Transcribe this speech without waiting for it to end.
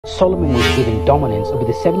Solomon was given dominance over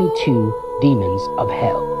the 72 demons of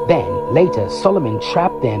hell. Then, later, Solomon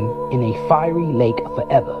trapped them in a fiery lake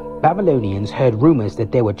forever. Babylonians heard rumors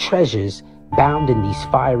that there were treasures bound in these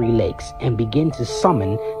fiery lakes and began to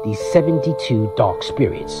summon these 72 dark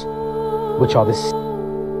spirits, which are the...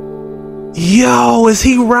 Yo, is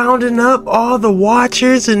he rounding up all the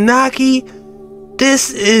Watchers and Naki? This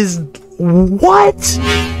is... what?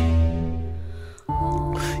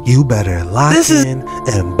 You better lock in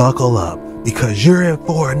and buckle up, because you're in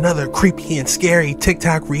for another creepy and scary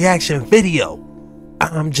TikTok reaction video.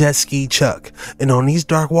 I'm Jet Ski Chuck, and on these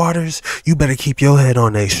dark waters, you better keep your head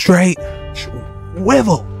on a straight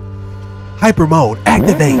swivel. Hyper mode,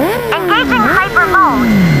 activate. Engaging hyper mode.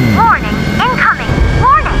 Warning, incoming.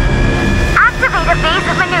 Warning. Activate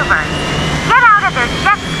evasive maneuvers. Get out of their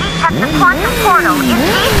jet ski check the quantum portal is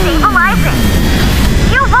destabilizing.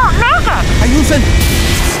 You won't make it. Are you using...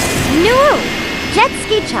 No! Jet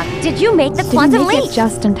Ski Chuck, did you make the quantum leap? It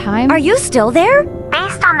just in time? Are you still there?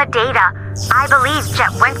 Based on the data, I believe Jet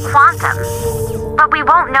went quantum. But we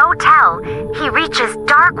won't know till he reaches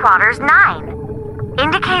Dark Waters 9.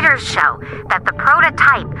 Indicators show that the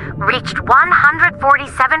prototype reached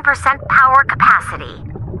 147% power capacity,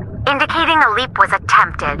 indicating a leap was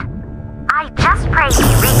attempted. I just pray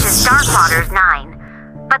he reaches Dark Waters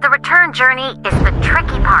 9, but the return journey is the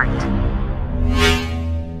tricky part.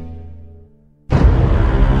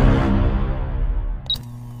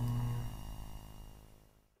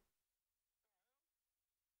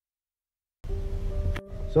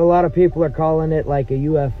 So a lot of people are calling it like a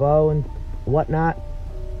UFO and whatnot.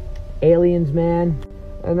 Aliens, man.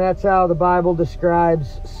 And that's how the Bible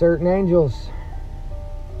describes certain angels.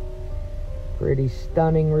 Pretty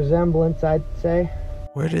stunning resemblance, I'd say.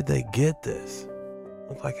 Where did they get this?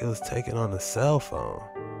 Looked like it was taken on a cell phone.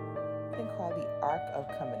 Something called the Ark of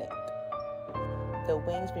Covenant. The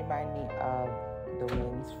wings remind me of the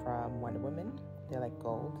wings from Wonder Woman. They're like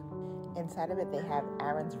gold. Inside of it, they have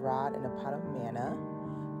Aaron's rod and a pot of manna.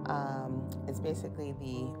 It's basically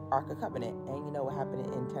the Ark of Covenant, and you know what happened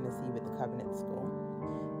in Tennessee with the Covenant School.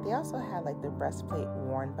 They also had like the breastplate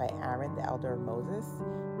worn by Aaron, the elder of Moses,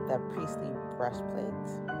 the priestly breastplate,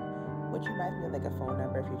 which reminds me of like a phone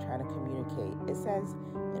number if you're trying to communicate. It says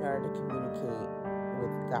in order to communicate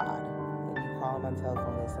with God. When you call him on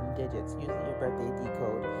telephone, there's some digits. Usually your birthday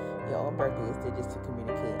decode. Your own birthday is digits to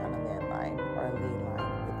communicate on a landline or a lead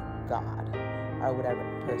line with God, or whatever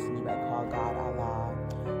person you might call God, Allah,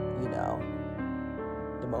 you know,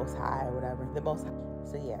 the Most High or whatever, the Most High.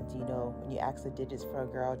 So yeah, do you know when you ask the digits for a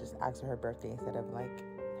girl, just ask her her birthday instead of like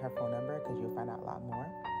her phone number, because you'll find out a lot more.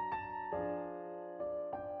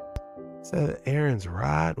 Said Aaron's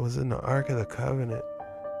rod was in the Ark of the Covenant.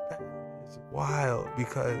 It's wild,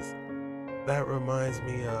 because that reminds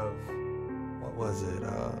me of, what was it,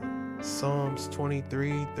 Psalms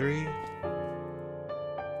 23:3.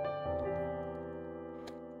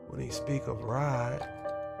 When he speak of rod,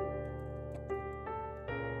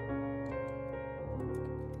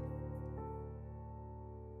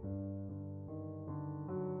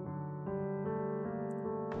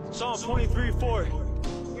 Psalm 23:4.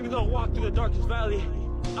 Even though I walk through the darkest valley,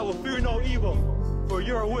 I will fear no evil, for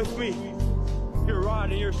you are with me. Your rod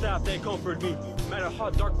and your staff, they comfort me. No matter how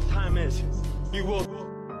dark the time is, you will.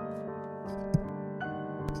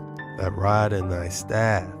 that rod and thy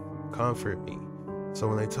staff comfort me. So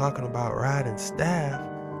when they're talking about rod and staff,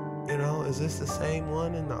 you know, is this the same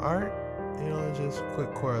one in the Ark? You know, just a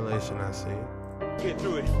quick correlation I see. Get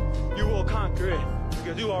through it. You will conquer it,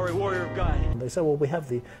 because you are a warrior of God. They say, well, we have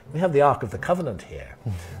the Ark of the Covenant here.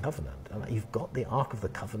 Covenant. And you've got the Ark of the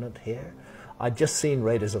Covenant here. I'd just seen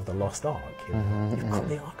Raiders of the Lost Ark. You've got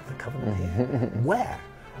the Ark of the Covenant here. Where?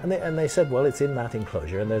 And they said, well, it's in that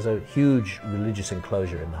enclosure, and there's a huge religious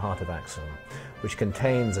enclosure in the heart of Axum, which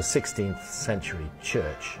contains a 16th century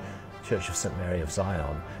church, Church of St. Mary of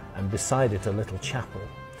Zion, and beside it a little chapel.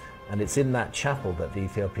 And it's in that chapel that the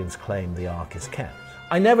Ethiopians claim the Ark is kept.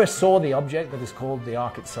 I never saw the object that is called the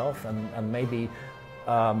Ark itself, and maybe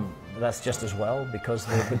that's just as well, because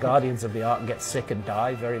the guardians of the Ark get sick and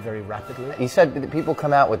die very, very rapidly. You said that people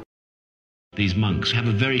come out with... These monks have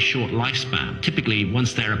a very short lifespan. Typically,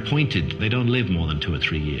 once they're appointed, they don't live more than 2 or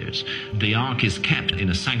 3 years. The Ark is kept in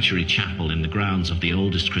a sanctuary chapel in the grounds of the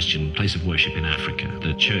oldest Christian place of worship in Africa,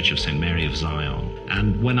 the Church of St. Mary of Zion.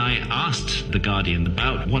 And when I asked the guardian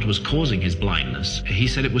about what was causing his blindness, he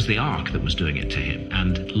said it was the Ark that was doing it to him.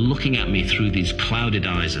 And looking at me through these clouded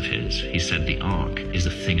eyes of his, he said the Ark is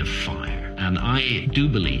a thing of fire. And I do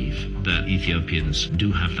believe that Ethiopians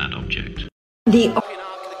do have that object. The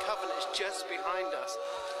just behind us.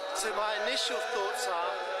 So my initial thoughts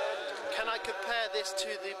are, can I compare this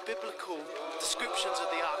to the biblical descriptions of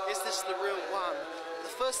the ark. Is this the real one?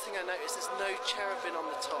 The first thing I noticed is no cherubim on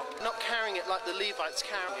the top. Not carrying it like the Levites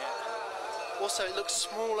carrying it. Also, it looks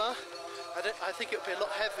smaller. I think it would be a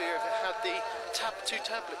lot heavier if it had the two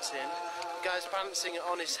tablets in. The guy's balancing it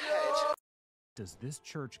on his head. Does this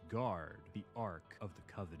church guard the Ark of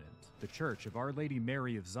the Covenant? The Church of Our Lady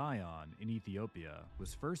Mary of Zion in Ethiopia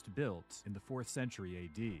was first built in the 4th century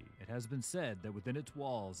AD. It has been said that within its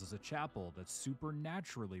walls is a chapel that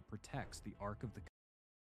supernaturally protects the Ark of the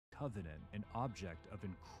Covenant, an object of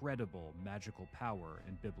incredible magical power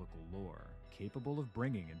in biblical lore, capable of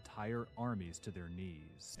bringing entire armies to their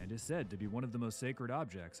knees, and is said to be one of the most sacred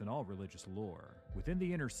objects in all religious lore. Within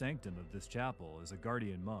the inner sanctum of this chapel is a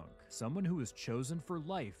guardian monk, someone who is chosen for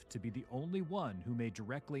life to be the only one who may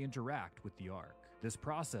directly interact with the Ark. This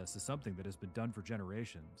process is something that has been done for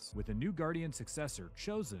generations, with a new guardian successor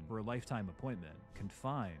chosen for a lifetime appointment,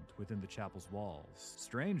 confined within the chapel's walls.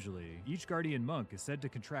 Strangely, each guardian monk is said to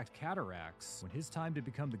contract cataracts when his time to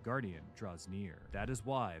become the guardian draws near. That is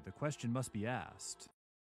why the question must be asked.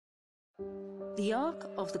 The Ark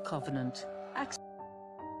of the Covenant.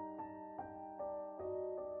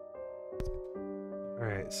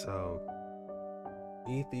 Alright, so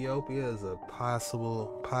Ethiopia is a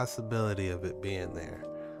possibility of it being there.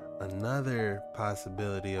 Another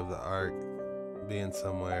possibility of the Ark being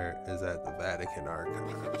somewhere is at the Vatican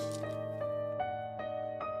Archives.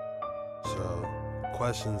 So,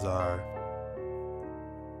 questions are,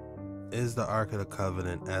 is the Ark of the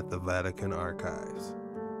Covenant at the Vatican Archives?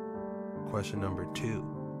 Question number 2,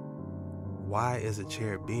 why is a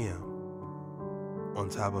cherubim on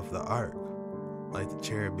top of the Ark? Like the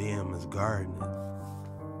cherubim is guarding it.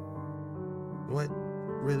 What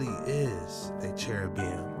really is a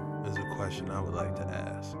cherubim is a question I would like to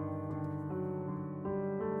ask.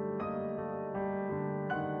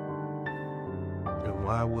 And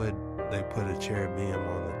why would they put a cherubim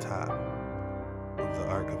on the top of the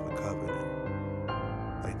Ark of the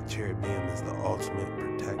Covenant? Like the cherubim is the ultimate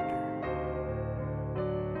protector.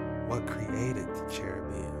 What created the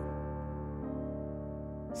cherubim?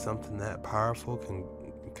 Something that powerful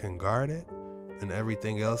can guard it? And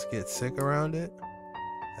everything else gets sick around it?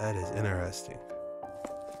 That is interesting.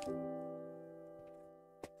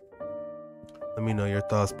 Let me know your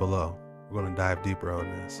thoughts below. We're going to dive deeper on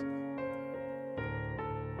this.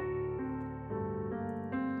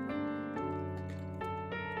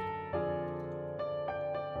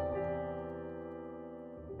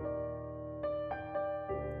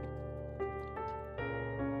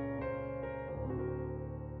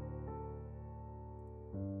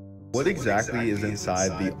 What exactly is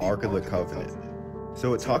inside the Ark of the Covenant?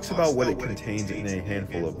 So it talks about what it contains in a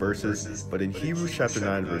handful of verses, but in Hebrews chapter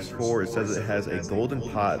 9 verse 4 it says it has a golden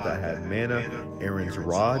pot that had manna, Aaron's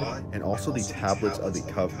rod, and also the tablets of the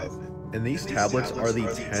covenant. And these tablets are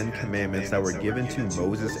the 10 commandments that were given to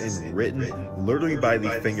Moses and written literally by the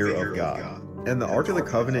finger of God. And the Ark of the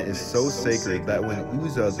Covenant is so sacred that when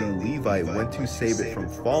Uzzah the Levite went to save it from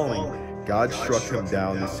falling, God struck him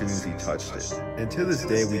down as soon as he touched it. And to this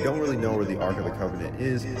day, we don't really know where the Ark of the Covenant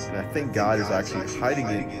is, and I think God is actually hiding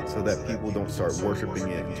it so that people don't start worshiping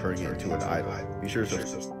it and turning it into an idol. Be sure to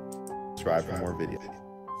subscribe for more videos.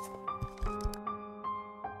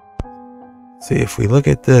 See, if we look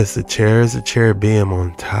at this, the chair is a cherubim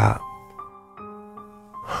on top.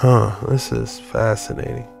 Huh, this is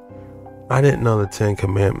fascinating. I didn't know the 10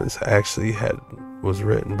 Commandments actually was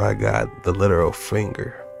written by God, the literal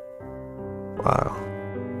finger. Wow.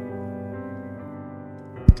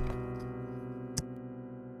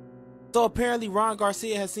 So apparently Ron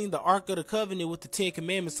Garcia has seen the Ark of the Covenant with the 10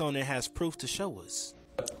 Commandments on it and has proof to show us.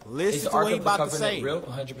 Listen to what he's about to say. Real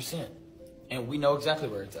 100%. And we know exactly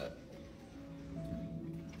where it's at.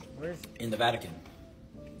 Where's in the Vatican.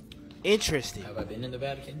 Interesting. Have I been in the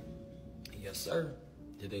Vatican? Yes, sir.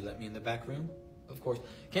 Did they let me in the back room? Of course.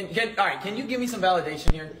 All right, can you give me some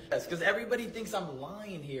validation here? Yes, because everybody thinks I'm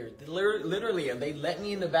lying here. Literally, they let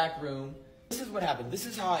me in the back room. This is what happened. This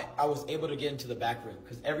is how I was able to get into the back room,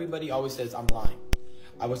 because everybody always says I'm lying.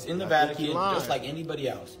 I was in the Vatican just like anybody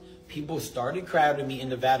else. People started crowding me in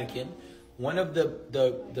the Vatican. One of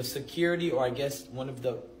the security, or I guess one of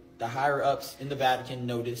the higher ups in the Vatican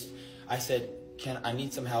noticed. I said, I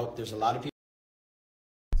need some help. There's a lot of people.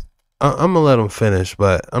 I'm gonna let him finish,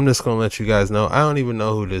 but I'm just gonna let you guys know I don't even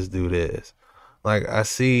know who this dude is. Like, I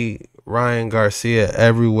see Ryan Garcia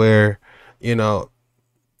everywhere. You know,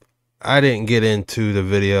 I didn't get into the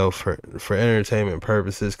video for entertainment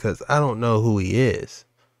purposes because I don't know who he is.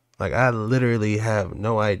 Like, I literally have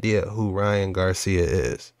no idea who Ryan Garcia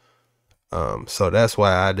is. So that's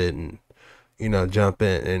why I didn't, jump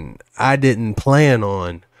in. And I didn't plan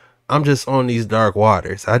on, I'm just on these dark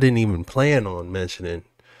waters. I didn't even plan on mentioning,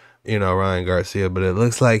 Ryan Garcia, but it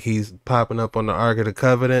looks like he's popping up on the Ark of the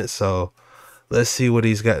Covenant. So let's see what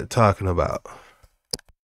he's got talking about.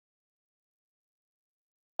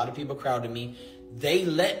 A lot of people crowded me. They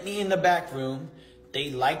let me in the back room. They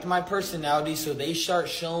liked my personality, so they start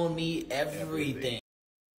showing me everything.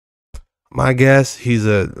 My guess, he's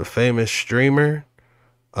a famous streamer,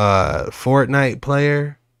 Fortnite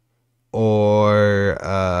player, or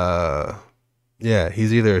yeah,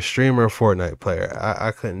 he's either a streamer or Fortnite player.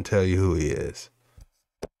 I couldn't tell you who he is.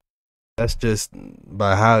 That's just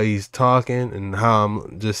by how he's talking and how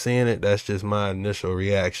I'm just seeing it. That's just my initial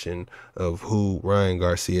reaction of who Ryan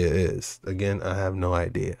Garcia is. Again, I have no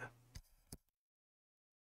idea.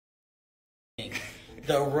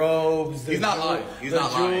 The robes, He's not lying. He's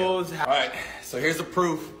not lying. All right, so here's the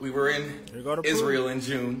proof. We were in Israel in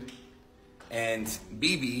June, and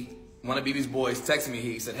Bibi, one of Bibi's boys, texted me.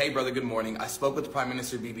 He said, "Hey, brother, good morning. I spoke with the Prime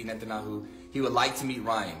Minister, Bibi Netanyahu. He would like to meet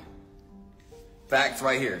Ryan." Facts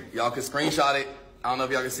right here. Y'all can screenshot it. I don't know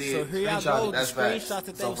if y'all can see it. Screenshot it. That's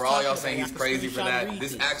facts. So for all y'all saying he's crazy for that,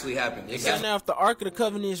 this actually happened. So now if the Ark of the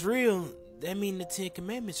Covenant is real, that means the Ten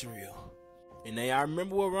Commandments are real. And I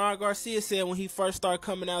remember what Ron Garcia said when he first started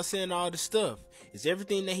coming out saying all this stuff. Is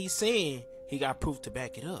everything that he's saying, he got proof to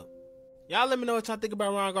back it up. Y'all let me know what y'all think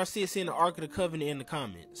about Ron Garcia saying the Ark of the Covenant in the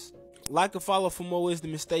comments. Like and follow for more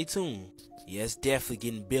wisdom and stay tuned. Yeah, it's definitely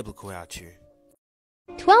getting biblical out here.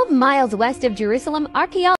 12 miles west of Jerusalem,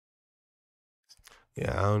 archaeologists.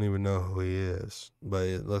 Yeah, I don't even know who he is, but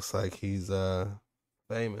it looks like he's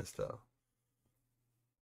famous though.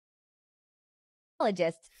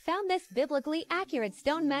 Archaeologists found this biblically accurate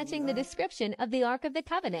stone matching the description of the Ark of the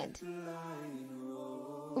Covenant.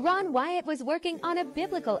 Ron Wyatt was working on a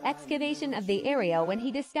biblical excavation of the area when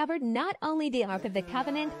he discovered not only the Ark of the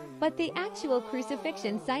Covenant, but the actual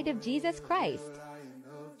crucifixion site of Jesus Christ.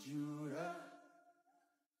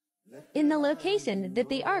 In the location that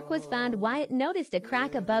the Ark was found, Wyatt noticed a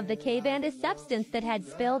crack above the cave and a substance that had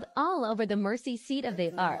spilled all over the mercy seat of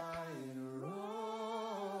the Ark.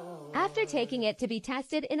 After taking it to be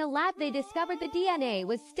tested in a lab, they discovered the DNA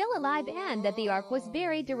was still alive and that the Ark was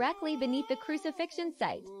buried directly beneath the crucifixion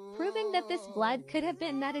site, proving that this blood could have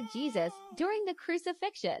been that of Jesus during the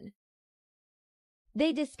crucifixion.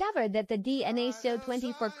 They discovered that the DNA showed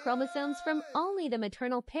 24 chromosomes from only the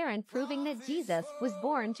maternal parent, proving that Jesus was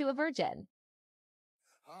born to a virgin.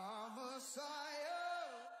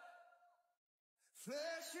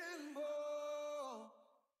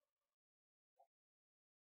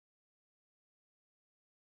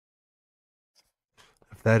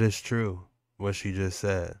 If that is true, what she just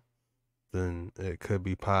said, then it could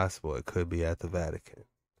be possible. It could be at the Vatican.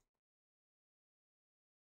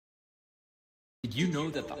 Did you know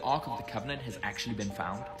that the Ark of the Covenant has actually been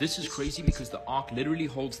found? This is crazy because the Ark literally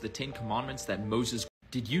holds the 10 Commandments that Moses...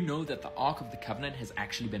 Did you know that the Ark of the Covenant has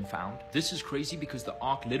actually been found? This is crazy because the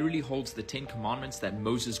Ark literally holds the 10 Commandments that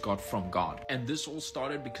Moses got from God. And this all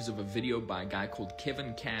started because of a video by a guy called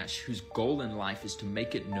Kevin Cash, whose goal in life is to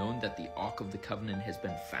make it known that the Ark of the Covenant has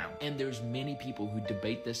been found. And there's many people who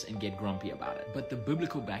debate this and get grumpy about it. But the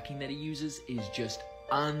biblical backing that he uses is just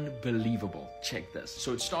unbelievable. Check this.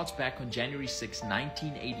 So it starts back on January 6,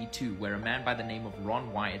 1982, where a man by the name of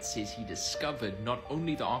Ron Wyatt says he discovered not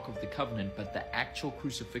only the Ark of the Covenant, but the actual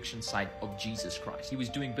crucifixion site of Jesus Christ. He was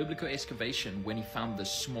doing biblical excavation when he found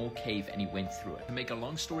this small cave and he went through it. To make a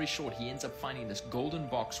long story short, he ends up finding this golden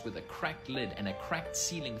box with a cracked lid and a cracked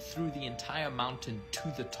ceiling through the entire mountain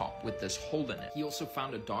to the top with this hole in it. He also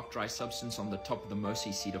found a dark dry substance on the top of the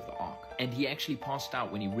mercy seat of the Ark. And he actually passed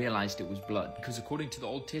out when he realized it was blood, because according to the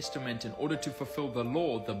Old Testament, in order to fulfill the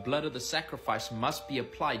law, the blood of the sacrifice must be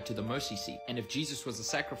applied to the mercy seat. And if Jesus was a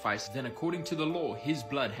sacrifice, then according to the law, his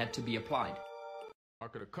blood had to be applied.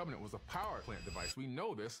 Ark of the Covenant was a power plant device. We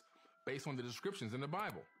know this based on the descriptions in the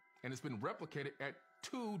Bible. And it's been replicated at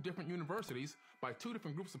 2 different universities by 2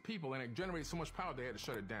 different groups of people, and it generated so much power they had to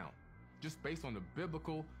shut it down, just based on the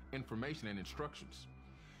biblical information and instructions.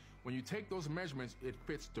 When you take those measurements, it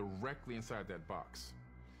fits directly inside that box.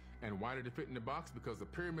 And why did it fit in the box? Because the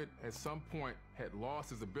pyramid at some point had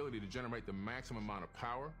lost its ability to generate the maximum amount of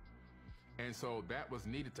power. And so that was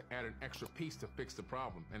needed to add an extra piece to fix the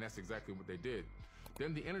problem. And that's exactly what they did.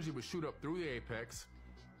 Then the energy would shoot up through the apex.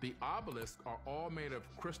 The obelisks are all made of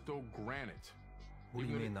crystal granite. What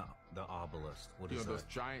do you mean the obelisk? What is that? Those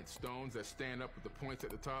giant stones that stand up with the points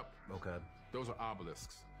at the top? Okay. Those are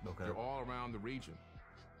obelisks. Okay. They're all around the region.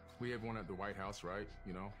 We have one at the White House, right?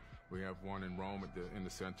 We have one in Rome in the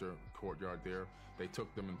center courtyard there. They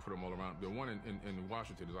took them and put them all around. The one in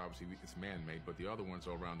Washington is obviously it's man-made, but the other ones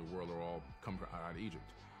around the world are all come out of Egypt.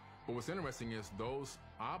 But what's interesting is those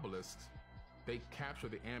obelisks, they capture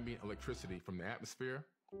the ambient electricity from the atmosphere.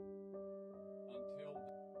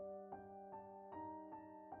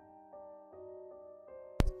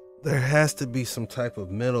 There has to be some type of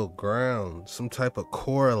middle ground, some type of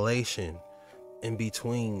correlation in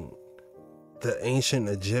between the ancient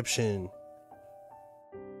Egyptian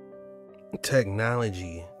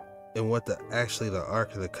technology and what actually the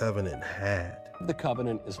Ark of the Covenant had. The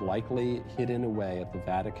covenant is likely hidden away at the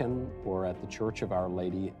Vatican or at the Church of Our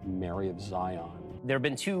Lady Mary of Zion. There have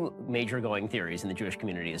been two major going theories in the Jewish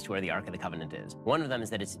community as to where the Ark of the Covenant is. One of them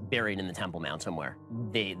is that it's buried in the Temple Mount somewhere.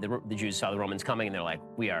 The Jews saw the Romans coming and they're like,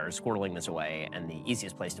 we are squirreling this away, and the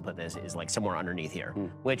easiest place to put this is like somewhere underneath here,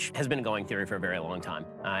 which has been a going theory for a very long time.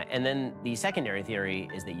 And then the secondary theory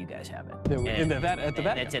is that you guys have it. At the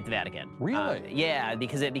Vatican? It's at the Vatican. Really? Yeah,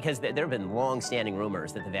 because there have been long-standing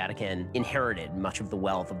rumors that the Vatican inherited much of the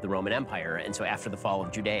wealth of the Roman Empire, and so after the fall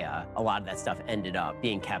of Judea, a lot of that stuff ended up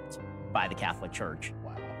being kept by the Catholic Church.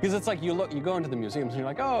 Wow. Because it's like you go into the museums and you're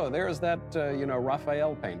like, oh, there's that,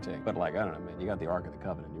 Raphael painting. But like, I don't know, man, you got the Ark of the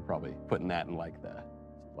Covenant. You're probably putting that in like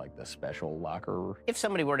the special locker. If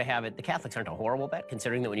somebody were to have it, the Catholics aren't a horrible bet,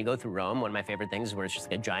 considering that when you go through Rome, one of my favorite things is where it's just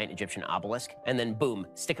like a giant Egyptian obelisk, and then boom,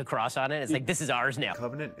 stick a cross on it. It's like, this is ours now. The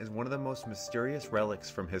Covenant is one of the most mysterious relics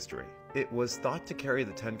from history. It was thought to carry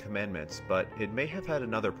the Ten Commandments, but it may have had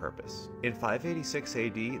another purpose. In 586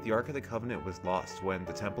 AD, the Ark of the Covenant was lost when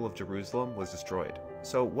the Temple of Jerusalem was destroyed.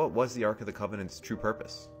 So what was the Ark of the Covenant's true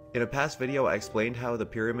purpose? In a past video, I explained how the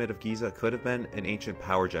Pyramid of Giza could have been an ancient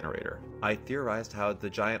power generator. I theorized how the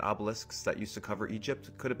giant obelisks that used to cover Egypt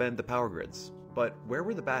could have been the power grids. But where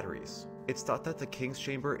were the batteries? It's thought that the King's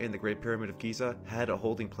Chamber in the Great Pyramid of Giza had a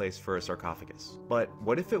holding place for a sarcophagus. But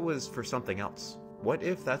what if it was for something else? What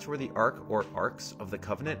if that's where the Ark or Arks of the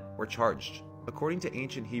Covenant were charged? According to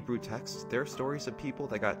ancient Hebrew texts, there are stories of people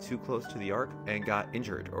that got too close to the Ark and got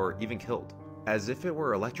injured or even killed, as if it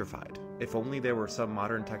were electrified. If only there were some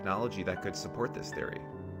modern technology that could support this theory.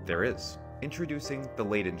 There is. Introducing the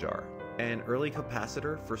Leyden jar, an early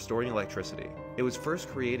capacitor for storing electricity. It was first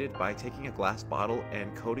created by taking a glass bottle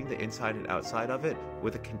and coating the inside and outside of it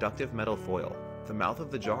with a conductive metal foil. The mouth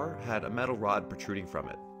of the jar had a metal rod protruding from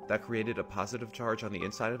it that created a positive charge on the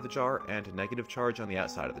inside of the jar and a negative charge on the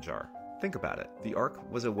outside of the jar. Think about it. The Ark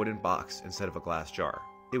was a wooden box instead of a glass jar.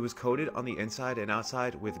 It was coated on the inside and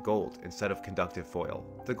outside with gold instead of conductive foil.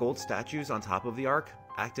 The gold statues on top of the Ark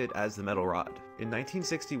acted as the metal rod. In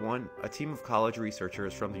 1961, a team of college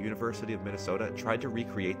researchers from the University of Minnesota tried to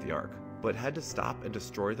recreate the Ark, but had to stop and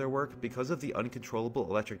destroy their work because of the uncontrollable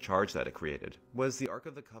electric charge that it created. Was the Ark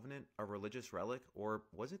of the Covenant a religious relic, or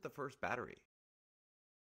was it the first battery?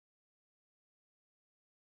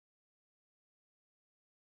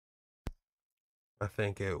 I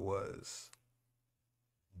think it was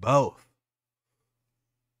both.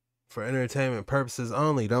 For entertainment purposes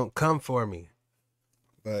only. Don't come for me.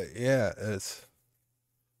 But yeah,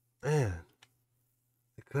 man,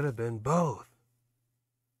 it could have been both.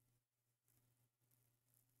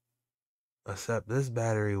 Except this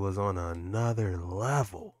battery was on another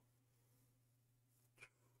level.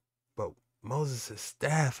 But Moses'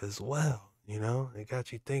 staff as well, it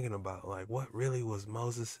got you thinking about like what really was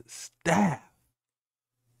Moses' staff.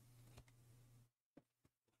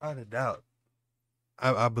 Without a doubt,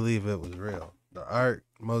 I believe it was real. The Ark,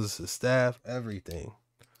 Moses' staff, everything.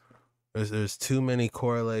 There's too many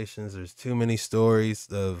correlations. There's too many stories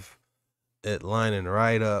of it lining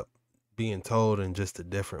right up, being told in just a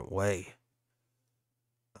different way.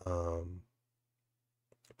 But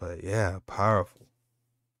yeah, powerful.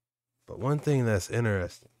 But one thing that's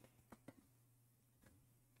interesting.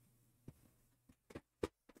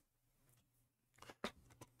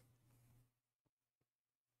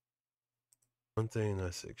 One thing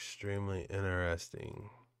that's extremely interesting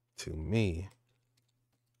to me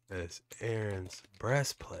is Aaron's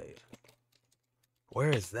breastplate. Where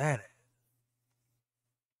is that at?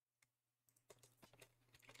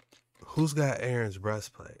 Who's got Aaron's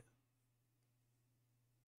breastplate?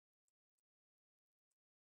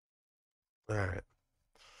 Alright.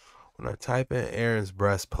 When I type in Aaron's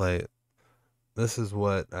breastplate, this is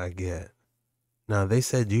what I get. Now, they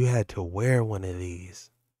said you had to wear one of these.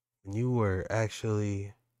 And you were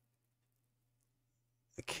actually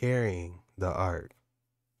carrying the Ark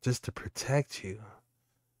just to protect you,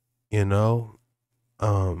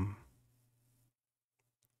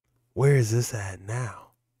 where is this at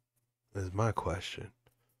now is my question,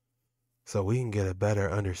 so we can get a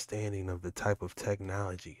better understanding of the type of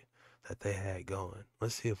technology that they had going.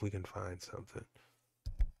 Let's see if we can find something.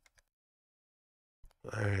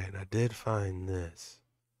 Alright, I did find this.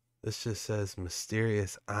 This just says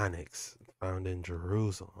mysterious onyx found in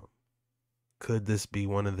Jerusalem. Could this be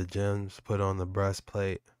one of the gems put on the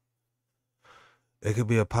breastplate? It could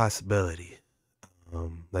be a possibility.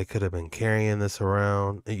 They could have been carrying this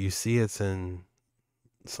around. You see it's in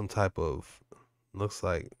some type of, looks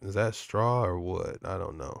like, is that straw or wood? I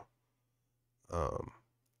don't know.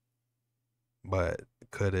 But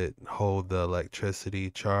could it hold the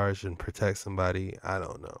electricity charge and protect somebody? I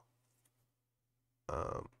don't know.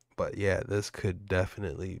 But yeah, this could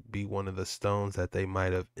definitely be one of the stones that they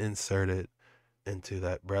might have inserted into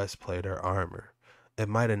that breastplate or armor. It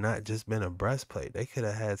might have not just been a breastplate. They could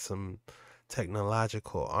have had some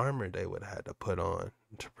technological armor they would have had to put on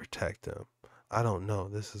to protect them. I don't know.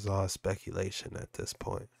 This is all speculation at this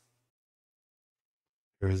point.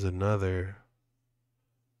 Here's another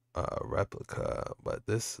replica, but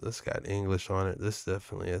this got English on it. This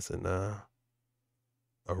definitely isn't a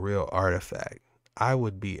real artifact. I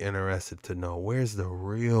would be interested to know, where's the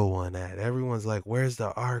real one at? Everyone's like, where's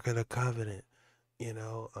the Ark of the Covenant? You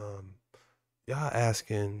know, y'all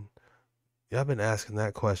been asking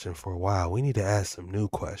that question for a while. We need to ask some new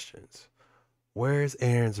questions. Where's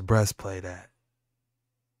Aaron's breastplate at?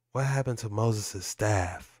 What happened to Moses'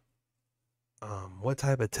 staff? What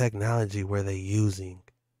type of technology were they using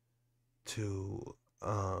to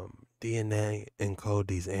DNA encode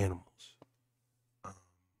these animals?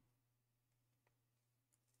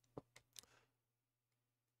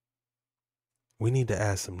 We need to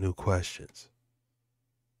ask some new questions.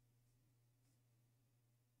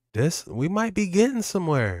 We might be getting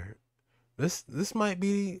somewhere. This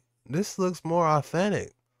looks more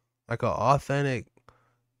authentic. Like an authentic,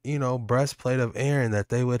 breastplate of Aaron that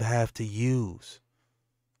they would have to use.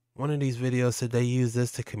 One of these videos said they use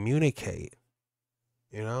this to communicate.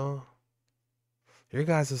 Your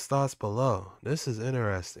guys' thoughts below. This is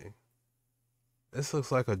interesting. This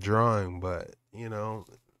looks like a drawing, but,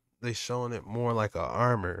 they showing it more like an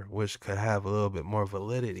armor, which could have a little bit more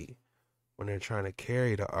validity when they're trying to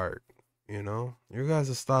carry the ark. Your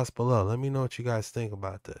guys' thoughts below. Let me know what you guys think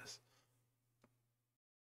about this.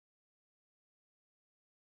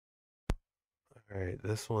 All right,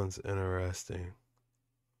 this one's interesting.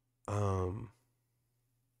 Can't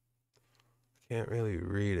really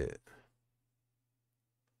read it,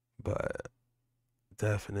 but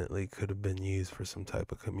definitely could have been used for some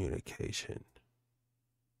type of communication.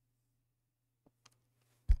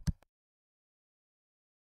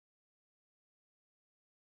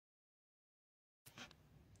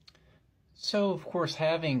 So, of course,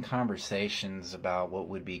 having conversations about what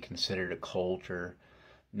would be considered a cult or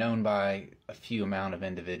known by a few amount of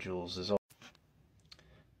individuals is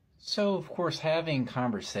having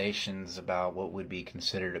conversations about what would be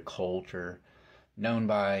considered a cult or known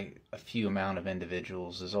by a few amount of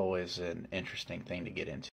individuals is always an interesting thing to get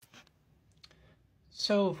into.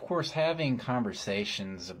 So, of course, having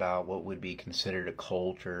conversations about what would be considered a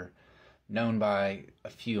cult or known by a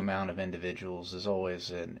few amount of individuals is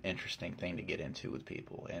always an interesting thing to get into with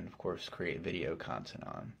people and, of course, create video content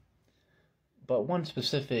on. But one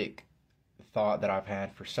specific thought that I've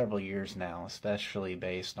had for several years now, especially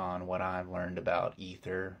based on what I've learned about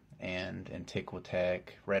ether and Antiquitech,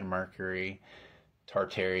 Red Mercury,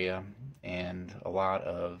 Tartaria, and a lot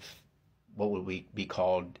of what would be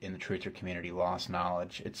called in the truther community lost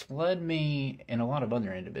knowledge, it's led me and a lot of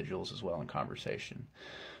other individuals as well in conversation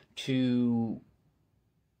to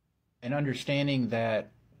an understanding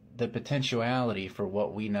that the potentiality for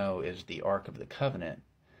what we know is the Ark of the Covenant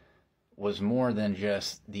was more than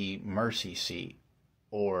just the mercy seat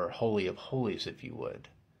or Holy of Holies, if you would,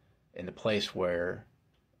 in the place where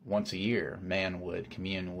once a year man would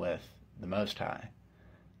commune with the Most High,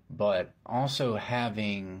 but also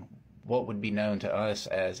having what would be known to us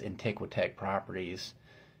as Antiquitech properties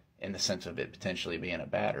in the sense of it potentially being a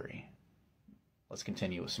battery. Let's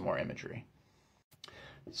continue with some more imagery.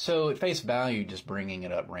 So at face value, just bringing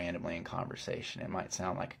it up randomly in conversation, it might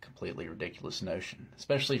sound like a completely ridiculous notion,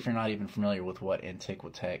 especially if you're not even familiar with what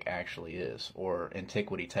Antiquitech actually is, or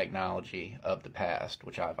antiquity technology of the past,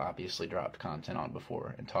 which I've obviously dropped content on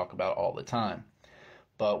before and talk about all the time.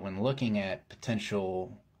 But when looking at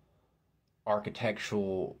potential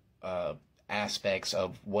architectural aspects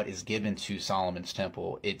of what is given to Solomon's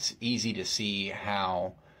temple, it's easy to see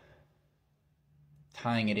how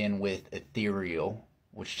tying it in with ethereal,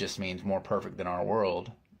 which just means more perfect than our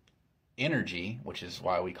world, energy, which is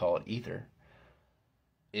why we call it ether,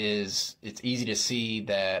 it's easy to see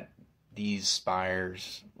that these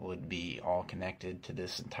spires would be all connected to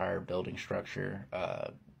this entire building structure.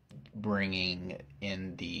 bringing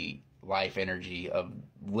in the life energy of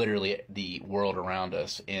literally the world around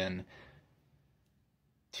us in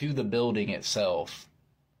to the building itself,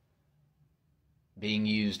 being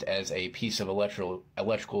used as a piece of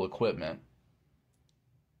electrical equipment,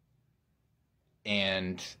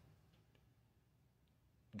 and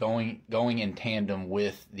going in tandem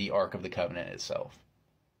with the Ark of the Covenant itself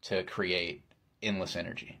to create endless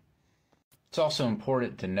energy. It's also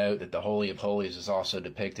important to note that the Holy of Holies is also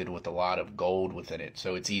depicted with a lot of gold within it,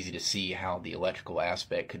 so it's easy to see how the electrical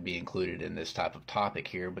aspect could be included in this type of topic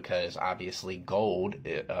here, because obviously gold,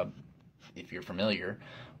 if you're familiar,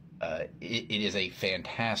 it is a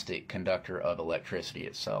fantastic conductor of electricity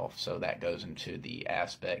itself, so that goes into the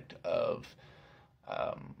aspect of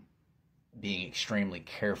being extremely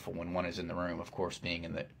careful when one is in the room, of course being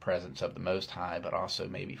in the presence of the Most High, but also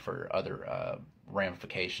maybe for other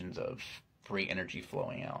ramifications of free energy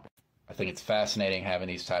flowing out. I think it's fascinating having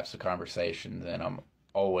these types of conversations, and I'm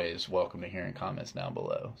always welcome to hearing comments down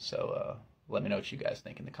below. So let me know what you guys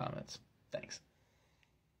think in the comments. Thanks.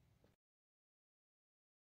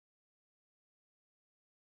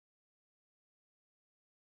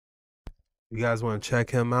 You guys want to check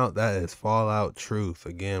him out? That is Fallout Truth,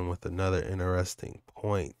 again with another interesting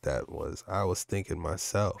point that I was thinking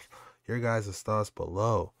myself. Your guys' thoughts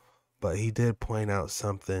below, but he did point out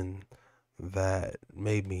something that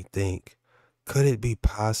made me think, could it be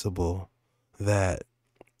possible that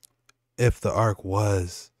if the Ark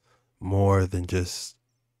was more than just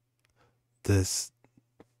this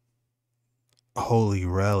holy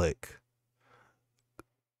relic,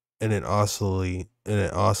 and it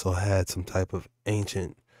also had some type of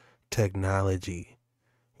ancient technology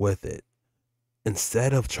with it,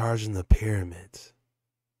 instead of charging the pyramids,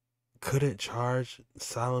 could it charge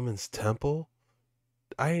Solomon's temple?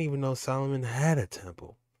 I didn't even know Solomon had a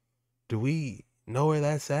temple. Do we know where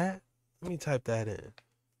that's at? Let me type that in.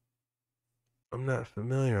 I'm not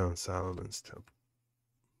familiar on Solomon's temple.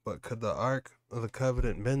 But could the Ark of the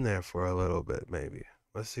Covenant been there for a little bit, maybe?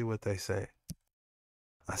 Let's see what they say.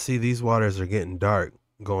 I see these waters are getting dark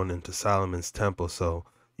going into Solomon's temple, so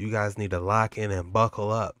you guys need to lock in and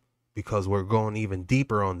buckle up, because we're going even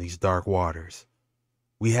deeper on these dark waters.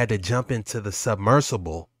 We had to jump into the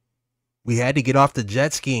submersible. We had to get off the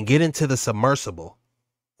jet ski and get into the submersible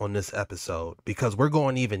on this episode, because we're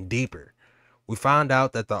going even deeper. We found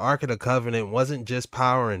out that the Ark of the Covenant wasn't just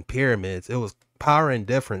powering pyramids, it was powering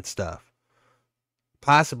different stuff.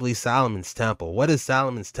 Possibly Solomon's temple. What does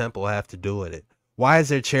Solomon's temple have to do with it? Why is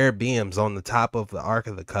there cherubims on the top of the Ark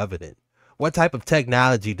of the Covenant? What type of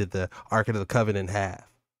technology did the Ark of the Covenant have?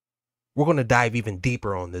 We're going to dive even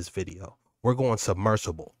deeper on this video. We're going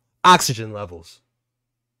submersible. Oxygen levels.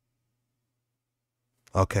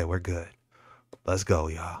 Okay, we're good. Let's go,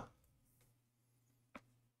 y'all.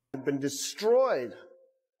 Had been destroyed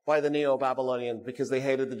by the Neo-Babylonians because they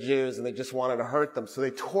hated the Jews and they just wanted to hurt them. So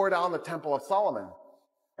they tore down the Temple of Solomon.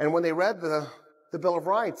 And when they read the Bill of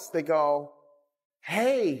Rights, they go,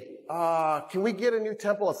 hey, can we get a new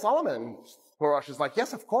Temple of Solomon? Korosh is like,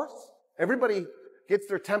 yes, of course. Everybody gets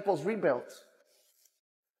their temples rebuilt.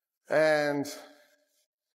 And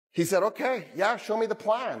he said, okay, yeah, show me the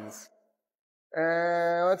plans.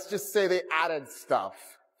 And let's just say they added stuff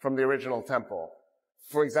from the original temple.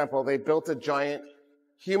 For example, they built a giant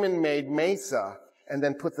human-made mesa and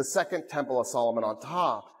then put the second Temple of Solomon on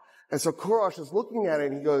top. And so Korosh is looking at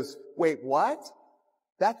it and he goes, wait, what?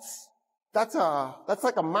 That's like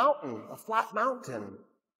a mountain, a flat mountain.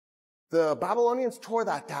 The Babylonians tore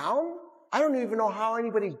that down? I don't even know how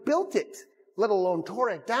anybody built it, let alone tore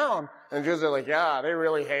it down. And Jews are like, yeah, they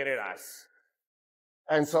really hated us.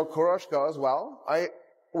 And so Korosh goes, well,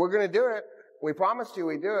 we're going to do it. We promised you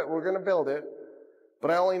we'd do it. We're going to build it.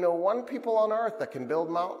 But I only know one people on earth that can build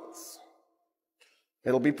mountains.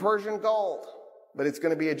 It'll be Persian gold, but it's going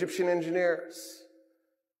to be Egyptian engineers.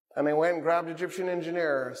 And they went and grabbed Egyptian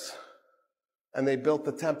engineers, and they built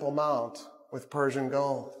the Temple Mount with Persian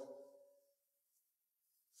gold.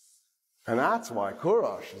 And that's why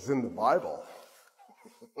Korosh is in the Bible.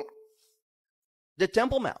 The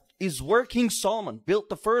Temple Mount is where King Solomon built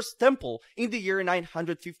the first temple in the year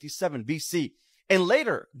 957 BC. And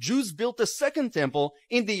later, Jews built the second temple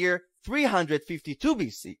in the year 352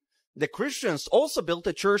 BC. The Christians also built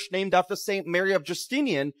a church named after Saint Mary of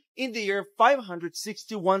Justinian in the year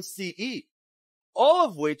 561 CE. All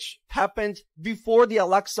of which happened before the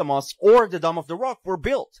Al-Aqsa Mosque or the Dome of the Rock were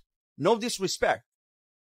built. No disrespect.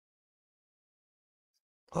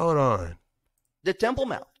 Hold on. The Temple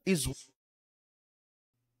Mount is...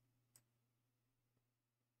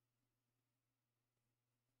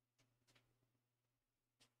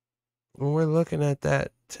 when we're looking at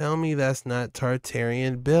that, tell me that's not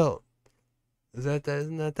Tartarian built. Isn't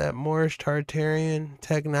that Moorish Tartarian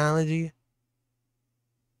technology?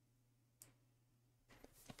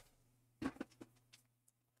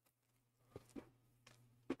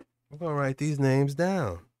 I'm gonna write these names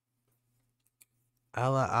down.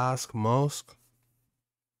 Ala Ask Mosque.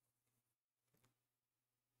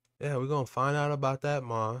 Yeah, we're gonna find out about that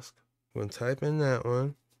mosque. We're gonna type in that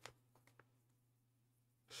one.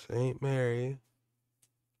 St. Mary.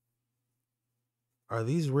 Are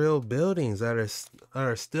these real buildings that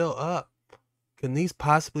are still up? Can these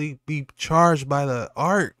possibly be charged by the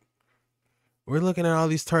art? We're looking at all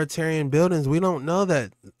these Tartarian buildings. We don't know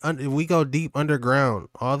that. We go deep underground.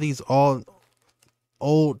 All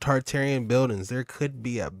old Tartarian buildings. There could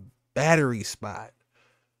be a battery spot.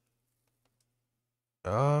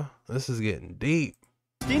 This is getting deep.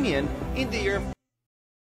 In the year.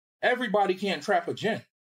 Everybody can't trap a jinn.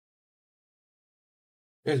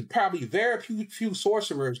 There's probably very few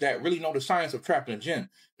sorcerers that really know the science of trapping a jinn.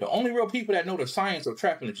 The only real people that know the science of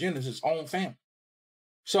trapping a jinn is his own family.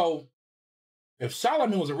 So, if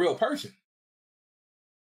Solomon was a real person,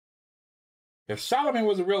 and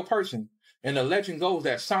the legend goes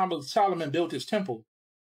that Solomon built his temple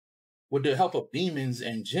with the help of demons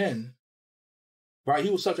and jinn, right?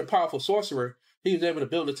 He was such a powerful sorcerer, he was able to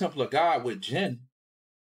build the temple of God with jinn,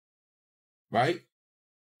 right?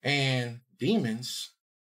 And demons.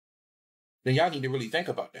 Then y'all need to really think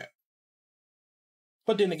about that.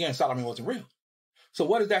 But then again, Solomon wasn't real. So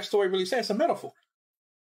what does that story really say? It's a metaphor,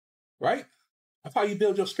 right? That's how you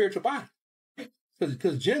build your spiritual body.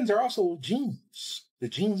 Because genes are also genes, the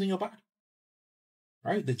genes in your body,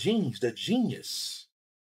 right? The genes, the genius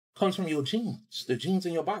comes from your genes, the genes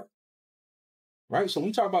in your body, right? So when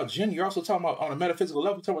you talk about gene, you're also talking about on a metaphysical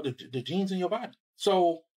level, you're talking about the genes in your body.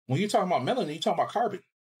 So when you're talking about melanin, you're talking about carbon.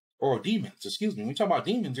 Or demons, excuse me. When you talk about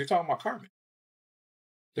demons, you're talking about carbon.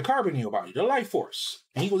 The carbon in your body, the life force.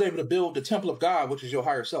 And he was able to build the temple of God, which is your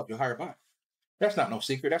higher self, your higher body. That's not no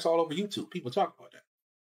secret. That's all over YouTube. People talk about that.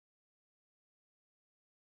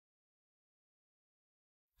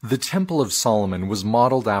 The Temple of Solomon was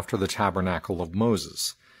modeled after the Tabernacle of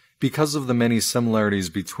Moses. Because of the many similarities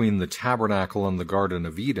between the Tabernacle and the Garden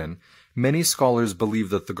of Eden, many scholars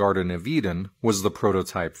believe that the Garden of Eden was the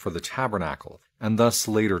prototype for the Tabernacle, and thus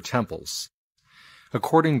later temples.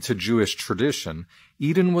 According to Jewish tradition,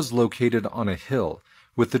 Eden was located on a hill,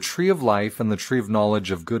 with the tree of life and the tree of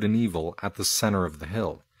knowledge of good and evil at the center of the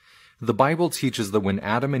hill. The Bible teaches that when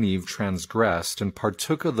Adam and Eve transgressed and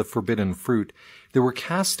partook of the forbidden fruit, they were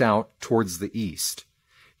cast out towards the east.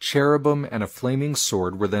 Cherubim and a flaming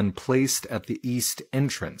sword were then placed at the east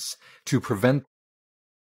entrance to prevent.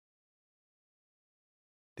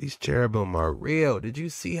 These cherubim are real. Did you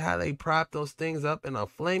see how they propped those things up in a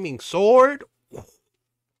flaming sword?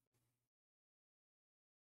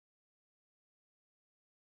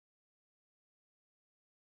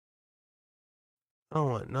 I don't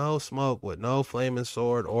want no smoke with no flaming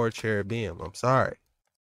sword or cherubim. I'm sorry.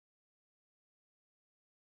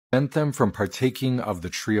 Prevent them from partaking of the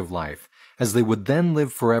tree of life, as they would then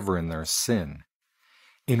live forever in their sin.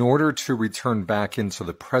 In order to return back into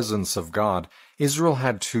the presence of God, Israel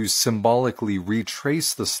had to symbolically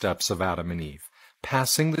retrace the steps of Adam and Eve,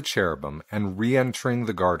 passing the cherubim and re-entering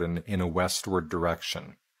the garden in a westward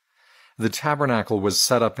direction. The tabernacle was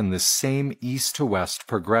set up in the same east to west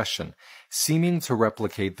progression, seeming to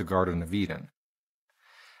replicate the Garden of Eden.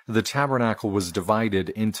 The tabernacle was divided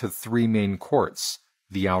into three main courts: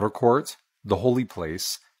 the outer court, the holy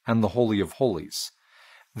place, and the Holy of Holies.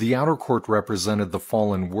 The outer court represented the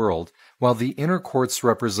fallen world, while the inner courts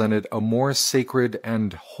represented a more sacred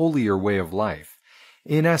and holier way of life.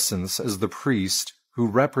 In essence, as the priest, who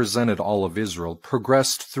represented all of Israel,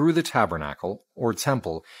 progressed through the tabernacle, or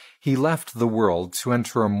temple, he left the world to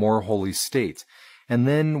enter a more holy state, and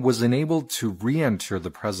then was enabled to re-enter the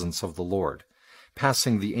presence of the Lord,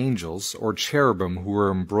 passing the angels, or cherubim, who were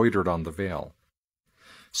embroidered on the veil.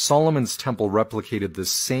 Solomon's temple replicated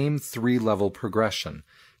this same three-level progression,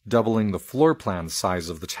 doubling the floor plan size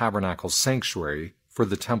of the tabernacle's sanctuary for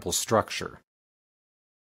the temple structure.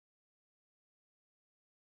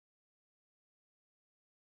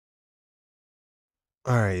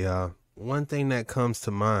 All right, y'all. One thing that comes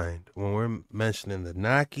to mind when we're mentioning the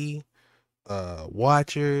Naki,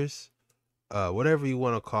 Watchers, whatever you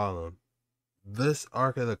want to call them, this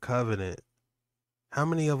Ark of the Covenant, how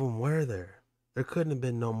many of them were there? There couldn't have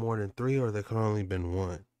been no more than 3, or there could only been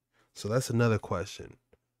 1. So that's another question.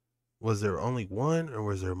 Was there only 1, or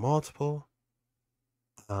was there multiple?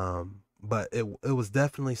 But it was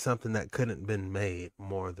definitely something that couldn't have been made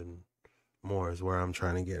more than more is where I'm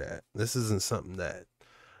trying to get at. This isn't something that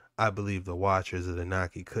I believe the watchers of the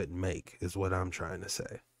Naki couldn't make, is what I'm trying to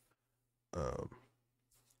say.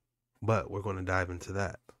 But we're going to dive into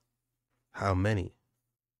that. How many?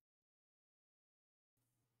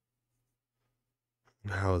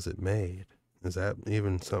 How is it made? Is that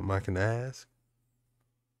even something I can ask?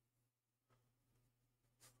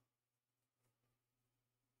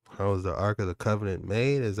 How is the Ark of the Covenant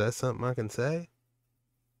made? Is that something I can say?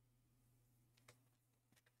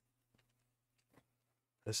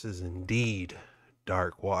 This is indeed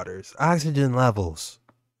dark waters. Oxygen levels.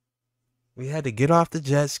 We had to get off the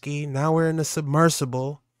jet ski. Now we're in the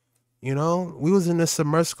submersible. You know, we was in the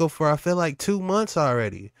submersible for, I feel like, 2 months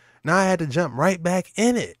already. Now I had to jump right back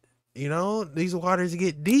in it. You know, these waters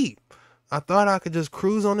get deep. I thought I could just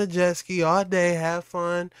cruise on the jet ski all day, have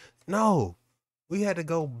fun. No, we had to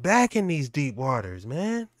go back in these deep waters,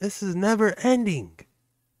 man. This is never ending.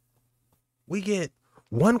 We get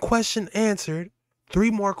one question answered, 3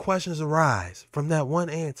 more questions arise from that one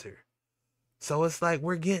answer. So it's like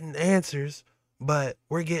we're getting answers, but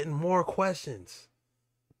we're getting more questions.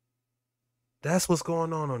 That's what's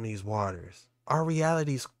going on these waters. Our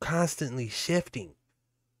reality's constantly shifting.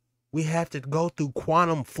 We have to go through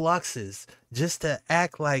quantum fluxes just to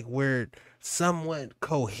act like we're somewhat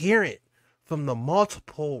coherent from the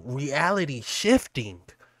multiple reality shifting.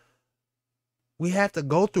 We have to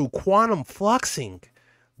go through quantum fluxing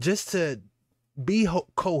just to be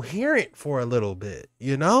coherent for a little bit,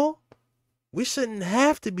 you know? We shouldn't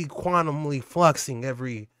have to be quantumly fluxing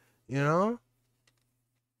every, you know?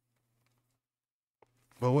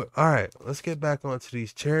 But all right, let's get back onto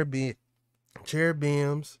these cherubims.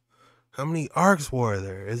 How many arcs were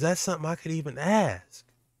there? Is that something I could even ask?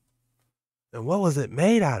 And what was it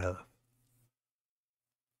made out of?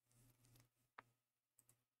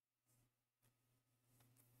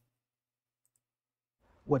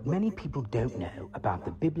 What many people don't know about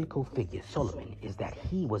the biblical figure Solomon is that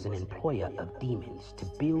he was an employer of demons to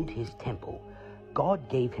build his temple. God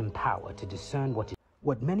gave him power to discern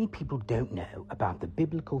What many people don't know about the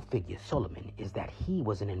biblical figure Solomon is that he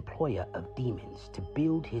was an employer of demons to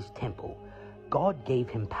build his temple. God gave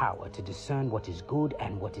him power to discern what is good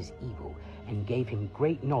and what is evil, and gave him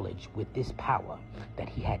great knowledge with this power, that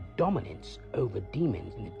he had dominance over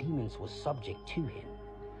demons, and the demons were subject to him.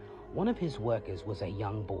 One of his workers was a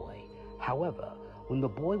young boy. However, when the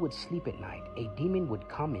boy would sleep at night, a demon would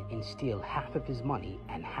come in and steal half of his money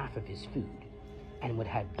and half of his food, and would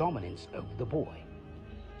have dominance over the boy.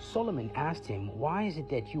 Solomon asked him, "Why is it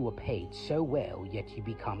that you are paid so well, yet you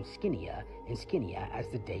become skinnier and skinnier as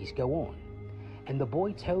the days go on?" And the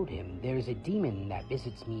boy told him, "There is a demon that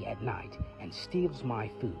visits me at night and steals my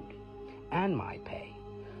food and my pay."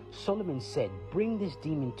 Solomon said, "Bring this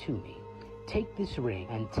demon to me. Take this ring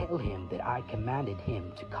and tell him that I commanded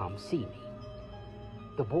him to come see me."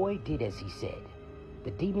 The boy did as he said.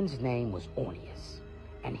 The demon's name was Orneus,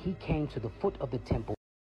 and he came to the foot of the temple.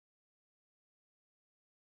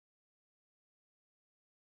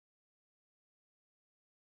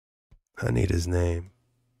 I need his name.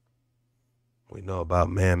 We know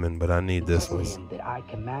about Mammon, but I need this one. Him that I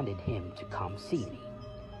commanded him to come see me.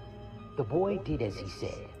 The boy did as he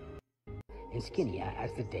said, and skinnier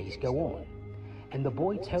as the days go on. And the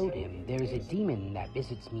boy told him, "There is a demon that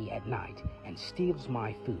visits me at night and steals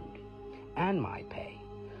my food and my pay."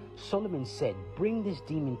 Solomon said, "Bring this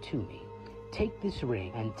demon to me. Take this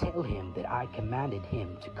ring and tell him that I commanded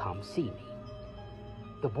him to come see me."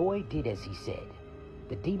 The boy did as he said.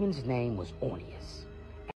 The demon's name was Orneus.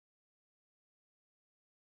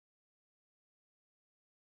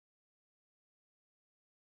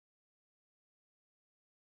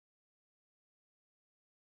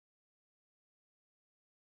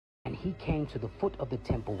 And he came to the foot of the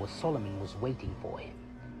temple where Solomon was waiting for him.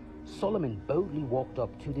 Solomon boldly walked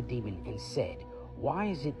up to the demon and said, "Why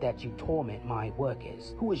is it that you torment my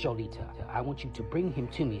workers? Who is your leader? I want you to bring him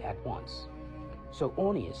to me at once." So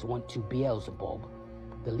Orneus went to Beelzebub,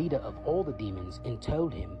 the leader of all the demons, and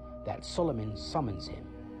told him that Solomon summons him.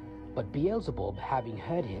 But Beelzebub, having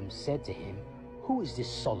heard him, said to him, "Who is this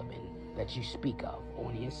Solomon that you speak of,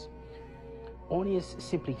 Orneus?" Orneus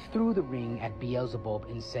simply threw the ring at Beelzebub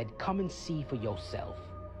and said, "Come and see for yourself."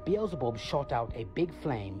 Beelzebub shot out a big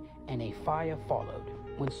flame, and a fire followed.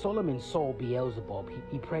 When Solomon saw Beelzebub,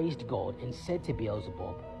 he praised God and said to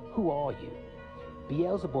Beelzebub, "Who are you?"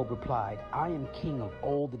 Beelzebub replied, "I am king of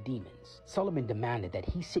all the demons." Solomon demanded that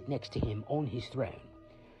he sit next to him on his throne.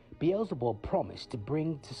 Beelzebub promised to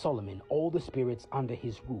bring to Solomon all the spirits under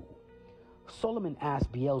his rule. Solomon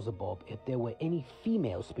asked Beelzebub if there were any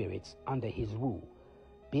female spirits under his rule.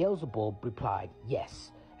 Beelzebub replied,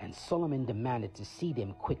 "Yes, and Solomon demanded to see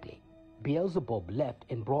them quickly. Beelzebub left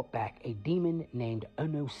and brought back a demon named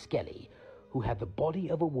Onoskeli, who had the body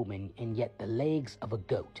of a woman and yet the legs of a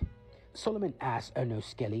goat. Solomon asked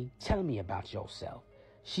Onoskeli, "Tell me about yourself."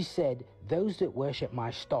 She said, "Those that worship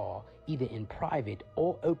my star, either in private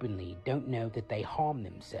or openly, don't know that they harm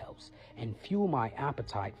themselves and fuel my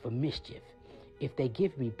appetite for mischief. If they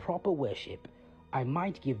give me proper worship, I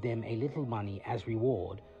might give them a little money as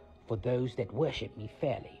reward for those that worship me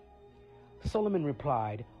fairly." Solomon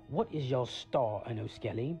replied, "What is your star,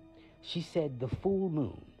 Onoskeli?" She said, "The full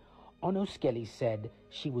moon." Onoskeli said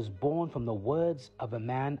she was born from the words of a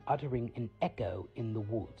man uttering an echo in the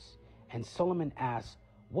woods. And Solomon asked,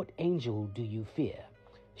 "What angel do you fear?"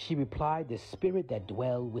 She replied, "The spirit that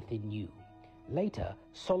dwell within you." Later,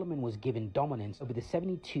 Solomon was given dominance over the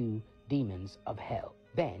 72 demons of hell.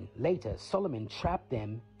 Then, later, Solomon trapped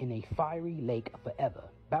them in a fiery lake forever.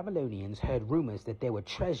 Babylonians heard rumors that there were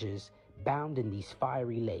treasures bound in these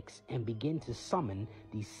fiery lakes and began to summon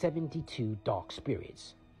these 72 dark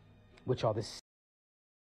spirits, which are the...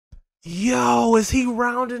 Yo, is he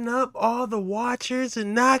rounding up all the Watchers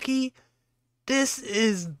and Naki? This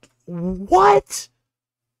is... what?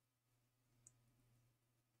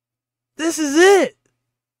 This is it.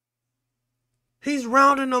 He's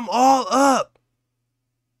rounding them all up.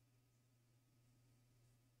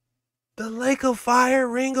 The Lake of Fire,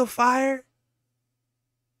 Ring of Fire.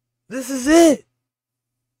 This is it.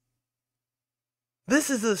 This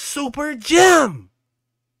is a super gem.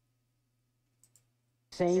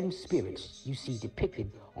 Same spirits you see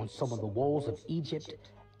depicted on some of the walls of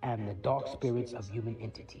Egypt and the dark spirits of human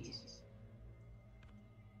entities.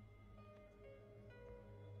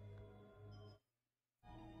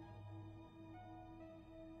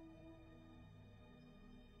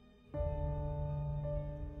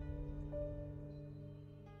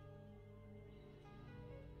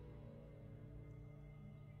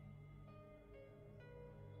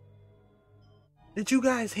 Did you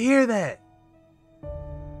guys hear that?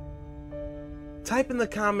 Type in the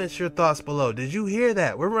comments your thoughts below. Did you hear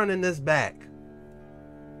that? We're running this back.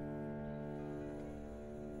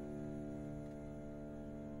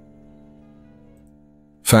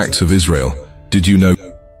 Facts of Israel. Did you know?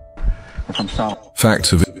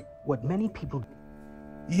 Facts of... What many people...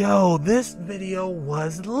 Yo, this video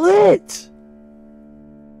was lit.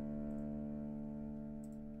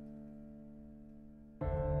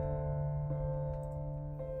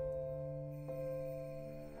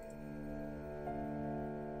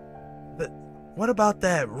 What about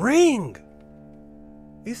that ring?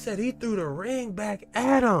 He said he threw the ring back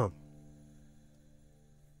at him.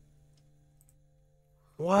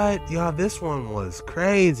 What? Y'all, this one was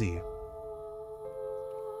crazy.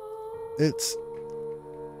 This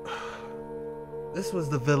was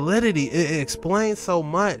the validity. It explains so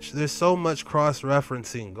much. There's so much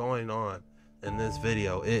cross-referencing going on in this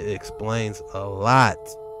video. It explains a lot.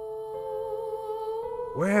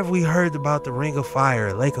 Where have we heard about the Ring of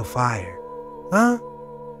Fire, Lake of Fire? Huh?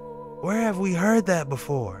 Where have we heard that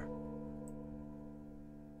before?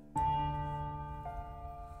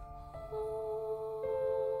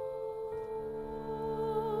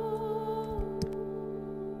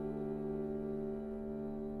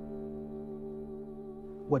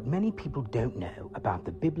 What many people don't know about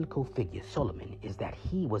the biblical figure Solomon is that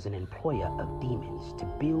he was an employer of demons to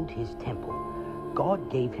build his temple. God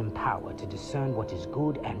gave him power to discern what is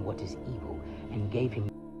good and what is evil, and gave him...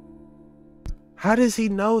 How does he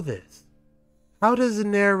know this? How does the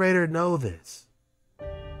narrator know this?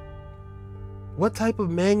 What type of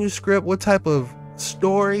manuscript, what type of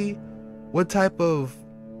story, what type of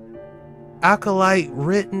acolyte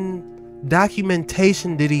written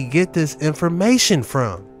documentation did he get this information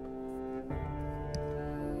from?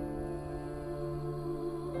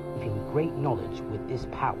 Gave him great knowledge with this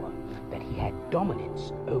power, that he had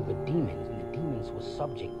dominance over demons, and the demons were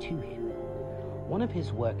subject to him. One of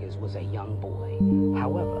his workers was a young boy.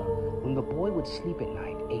 However, when the boy would sleep at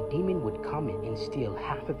night, a demon would come in and steal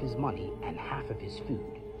half of his money and half of his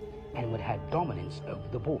food, and would have dominance over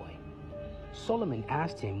the boy. Solomon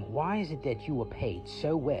asked him, "Why is it that you were paid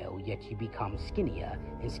so well, yet you become skinnier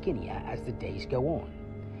and skinnier as the days go on?"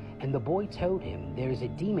 And the boy told him, "There is a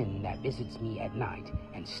demon that visits me at night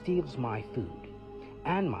and steals my food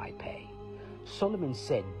and my pay." Solomon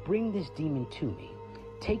said, "Bring this demon to me.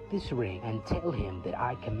 Take this ring and tell him that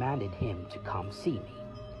I commanded him to come see me."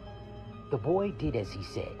 The boy did as he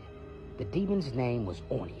said. The demon's name was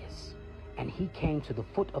Orneus, and he came to the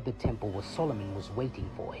foot of the temple where Solomon was waiting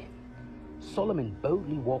for him. Solomon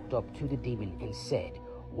boldly walked up to the demon and said,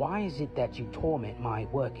 "Why is it that you torment my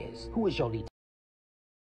workers? Who is your leader?"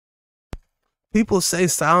 People say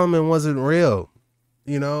Solomon wasn't real.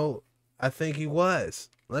 You know, I think he was.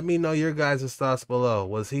 Let me know your guys' thoughts below.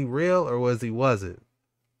 Was he real or wasn't?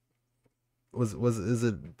 Is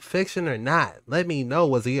it fiction or not? Let me know.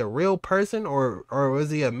 Was he a real person or was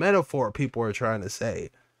he a metaphor people are trying to say?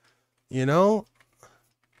 You know?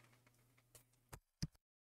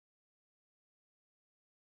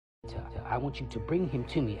 I want you to bring him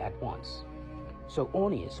to me at once. So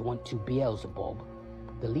Orneus went to Beelzebub,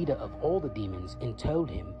 the leader of all the demons, and told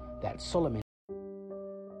him that Solomon...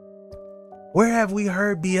 Where have we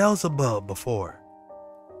heard Beelzebub before?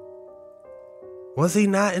 Was he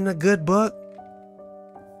not in a good book?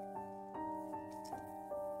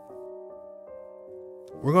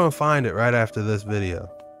 We're going to find it right after this video.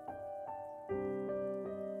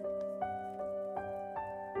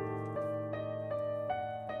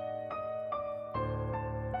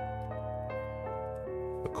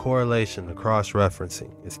 The correlation, the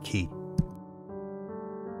cross-referencing is key.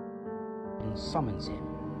 And summons him.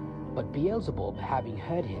 But Beelzebub, having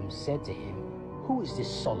heard him, said to him, "Who is this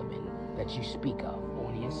Solomon that you speak of,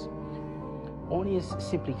 Orneus?" Orneus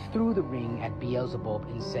simply threw the ring at Beelzebub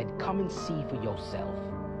and said, "Come and see for yourself."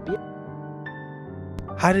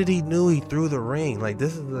 How did he knew he threw the ring? Like,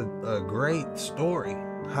 this is a great story.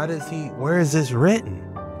 How does he, where is this written?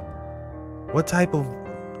 What type of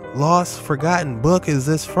lost, forgotten book is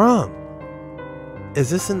this from? Is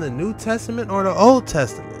this in the New Testament or the Old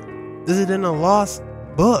Testament? Is it in a lost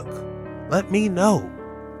book? Let me know.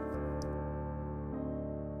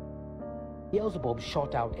 Beelzebub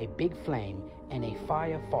shot out a big flame, and a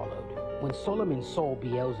fire followed. When Solomon saw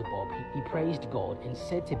Beelzebub, he praised God and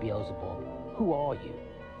said to Beelzebub, "Who are you?"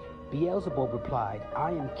 Beelzebub replied,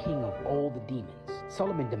 "I am king of all the demons."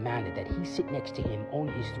 Solomon demanded that he sit next to him on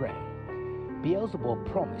his throne. Beelzebub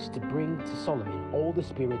promised to bring to Solomon all the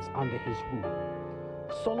spirits under his rule.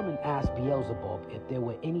 Solomon asked Beelzebub if there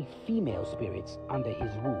were any female spirits under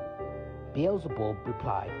his rule. Beelzebub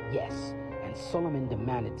replied, "Yes," and Solomon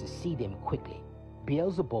demanded to see them quickly.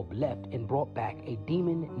 Beelzebub left and brought back a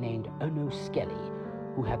demon named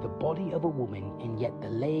Onoskeli, who had the body of a woman and yet the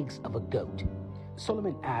legs of a goat.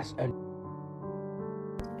 Solomon asked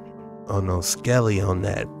Onoskeli on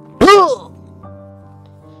that.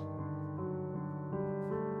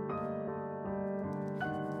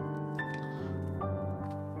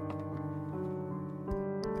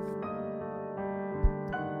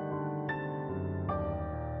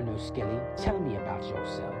 Onoskeli, "Tell me about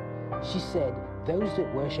yourself." She said, "Those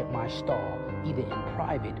that worship my star, either in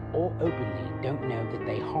private or openly, don't know that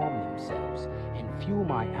they harm themselves and fuel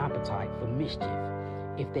my appetite for mischief.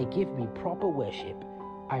 If they give me proper worship,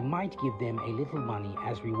 I might give them a little money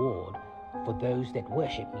as reward for those that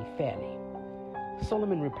worship me fairly."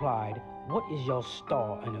 Solomon replied, "What is your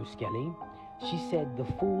star, Onoskeli?" She said, "The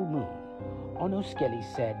full moon." Onoskeli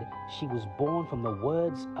said she was born from the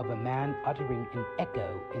words of a man uttering an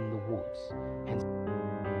echo in the woods. And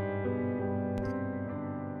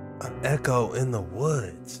an echo in the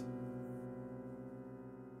woods.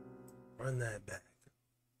 Run that back.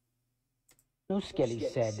 Onoskeli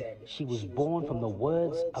said she was born from the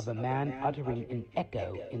words of a man uttering an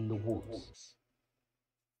echo in the woods.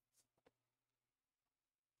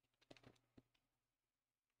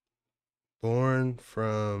 Born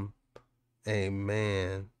from a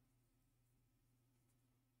man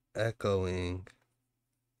echoing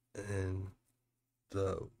in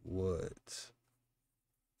the woods.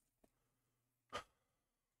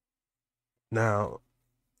 Now,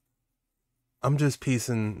 I'm just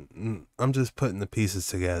putting the pieces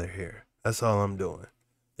together here. That's all I'm doing.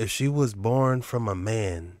 If she was born from a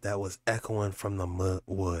man that was echoing from the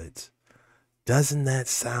woods, doesn't that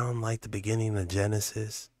sound like the beginning of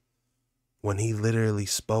Genesis? When he literally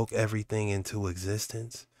spoke everything into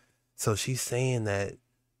existence. So she's saying that,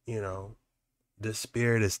 you know, this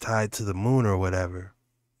spirit is tied to the moon or whatever.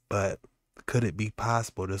 But could it be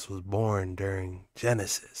possible this was born during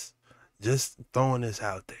Genesis? Just throwing this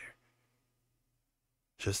out there.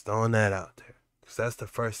 Just throwing that out there. Because that's the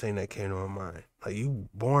first thing that came to my mind. Like, you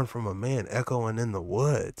born from a man echoing in the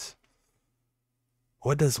woods.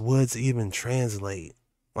 What does woods even translate?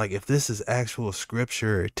 Like, if this is actual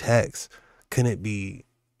scripture or text, can it be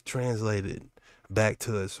translated back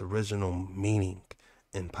to its original meaning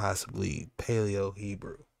in possibly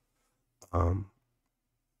Paleo-Hebrew?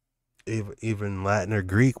 Even Latin or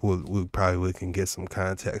Greek, we probably can get some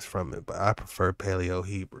context from it, but I prefer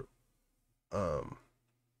Paleo-Hebrew.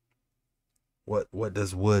 What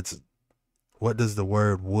does the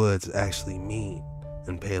word woods actually mean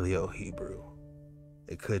in Paleo-Hebrew?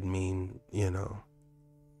 It could mean, you know,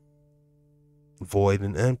 void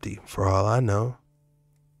and empty, for all I know.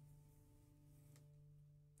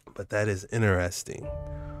 But that is interesting.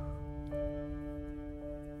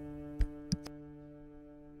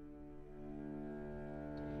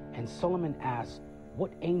 And Solomon asked,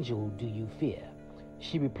 "What angel do you fear?"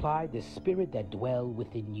 She replied, "The spirit that dwell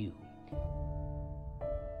within you."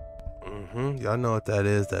 Y'all know what that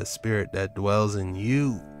is, that spirit that dwells in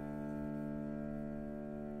you.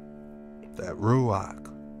 That Ruach.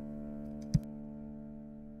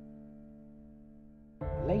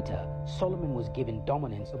 Later, Solomon was given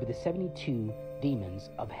dominance over the 72 demons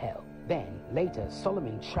of hell. Then, later,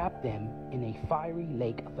 Solomon trapped them in a fiery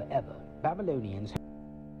lake forever. Babylonians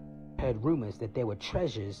heard rumors that there were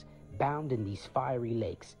treasures bound in these fiery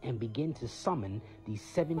lakes and began to summon these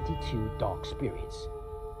 72 dark spirits,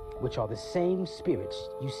 which are the same spirits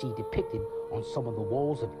you see depicted on some of the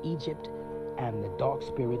walls of Egypt and the dark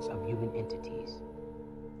spirits of human entities.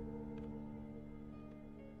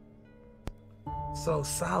 So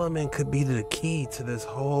Solomon could be the key to this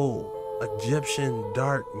whole Egyptian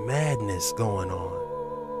dark madness going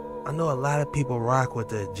on. I know a lot of people rock with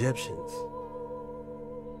the Egyptians,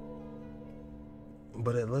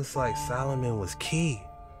 but it looks like Solomon was key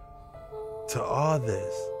to all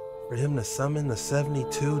this. For him to summon the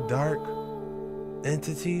 72 dark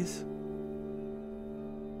entities,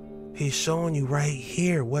 he's showing you right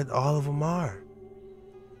here what all of them are.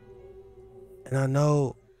 And I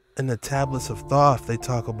know in the tablets of Thoth, they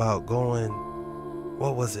talk about going,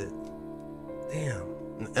 what was it? Damn,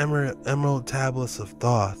 in Emerald Tablets of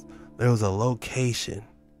Thoth, there was a location.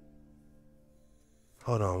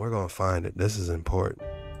 Hold on, we're gonna find it. This is important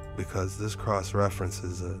because this cross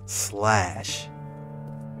references a slash.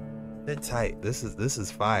 Bit tight. This is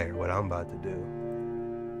fire. What I'm about to do.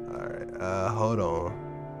 All right. Hold on.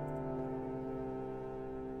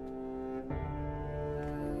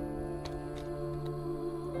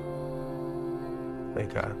 I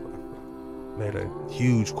think I made a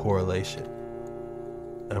huge correlation.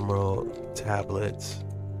 Emerald Tablets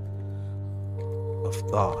of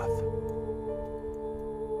Thoth.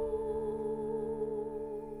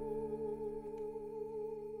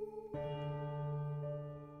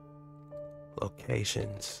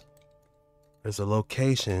 Locations. There's a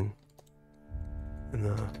location in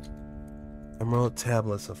the Emerald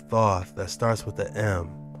Tablets of Thoth that starts with the M,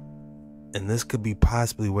 and this could be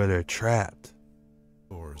possibly where they're trapped.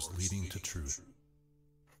 Doors leading to truth.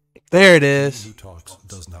 There it is. He who talks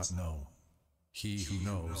does not know. He who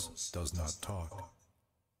knows does not talk.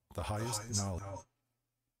 The highest knowledge.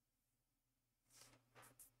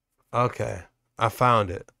 Okay, I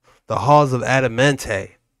found it. The halls of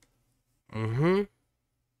Adamante.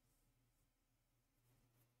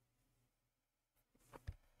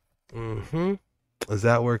 Is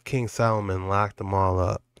that where King Solomon locked them all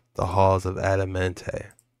up? The halls of Adamante.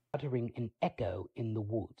 Uttering an echo in the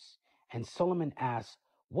woods. And Solomon asked,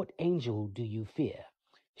 "What angel do you fear?"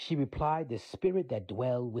 She replied, "The spirit that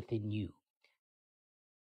dwell within you."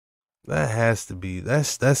 That has to be, that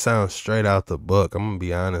sounds straight out the book. I'm going to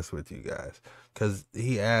be honest with you guys. Because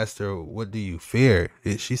he asked her, "What do you fear?"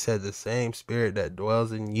 She said, "The same spirit that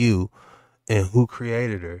dwells in you." And who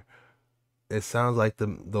created her? It sounds like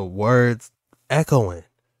the words echoing.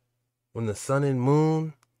 When the sun and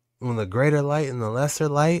moon, when the greater light and the lesser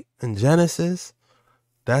light in Genesis,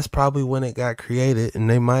 that's probably when it got created. And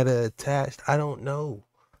they might have attached, I don't know.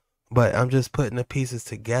 But I'm just putting the pieces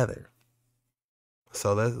together.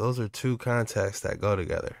 So those are two contexts that go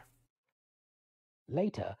together.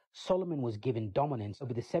 Later, Solomon was given dominance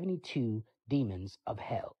over the 72 demons of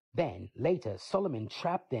hell. Then, later, Solomon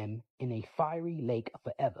trapped them in a fiery lake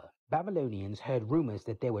forever. Babylonians heard rumors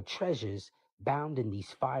that there were treasures bound in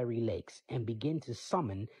these fiery lakes and began to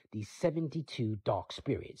summon these 72 dark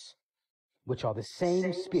spirits, which are the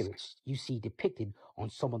same spirits you see depicted on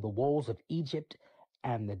some of the walls of Egypt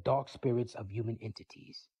and the dark spirits of human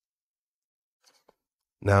entities.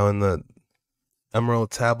 Now in the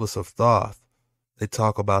Emerald Tablets of Thoth, they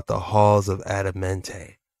talk about the halls of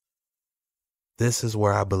Adamante. This is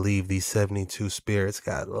where I believe these 72 spirits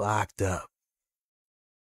got locked up.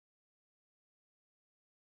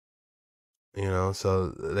 You know, so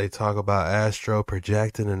they talk about astro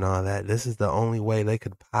projecting and all that. This is the only way they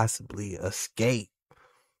could possibly escape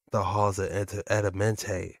the halls of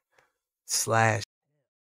Adamante /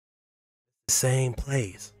 same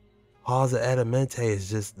place. Halls of Adamante is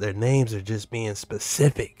just, their names are just being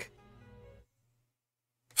specific.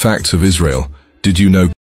 Facts of Israel. Did you know?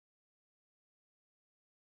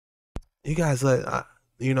 You guys,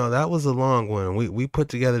 you know, that was a long one. We put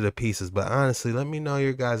together the pieces, but honestly, let me know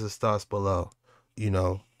your guys' thoughts below. You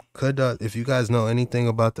know, if you guys know anything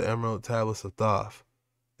about the Emerald Tablets of Thoth.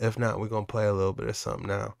 If not, we're gonna play a little bit of something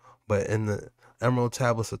now. But in the Emerald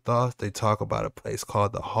Tablets of Thoth, they talk about a place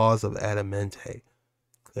called the Halls of Adamante.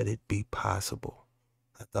 Could it be possible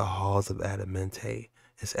that the Halls of Adamante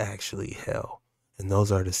is actually hell? And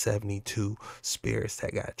those are the 72 spirits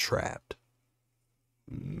that got trapped.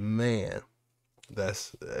 Man,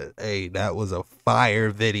 that's, hey, that was a fire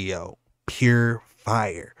video. Pure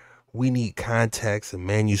fire. We need context and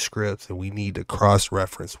manuscripts, and we need to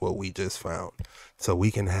cross-reference what we just found so we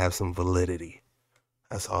can have some validity.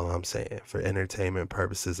 That's all I'm saying, for entertainment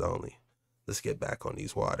purposes only. Let's get back on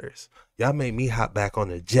these waters. Y'all made me hop back on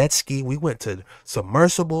the jet ski. We went to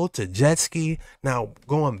submersible to jet ski. Now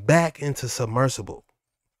going back into submersible.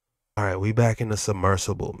 All right, we back in the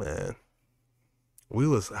submersible, man. We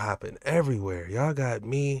was hopping everywhere. Y'all got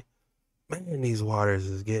me. Man, these waters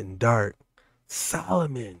is getting dark.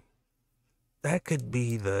 Solomon. That could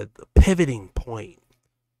be the pivoting point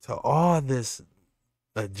to all this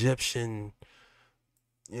Egyptian,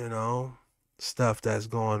 you know, stuff that's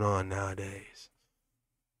going on nowadays.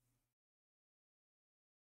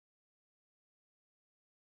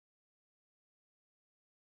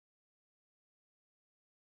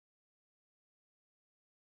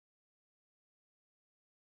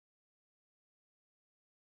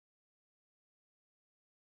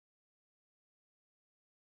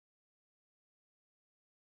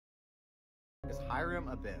 Is Hiram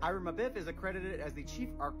Abiff. Hiram Abiff is accredited as the chief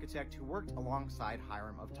architect who worked alongside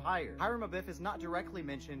Hiram of Tyre. Hiram Abiff is not directly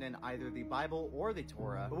mentioned in either the Bible or the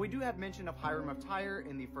Torah, but we do have mention of Hiram of Tyre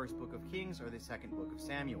in the first book of Kings or the second book of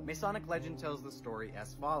Samuel. Masonic legend tells the story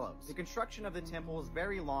as follows. The construction of the temple is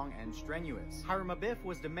very long and strenuous. Hiram Abiff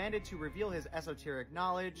was demanded to reveal his esoteric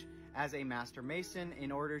knowledge as a master mason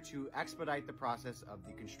in order to expedite the process of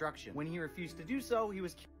the construction. When he refused to do so, he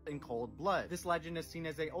was killed in cold blood. This legend is seen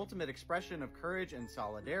as the ultimate expression of courage and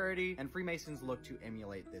solidarity, and Freemasons look to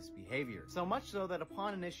emulate this behavior. So much so that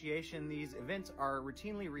upon initiation, these events are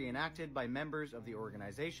routinely reenacted by members of the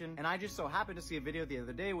organization, and I just so happened to see a video the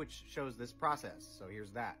other day which shows this process. So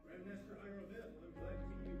here's that.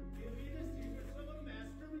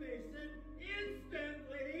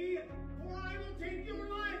 Instantly, or I will take your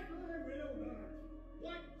life. I will not.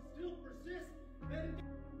 What still persists?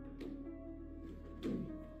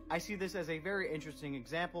 I see this as a very interesting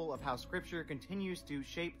example of how scripture continues to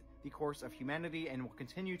shape the course of humanity and will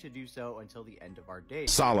continue to do so until the end of our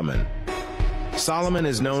days. Solomon. Solomon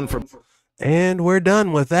is known for... And we're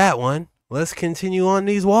done with that one. Let's continue on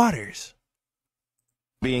these waters.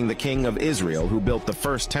 Being the king of Israel who built the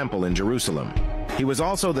first temple in Jerusalem. He was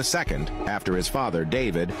also the second, after his father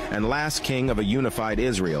David, and last king of a unified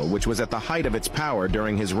Israel, which was at the height of its power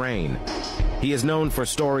during his reign. He is known for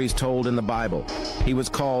stories told in the Bible. He was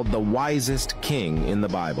called the wisest king in the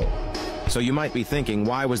Bible. So you might be thinking,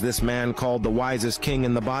 why was this man called the wisest king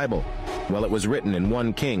in the Bible? Well, it was written in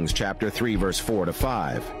 1 Kings chapter 3, verse 4 to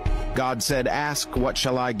 5. God said, "Ask, what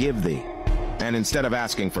shall I give thee?" And instead of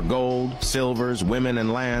asking for gold, silvers, women,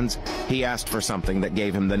 and lands, he asked for something that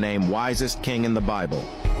gave him the name wisest king in the Bible.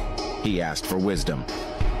 He asked for wisdom.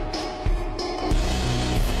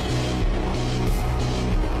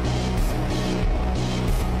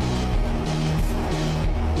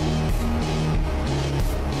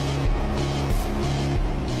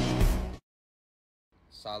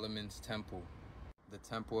 Solomon's temple, the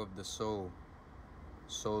temple of the soul,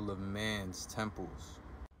 soul of man's temples.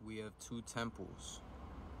 We have two temples,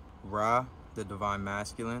 Ra, the divine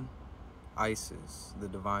masculine, Isis, the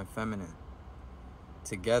divine feminine.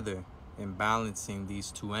 Together, in balancing these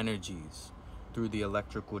two energies through the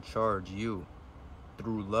electrical charge,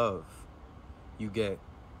 through love, you get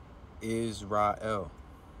Israel.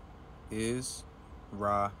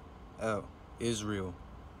 Israel. Israel.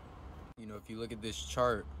 You know, if you look at this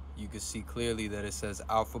chart, you can see clearly that it says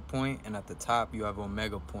alpha point, and at the top you have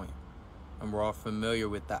omega point. And we're all familiar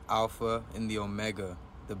with the alpha and the omega,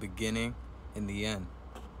 the beginning and the end.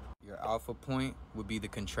 Your alpha point would be the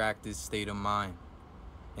contracted state of mind.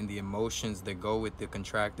 And the emotions that go with the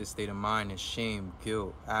contracted state of mind is shame,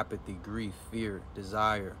 guilt, apathy, grief, fear,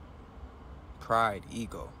 desire, pride,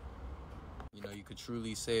 ego. You know, you could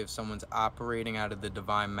truly say if someone's operating out of the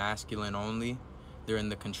divine masculine only, they're in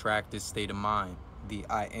the contracted state of mind. The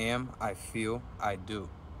I am, I feel, I do.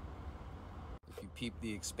 If you peep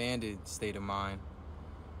the expanded state of mind,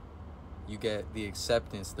 you get the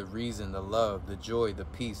acceptance, the reason, the love, the joy, the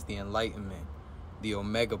peace, the enlightenment, the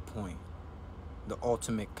omega point, the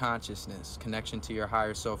ultimate consciousness, connection to your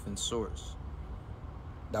higher self and source.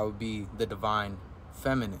 That would be the divine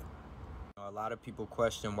feminine. You know, a lot of people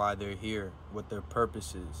question why they're here, what their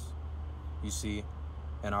purpose is, you see,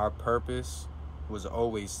 and our purpose was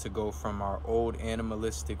always to go from our old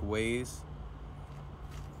animalistic ways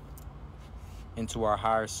into our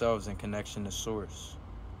higher selves in connection to source.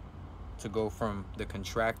 To go from the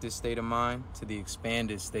contracted state of mind to the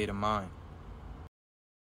expanded state of mind.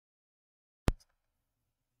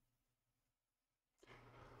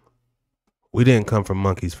 We didn't come from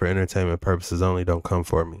monkeys for entertainment purposes only. Don't come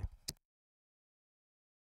for me.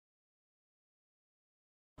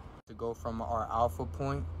 To go from our alpha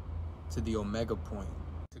point to the omega point.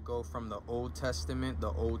 To go from the Old Testament,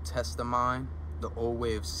 the Old Testamine, the old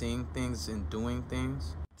way of seeing things and doing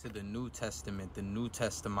things, to the New Testament, the New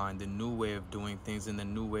Testamine, the new way of doing things and the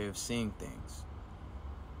new way of seeing things.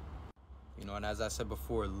 You know, and as I said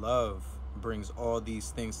before, love brings all these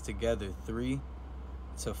things together, 3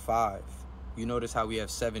 to 5. You notice how we have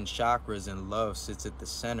 7 chakras and love sits at the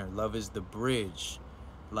center. Love is the bridge,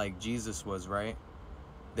 like Jesus was, right?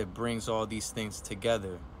 That brings all these things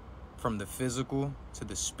together, from the physical to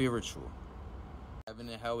the spiritual. Heaven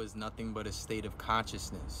and hell is nothing but a state of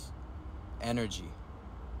consciousness, energy.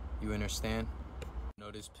 You understand? You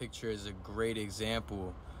know, this picture is a great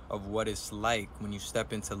example of what it's like when you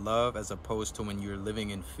step into love as opposed to when you're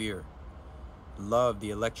living in fear. Love,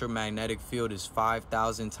 the electromagnetic field is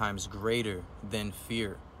 5,000 times greater than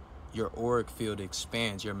fear. Your auric field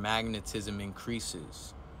expands, your magnetism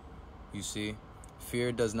increases. You see?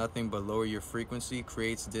 Fear does nothing but lower your frequency,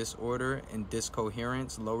 creates disorder and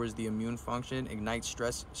discoherence, lowers the immune function, ignites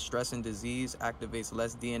stress and disease, activates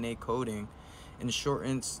less DNA coding, and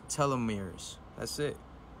shortens telomeres. That's it.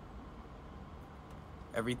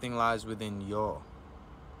 Everything lies within y'all.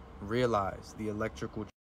 Realize the electrical.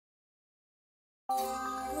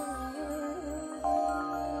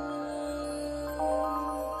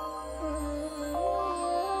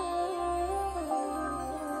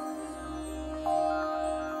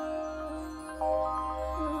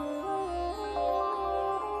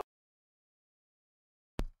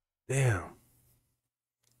 Damn.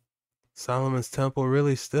 Solomon's temple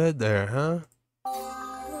really stood there, huh?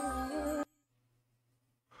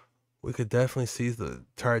 We could definitely see the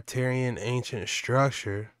Tartarian ancient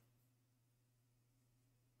structure.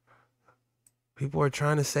 People are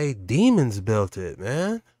trying to say demons built it,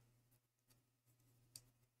 man.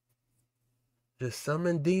 Just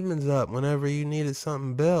summon demons up whenever you needed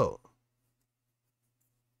something built.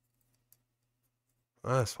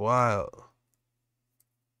 That's wild.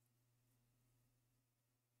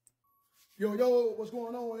 Yo, what's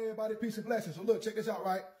going on, everybody? Peace and blessings. So look, check this out,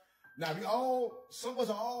 right? Now, some of us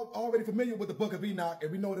are all already familiar with the book of Enoch,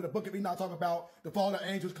 and we know that the book of Enoch talks about the fallen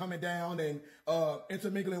angels coming down and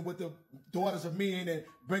intermingling with the daughters of men and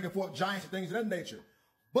bringing forth giants and things of that nature.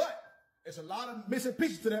 But it's a lot of missing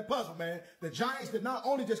pieces to that puzzle, man. The giants did not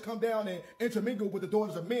only just come down and intermingle with the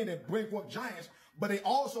daughters of men and bring forth giants, but they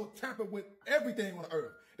also tampered with everything on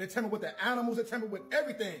earth. They tampered with the animals, they tampered with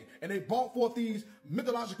everything. And they brought forth these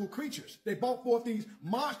mythological creatures. They brought forth these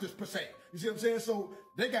monsters, per se. You see what I'm saying? So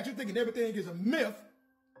they got you thinking everything is a myth.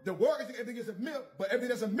 The world is thinking everything is a myth, but everything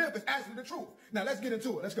that's a myth is actually the truth. Now, let's get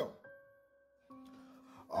into it. Let's go.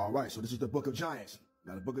 All right, so this is the book of Giants.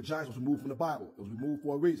 Now, the book of Giants was removed from the Bible. It was removed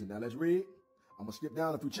for a reason. Now, let's read. I'm going to skip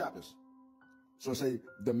down a few chapters. So it say,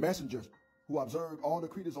 the messengers who observed all the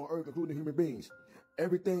creatures on earth, including human beings,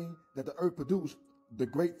 everything that the earth produced, the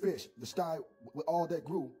great fish, the sky with all that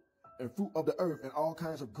grew, and fruit of the earth, and all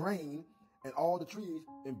kinds of grain, and all the trees,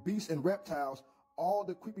 and beasts and reptiles, all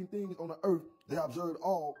the creeping things on the earth, they observed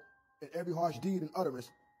all, and every harsh deed and utterance,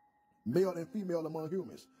 male and female among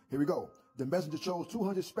humans. Here we go. The messenger chose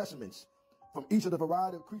 200 specimens from each of the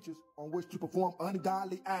variety of creatures on which to perform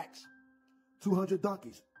ungodly acts. 200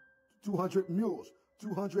 donkeys, 200 mules,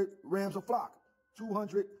 200 rams of flock,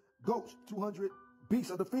 200 goats, 200 beasts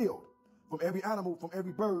of the field, from every animal, from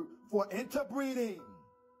every bird, for interbreeding.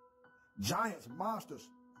 Giants, monsters,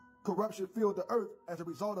 corruption filled the earth as a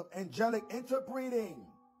result of angelic interbreeding.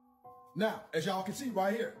 Now, as y'all can see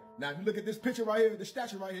right here, now if you look at this picture right here, this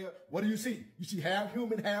statue right here, what do you see? You see half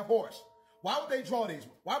human, half horse. Why would they draw these?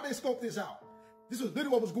 Why would they scope this out? This was literally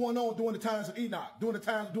what was going on during the times of Enoch, during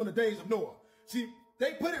the days of Noah. See,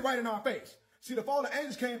 they put it right in our face. See, the fallen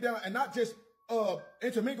angels came down and not just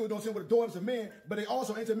intermingled, you know what I'm saying, with the daughters of men, but they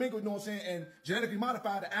also intermingled, you know what I'm saying, and genetically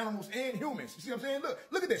modified the animals and humans. You see what I'm saying?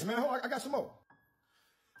 Look at this, man. Hold on, I got some more.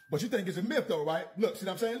 But you think it's a myth, though, right? Look, see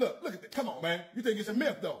what I'm saying? Look at this. Come on, man. You think it's a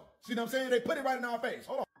myth, though. See what I'm saying? They put it right in our face.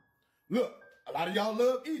 Hold on. Look, a lot of y'all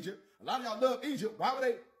love Egypt. Why would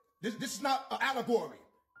they? This is not an allegory.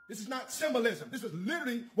 This is not symbolism. This was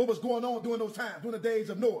literally what was going on during those times, during the days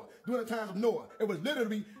of Noah, during the times of Noah. It was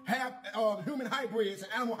literally half human hybrids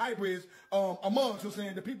and animal hybrids amongst, you know,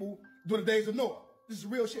 saying, the people during the days of Noah. This is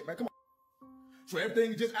real shit, man. Come on. So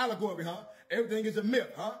everything is just allegory, huh? Everything is a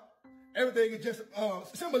myth, huh? Everything is just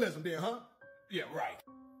symbolism then, huh? Yeah, right.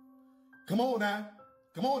 Come on now.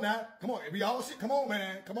 Come on now. Come on. We all see. Come on,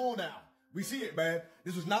 man. Come on now. We see it, man.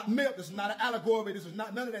 This was not myth. This is not an allegory. This is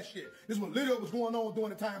not none of that shit. This was literally what was going on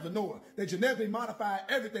during the times of Noah. They genetically modified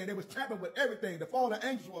everything. They was tampering with everything. The fallen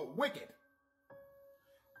angels were wicked.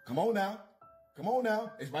 Come on now. Come on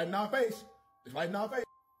now. It's right in our face. It's right in our face.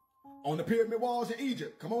 On the pyramid walls in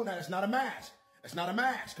Egypt. Come on now. It's not a mask. It's not a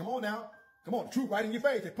mask. Come on now. Come on. The truth right in your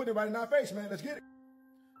face. They put it right in our face, man. Let's get it.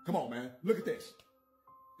 Come on, man. Look at this.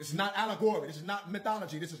 This is not allegory. This is not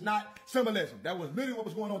mythology. This is not symbolism. That was literally what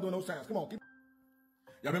was going on during those times. Come on.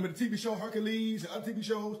 Y'all remember the TV show Hercules and other TV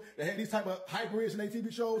shows that had these type of hybrids in their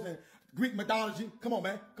TV shows and Greek mythology? Come on,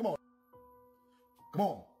 man. Come on. Come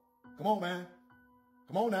on. Come on, man.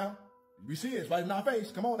 Come on now. We see it. It's right in our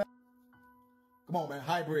face. Come on now. Come on, man.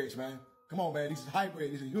 Hybrids, man. Come on, man. These is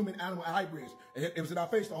hybrids. These are human-animal hybrids. It was in our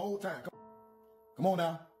face the whole time. Come on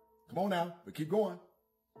now. Come on now. But keep going.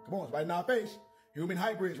 Come on. It's right in our face. Human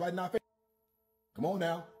hybrids right in our face. Come on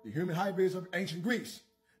now. The human hybrids of ancient Greece.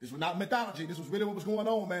 This was not mythology. This was really what was going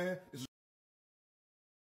on, man.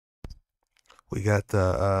 We got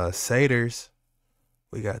the satyrs.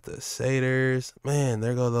 We got the satyrs. Man,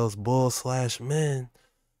 there go those bull/men.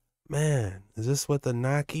 Man, is this what the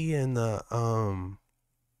Naki and the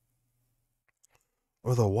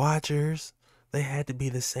or the Watchers? They had to be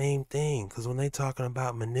the same thing, because when they talking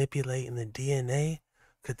about manipulating the DNA,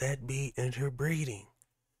 could that be interbreeding?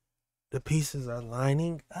 The pieces are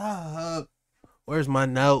lining up. Where's my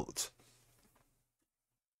note?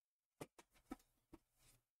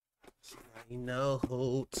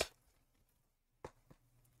 Note.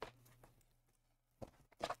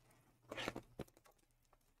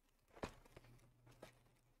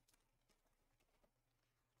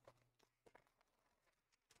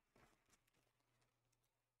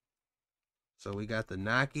 So we got the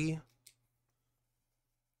Naki.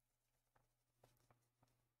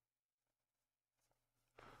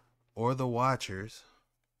 Or the Watchers.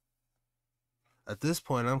 At this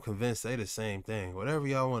point, I'm convinced they the same thing. Whatever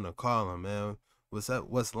y'all want to call them, man.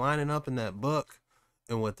 What's lining up in that book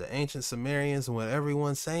and what the ancient Sumerians and what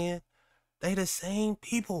everyone's saying, they the same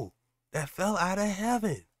people that fell out of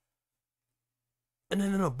heaven. And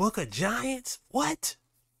then in the book of giants, what?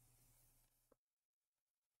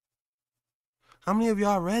 How many of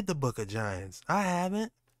y'all read the book of giants? I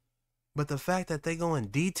haven't. But the fact that they go in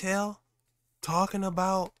detail talking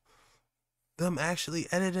about them actually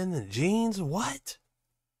editing the genes, what?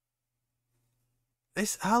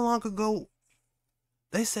 How long ago?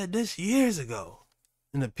 They said this years ago,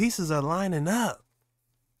 and the pieces are lining up.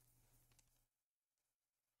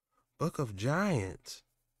 Book of Giants.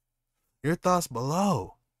 Your thoughts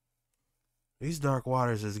below. These dark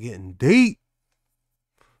waters is getting deep.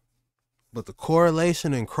 But the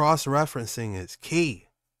correlation and cross-referencing is key.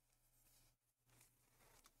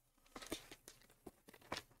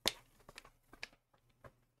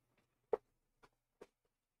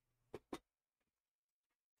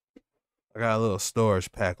 I got a little storage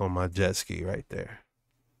pack on my jet ski right there.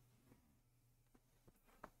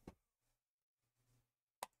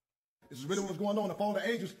 This is really what's going on. The fallen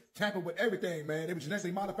angels tampered with everything, man. They were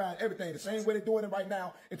genetically modifying everything. The same way they're doing it right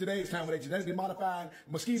now in today's time, where they genetically modifying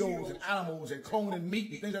mosquitoes and animals and cloning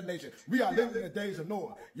meat and things of that nature. We are living in the days of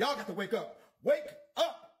Noah. Y'all got to wake up. Wake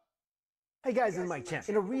up! Hey guys, this is Mike Chen.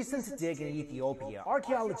 In a recent dig in Ethiopia,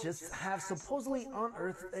 archaeologists have supposedly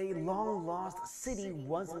unearthed a long-lost city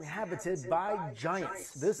once inhabited by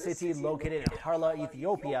giants. This city, located in Harla,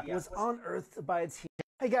 Ethiopia, was unearthed by a team.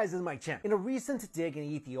 Hey guys, this is Mike Chen. In a recent dig in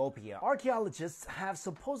Ethiopia, archaeologists have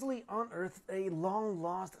supposedly unearthed a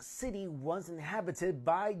long-lost city once inhabited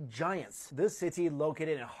by giants. This city,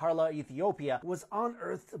 located in Harla, Ethiopia, was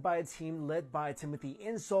unearthed by a team led by Timothy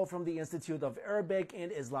Insol from the Institute of Arabic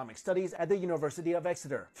and Islamic Studies at the University of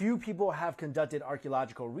Exeter. Few people have conducted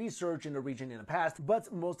archaeological research in the region in the past,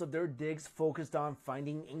 but most of their digs focused on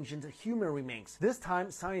finding ancient human remains. This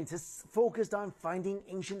time, scientists focused on finding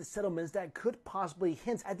ancient settlements that could possibly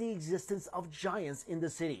hint at the existence of giants in the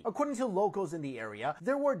city. According to locals in the area,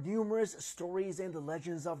 there were numerous stories and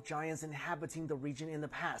legends of giants inhabiting the region in the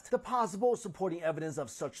past. The possible supporting evidence of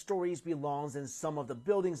such stories belongs in some of the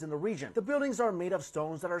buildings in the region. The buildings are made of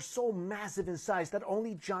stones that are so massive in size that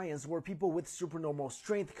only giants or people with supernormal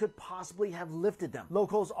strength could possibly have lifted them.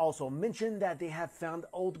 Locals also mentioned that they have found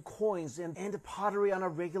old coins and pottery on a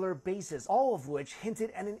regular basis, all of which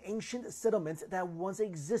hinted at an ancient settlement that once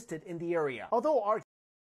existed in the area. Although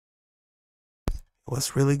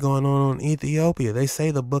What's really going on in Ethiopia? They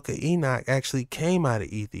say the book of Enoch actually came out of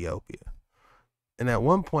Ethiopia. And at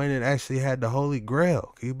one point it actually had the Holy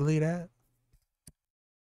Grail. Can you believe that?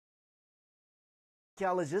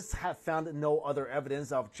 archaeologists have found no other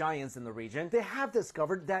evidence of giants in the region, they have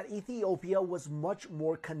discovered that Ethiopia was much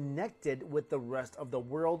more connected with the rest of the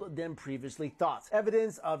world than previously thought.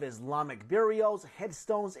 Evidence of Islamic burials,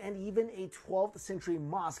 headstones, and even a 12th century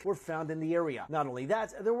mosque were found in the area. Not only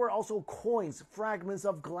that, there were also coins, fragments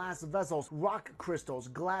of glass vessels, rock crystals,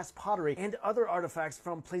 glass pottery, and other artifacts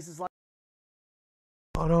from places like...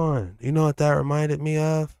 Hold on. You know what that reminded me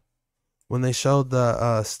of? When they showed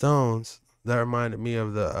the stones, that reminded me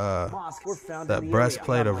of the mosque were found that in the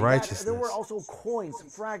breastplate area. of righteousness. There were also coins,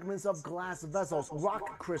 fragments of glass vessels,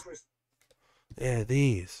 rock crystals. Yeah,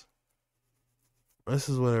 these. This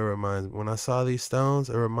is what it reminds me. When I saw these stones,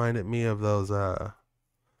 it reminded me of those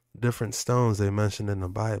different stones they mentioned in the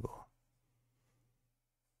Bible.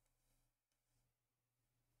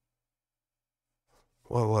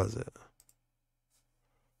 What was it?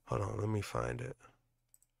 Hold on, let me find it.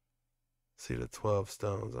 See the 12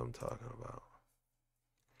 stones I'm talking about.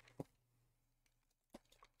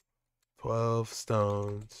 12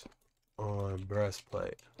 stones on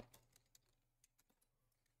breastplate.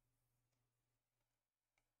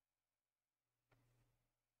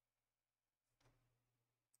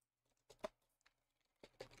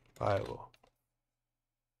 Bible.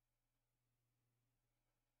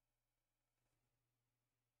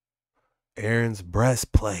 Aaron's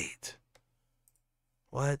breastplate.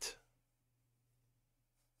 What?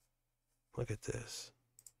 Look at this.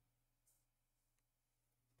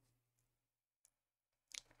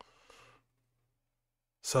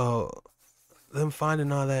 So, them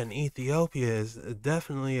finding all that in Ethiopia is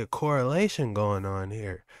definitely a correlation going on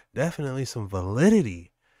here. Definitely some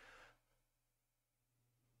validity.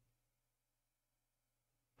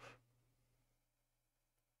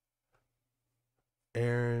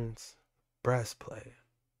 Aaron's breastplate.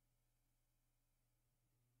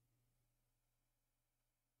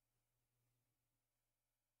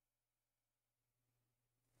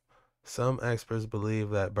 Some experts believe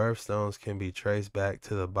that birthstones can be traced back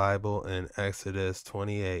to the Bible. In Exodus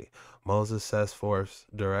 28, Moses sets forth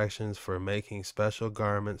directions for making special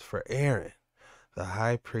garments for Aaron, the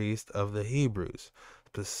high priest of the Hebrews.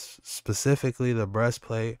 Specifically, the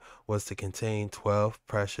breastplate was to contain 12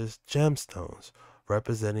 precious gemstones,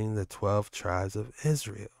 representing the 12 tribes of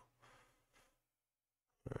Israel.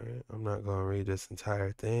 All right, I'm not going to read this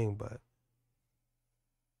entire thing, but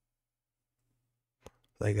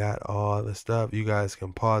they got all the stuff. You guys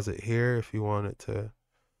can pause it here if you wanted to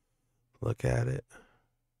look at it.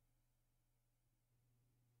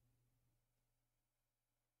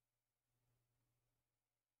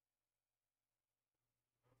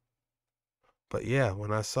 But yeah,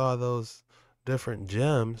 when I saw those different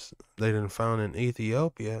gems they didn't found in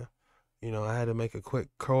Ethiopia, you know, I had to make a quick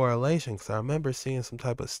correlation because I remember seeing some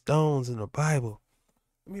type of stones in the Bible.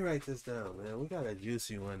 Let me write this down, man. We got a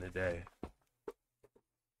juicy one today.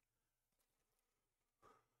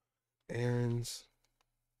 Aaron's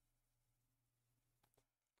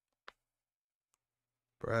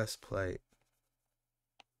breastplate.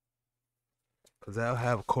 Because that'll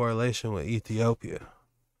have a correlation with Ethiopia.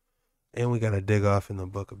 And we got to dig off in the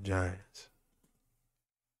Book of Giants.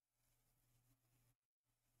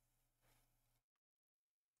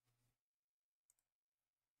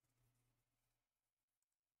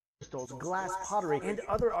 Crystals, glass pottery, and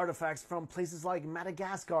other artifacts from places like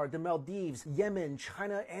Madagascar, the Maldives, Yemen,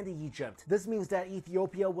 China, and Egypt. This means that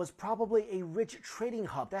Ethiopia was probably a rich trading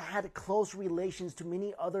hub that had close relations to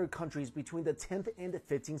many other countries between the 10th and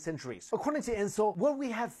 15th centuries. According to INSO, what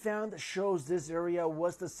we have found shows this area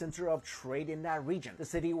was the center of trade in that region. The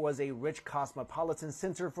city was a rich cosmopolitan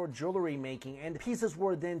center for jewelry making, and pieces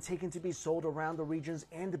were then taken to be sold around the regions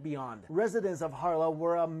and beyond. Residents of Harla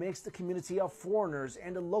were a mixed community of foreigners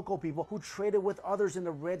and local people who traded with others in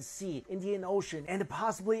the Red Sea, Indian Ocean, and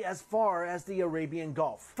possibly as far as the Arabian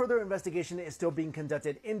Gulf. Further investigation is still being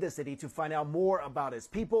conducted in the city to find out more about its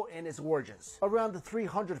people and its origins. Around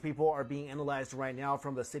 300 people are being analyzed right now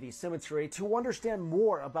from the city cemetery to understand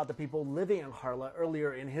more about the people living in Harla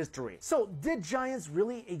earlier in history. So, did giants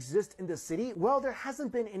really exist in the city? Well, there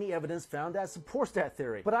hasn't been any evidence found that supports that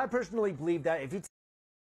theory, but I personally believe that if you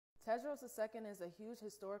Tedros II is a huge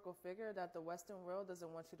historical figure that the Western world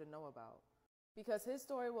doesn't want you to know about, because his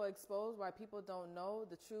story will expose why people don't know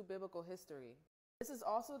the true biblical history. This is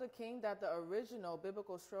also the king that the original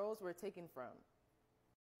biblical scrolls were taken from,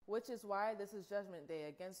 which is why this is Judgment Day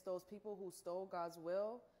against those people who stole God's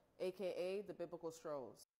will, aka the biblical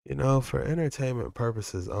scrolls. You know, for entertainment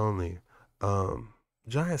purposes only,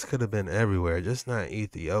 giants could have been everywhere, just not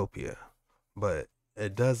Ethiopia. But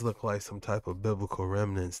it does look like some type of biblical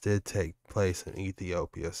remnants did take place in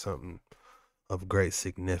Ethiopia, something of great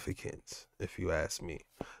significance, if you ask me.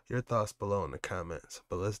 Your thoughts below in the comments.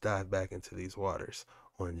 But let's dive back into these waters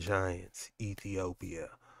on giants,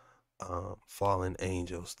 Ethiopia, fallen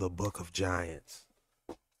angels, the book of giants.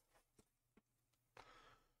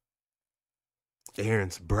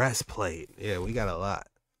 Aaron's breastplate. Yeah, we got a lot.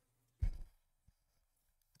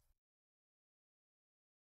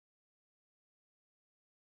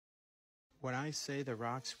 When I say the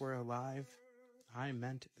rocks were alive, I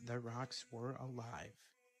meant the rocks were alive.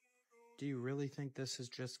 Do you really think this is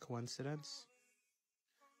just coincidence?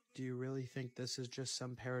 Do you really think this is just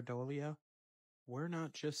some pareidolia? We're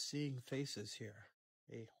not just seeing faces here.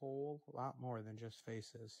 A whole lot more than just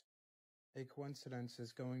faces. A coincidence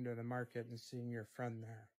is going to the market and seeing your friend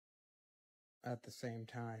there at the same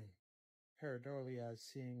time. Pareidolia is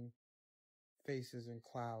seeing faces in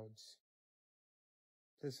clouds.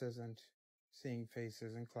 This isn't seeing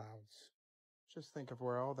faces in clouds. Just think of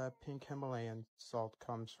where all that pink Himalayan salt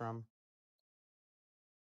comes from.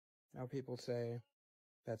 Now people say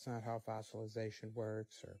that's not how fossilization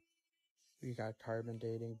works, or we got carbon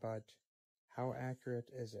dating, but how accurate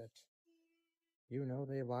is it? You know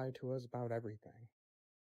they lie to us about everything.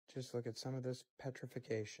 Just look at some of this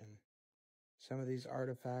petrification. Some of these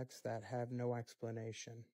artifacts that have no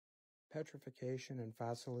explanation. Petrification and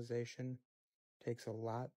fossilization takes a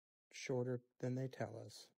lot shorter than they tell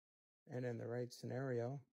us. And in the right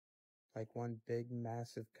scenario, like one big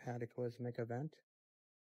massive cataclysmic event,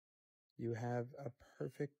 you have a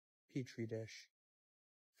perfect petri dish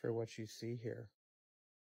for what you see here.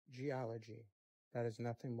 Geology, that is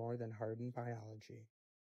nothing more than hardened biology.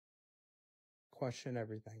 Question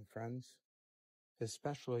everything, friends,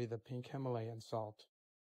 especially the pink Himalayan salt.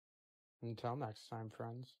 Until next time,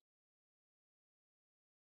 friends.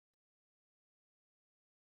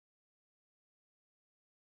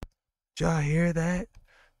 Did y'all hear that?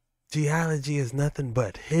 Geology is nothing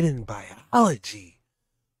but hidden biology.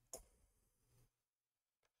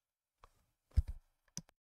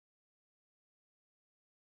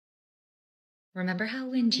 Remember how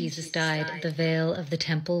when Jesus died, the veil of the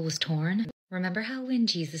temple was torn? Remember how when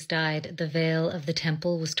Jesus died, the veil of the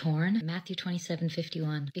temple was torn? Matthew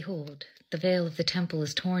 27:51. Behold, the veil of the temple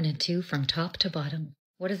is torn in two from top to bottom.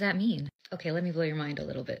 What does that mean? Okay, let me blow your mind a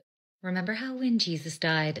little bit. Remember how when Jesus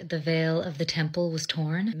died, the veil of the temple was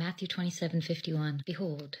torn? Matthew 27:51.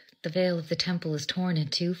 Behold, the veil of the temple is torn in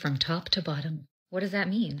two from top to bottom. What does that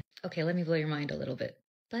mean? Okay, let me blow your mind a little bit.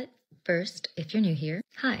 But first, if you're new here,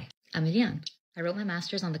 hi, I'm Eliane. I wrote my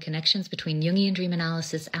master's on the connections between Jungian dream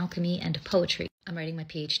analysis, alchemy, and poetry. I'm writing my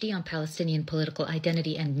PhD on Palestinian political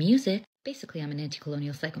identity and music. Basically, I'm an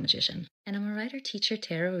anti-colonial psychomagician. And I'm a writer, teacher,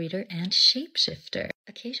 tarot reader, and shapeshifter.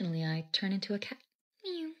 Occasionally, I turn into a cat.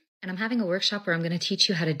 Meow. And I'm having a workshop where I'm going to teach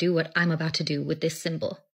you how to do what I'm about to do with this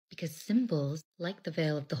symbol. Because symbols, like the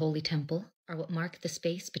veil of the Holy Temple, are what mark the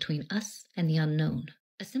space between us and the unknown.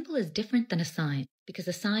 A symbol is different than a sign, because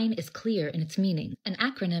a sign is clear in its meaning. An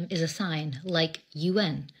acronym is a sign, like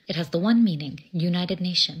UN. It has the one meaning, United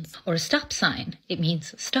Nations. Or a stop sign. It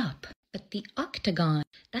means stop. But the octagon,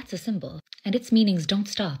 that's a symbol, and its meanings don't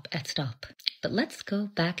stop at stop. But let's go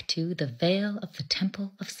back to the veil of the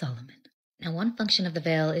Temple of Solomon. Now, one function of the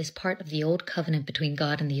veil is part of the old covenant between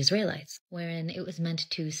God and the Israelites, wherein it was meant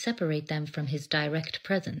to separate them from his direct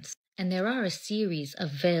presence. And there are a series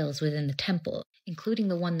of veils within the temple, including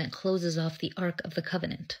the one that closes off the Ark of the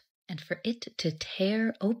Covenant. And for it to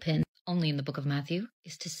tear open, only in the book of Matthew,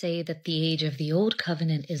 is to say that the age of the old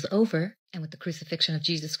covenant is over, and with the crucifixion of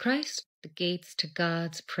Jesus Christ, the gates to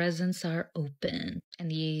God's presence are open, and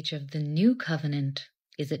the age of the new covenant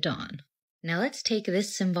is at dawn. Now let's take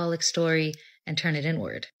this symbolic story and turn it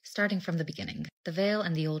inward, starting from the beginning. The veil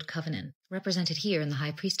and the old covenant, represented here in the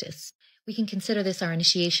high priestess. We can consider this our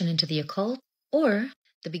initiation into the occult, or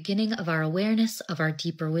the beginning of our awareness of our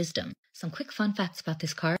deeper wisdom. Some quick fun facts about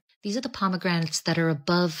this card. These are the pomegranates that are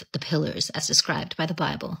above the pillars, as described by the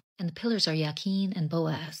Bible. And the pillars are Yakin and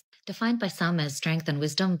Boaz, defined by some as strength and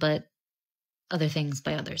wisdom, but other things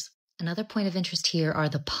by others. Another point of interest here are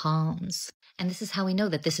the palms. And this is how we know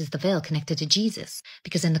that this is the veil connected to Jesus,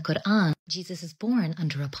 because in the Quran, Jesus is born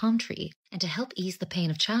under a palm tree. And to help ease the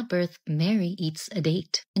pain of childbirth, Mary eats a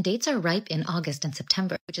date. And dates are ripe in August and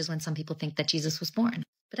September, which is when some people think that Jesus was born.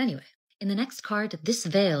 But anyway, in the next card, this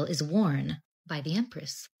veil is worn by the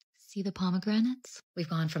Empress. See the pomegranates? We've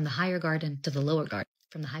gone from the higher garden to the lower garden,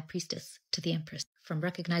 from the high priestess to the Empress, from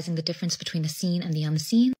recognizing the difference between the seen and the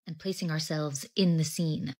unseen, and placing ourselves in the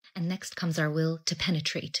seen. And next comes our will to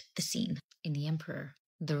penetrate the seen. In the Emperor,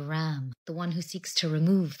 the Ram, the one who seeks to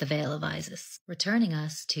remove the veil of Isis, returning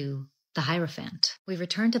us to the Hierophant. We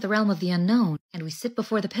return to the realm of the unknown, and we sit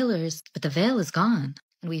before the pillars, but the veil is gone,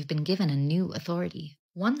 and we've been given a new authority.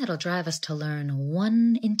 One that'll drive us to learn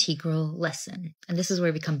one integral lesson. And this is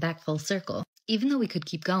where we come back full circle, even though we could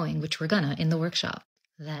keep going, which we're gonna in the workshop.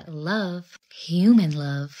 That love, human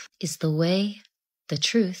love, is the way, the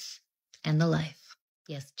truth, and the life.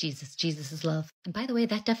 Yes, Jesus is love. And by the way,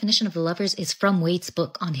 that definition of the lovers is from Waite's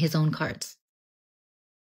book on his own cards.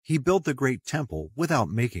 He built the great temple without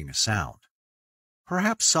making a sound.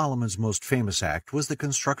 Perhaps Solomon's most famous act was the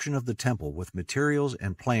construction of the temple with materials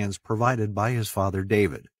and plans provided by his father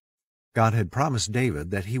David. God had promised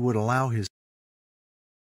David that he would allow his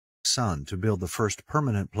son to build the first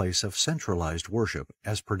permanent place of centralized worship,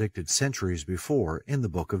 as predicted centuries before in the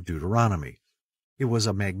book of Deuteronomy. It was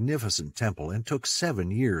a magnificent temple and took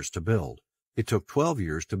 7 years to build. It took 12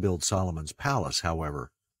 years to build Solomon's palace,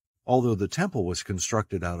 however. Although the temple was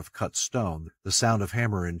constructed out of cut stone, the sound of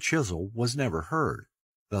hammer and chisel was never heard.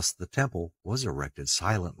 Thus the temple was erected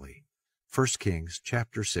silently. 1 Kings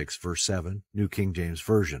chapter 6, verse 7, New King James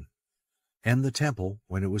Version. And the temple,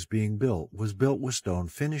 when it was being built, was built with stone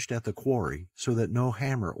finished at the quarry, so that no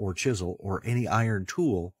hammer or chisel or any iron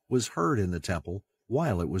tool was heard in the temple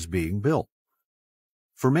while it was being built.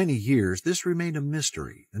 For many years this remained a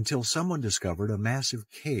mystery until someone discovered a massive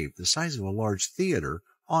cave the size of a large theater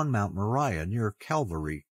on Mount Moriah near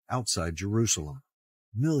Calvary outside Jerusalem.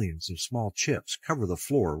 Millions of small chips cover the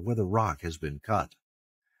floor where the rock has been cut.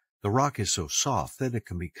 The rock is so soft that it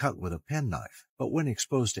can be cut with a penknife, but when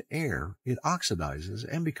exposed to air, it oxidizes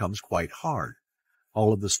and becomes quite hard.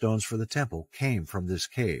 All of the stones for the temple came from this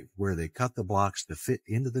cave, where they cut the blocks to fit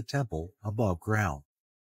into the temple above ground.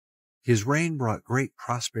 His reign brought great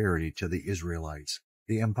prosperity to the Israelites.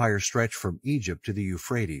 The empire stretched from Egypt to the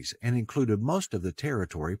Euphrates and included most of the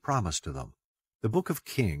territory promised to them. The book of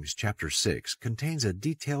Kings, chapter 6, contains a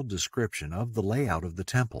detailed description of the layout of the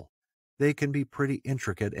temple. They can be pretty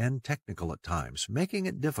intricate and technical at times, making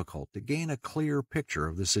it difficult to gain a clear picture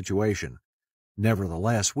of the situation.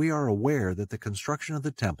 Nevertheless, we are aware that the construction of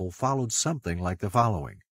the temple followed something like the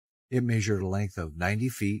following. It measured a length of 90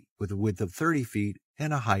 feet with a width of 30 feet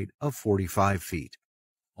and a height of 45 feet.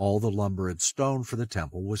 All the lumber and stone for the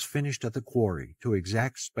temple was finished at the quarry to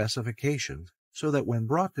exact specifications so that when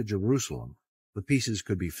brought to Jerusalem, the pieces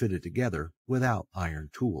could be fitted together without iron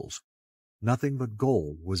tools. Nothing but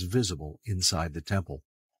gold was visible inside the temple.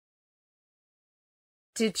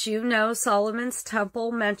 Did you know Solomon's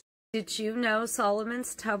temple mentioned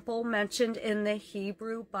in the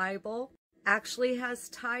Hebrew Bible actually has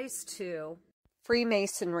ties to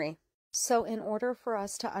Freemasonry? So in order for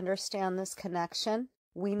us to understand this connection,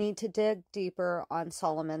 we need to dig deeper on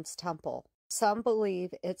Solomon's temple. Some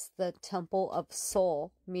believe it's the temple of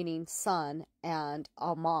Sol, meaning sun, and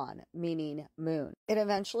Ammon, meaning moon. It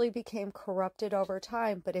eventually became corrupted over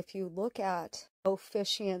time, but if you look at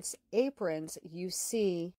officiants' aprons, you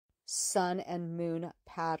see sun and moon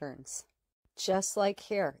patterns. Just like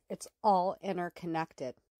here, it's all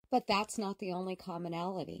interconnected. But that's not the only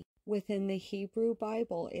commonality. Within the Hebrew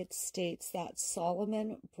Bible, it states that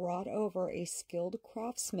Solomon brought over a skilled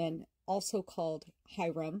craftsman, also called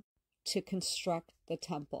Hiram, to construct the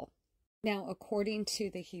temple. Now, according to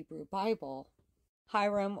the Hebrew Bible,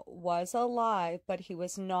 Hiram was alive, but he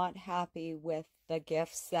was not happy with the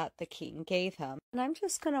gifts that the king gave him. And I'm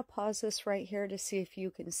just going to pause this right here to see if you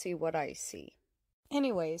can see what I see.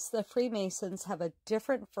 Anyways, the Freemasons have a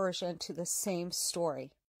different version to the same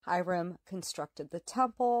story. Hiram constructed the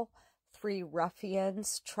temple. 3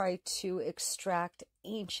 ruffians tried to extract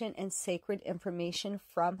ancient and sacred information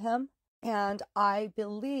from him. And I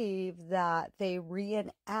believe that they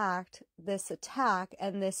reenact this attack,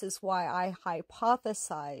 and this is why I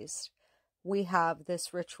hypothesized we have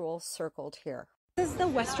this ritual circled here. This is the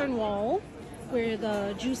Western Wall, where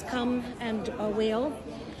the Jews come and wail.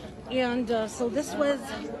 And so this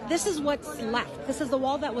is what's left. This is the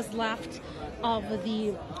wall that was left of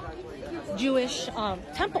the Jewish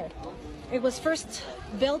temple. It was first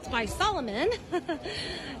built by Solomon,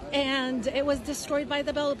 and it was destroyed by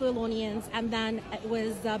the Babylonians, and then it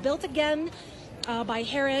was built again by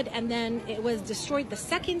Herod, and then it was destroyed the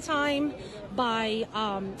second time by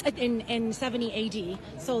in 70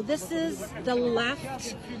 AD. So this is the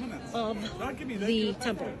left of the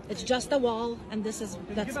temple. It's just the wall, and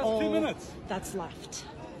that's all that's left.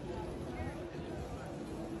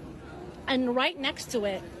 And right next to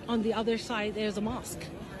it, on the other side, there's a mosque.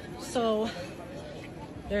 So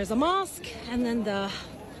there's a mosque, and then the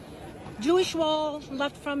Jewish wall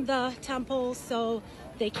left from the temple. So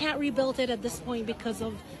they can't rebuild it at this point because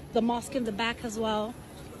of the mosque in the back as well.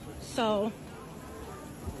 So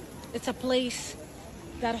it's a place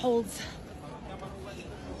that holds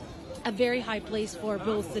a very high place for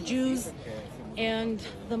both the Jews and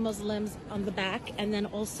the Muslims on the back, and then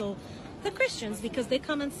also the Christians, because they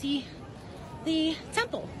come and see the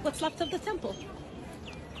temple, what's left of the temple.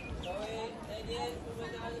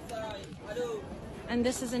 And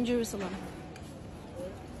this is in Jerusalem.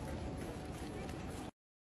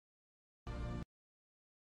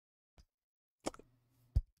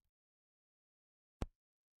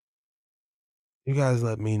 You guys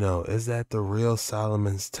let me know, is that the real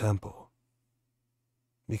Solomon's temple?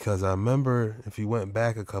 Because I remember, if you went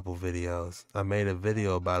back a couple videos, I made a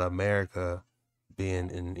video about America being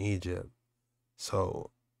in Egypt. So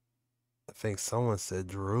I think someone said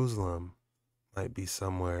Jerusalem might be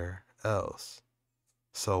somewhere else.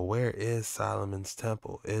 So where is Solomon's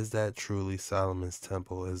temple? Is that truly Solomon's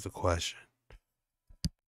temple is the question.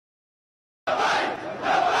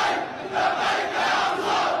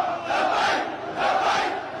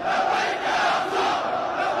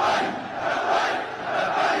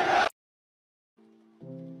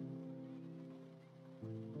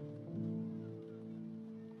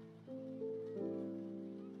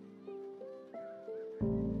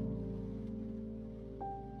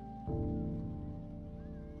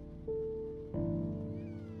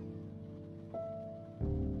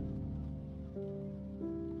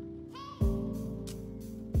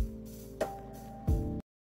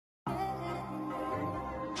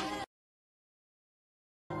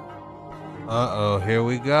 Uh-oh, here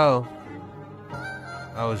we go.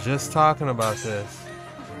 I was just talking about this.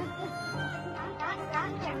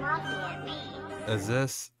 Is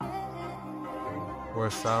this where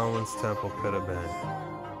Solomon's temple could have been?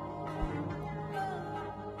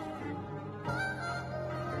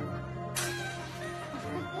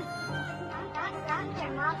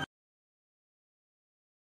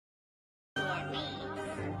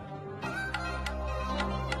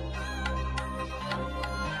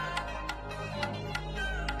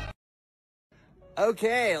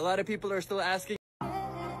 Okay, a lot of people are still asking.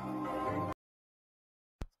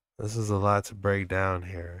 This is a lot to break down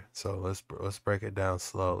here, so let's break it down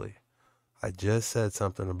slowly. I just said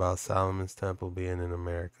something about Solomon's temple being in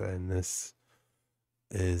America, and this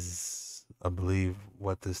is, I believe,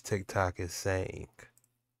 what this TikTok is saying.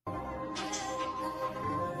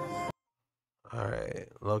 Alright,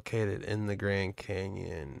 located in the Grand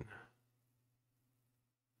Canyon.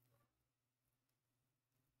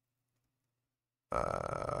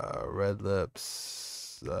 Red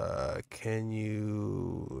Lips, can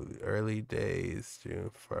you, early days, June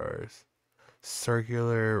 1st.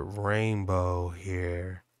 Circular rainbow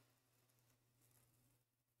here.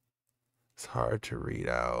 It's hard to read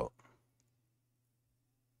out.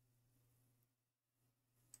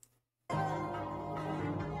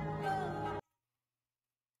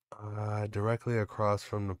 Directly across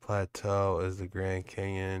from the plateau is the Grand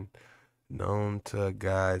Canyon, known to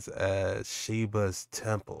guides as Sheba's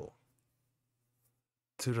Temple.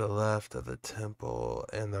 To the left of the temple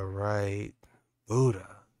and the right,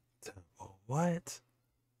 Buddha Temple. What?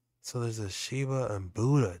 So there's a Shiva and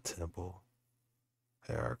Buddha temple.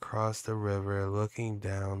 They are across the river looking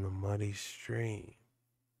down the muddy stream.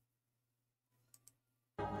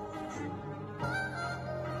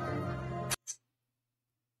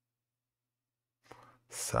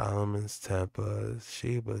 Solomon's temple,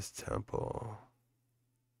 Sheba's temple.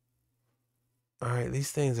 Alright, these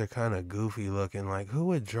things are kind of goofy looking. Like, who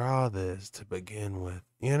would draw this to begin with?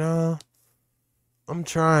 You know? I'm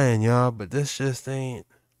trying, y'all, but this just ain't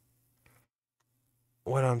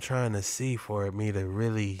what I'm trying to see for me to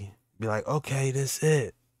really be like, okay, this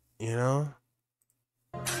it. You know?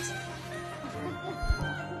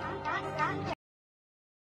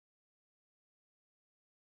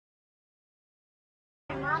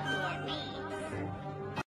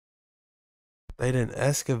 They done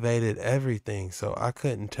excavated everything, so I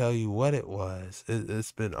couldn't tell you what it was.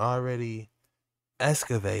 It's been already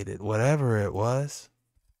excavated, whatever it was.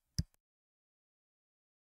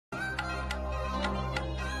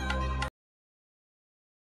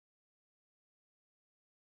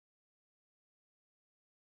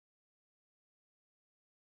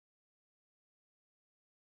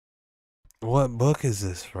 What book is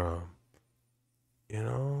this from? You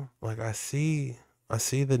know, like I see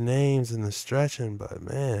the names and the stretching, but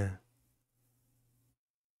man,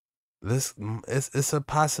 this it's a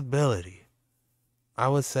possibility. I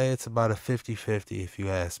would say it's about a 50-50 if you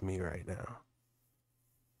ask me right now.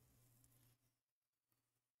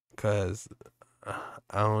 Cause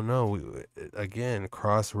I don't know. Again,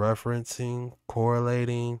 cross-referencing,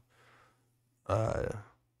 correlating,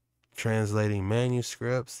 translating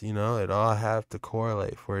manuscripts. You know, it all have to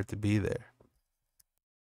correlate for it to be there.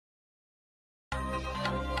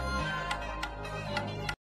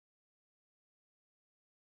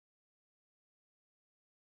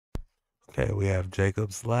 Okay, we have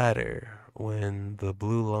Jacob's ladder. When the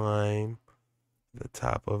blue line, the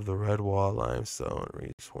top of the red wall limestone,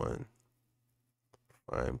 reach one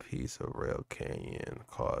fine piece of rail canyon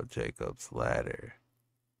called Jacob's ladder.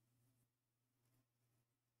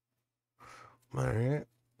 Alright.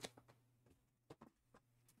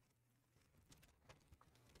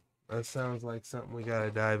 That sounds like something we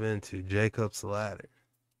gotta dive into. Jacob's ladder.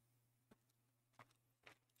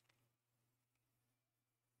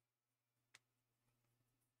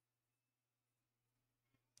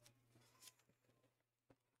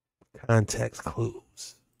 Context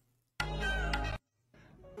clues.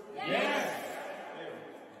 Yes!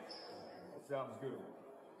 Sounds good.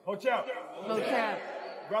 Hotel. Hotel.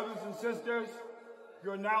 Brothers and sisters,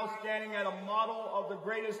 you're now standing at a model of the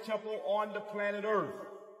greatest temple on the planet Earth,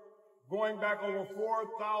 going back over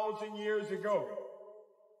 4,000 years ago.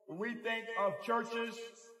 When we think of churches,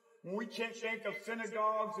 when we think of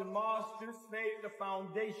synagogues and mosques, this laid the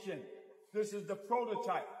foundation. This is the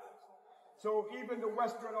prototype. So even the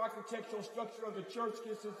Western architectural structure of the church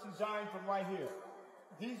gets its design from right here.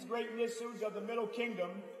 These great nissus of the Middle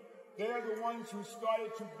Kingdom, they're the ones who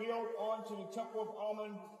started to build onto the Temple of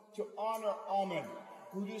Amun to honor Amun,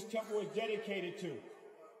 who this temple is dedicated to.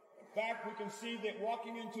 In fact, we can see that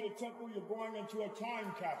walking into the temple, you're going into a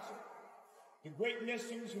time capsule. The great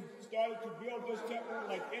nissus who started to build this temple,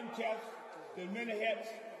 like Imhotep, the Menehets,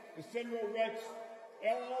 the Senro-Rex,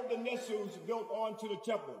 all the nissus built onto the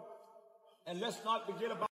temple. And let's not forget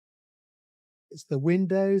about It's the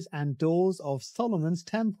windows and doors of Solomon's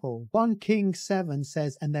temple. 1 Kings 7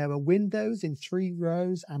 says, "And there were windows in 3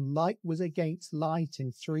 rows, and light was against light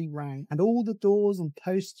in 3 ranks. And all the doors and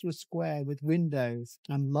posts were square with windows,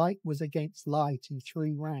 and light was against light in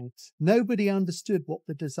 3 ranks." Nobody understood what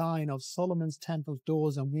the design of Solomon's temple's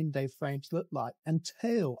doors and window frames looked like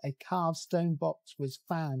until a carved stone box was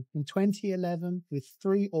found in 2011 with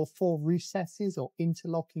 3 or 4 recesses or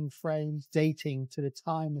interlocking frames dating to the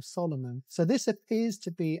time of Solomon. So this appears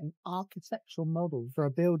to be an architectural model for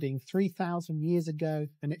a building 3,000 years ago,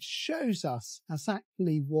 and it shows us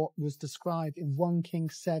exactly what was described in 1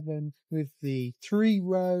 Kings 7 with the 3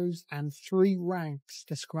 rows and 3 ranks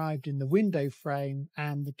described in the window frame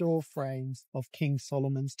and the door frames of King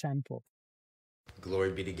Solomon's temple.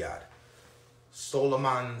 Glory be to God.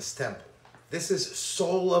 Solomon's temple. This is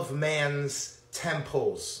soul of man's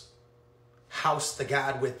temples. House the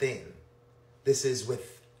God within. This is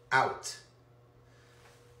without.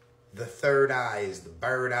 The third eye is the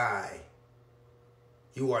bird eye.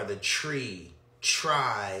 You are the tree.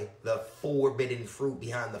 Try the forbidden fruit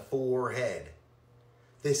behind the forehead.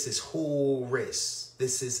 This is Horus.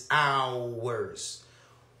 This is ours.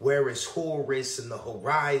 Where is Horus in the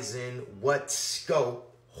horizon? What scope?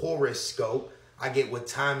 Horoscope. I get what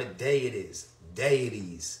time of day it is.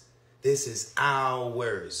 Deities. This is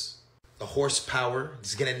ours. The horsepower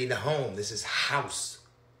is going to need a home. This is house.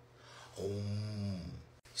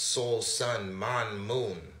 Sol, sun, man,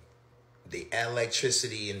 moon. The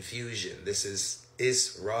electricity infusion. This is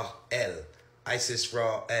Israel.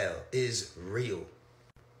 Israel is real.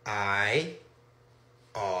 I-R-L.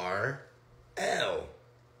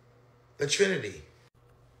 The Trinity.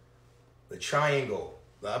 The triangle.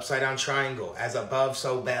 The upside down triangle. As above,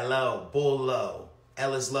 so below. Below.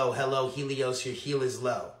 L is low. Hello, Helios. Your heel is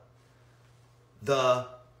low. The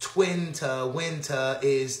winter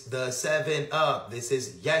is the 7 up. This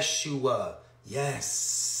is Yeshua.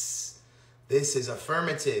 Yes. This is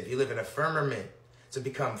affirmative. You live in a firmament. To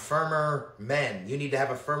become firmer men, you need to have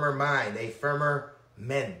a firmer mind, a firmer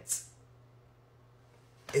ment.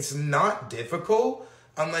 It's not difficult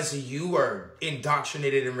unless you are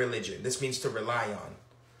indoctrinated in religion. This means to rely on.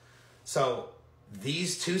 So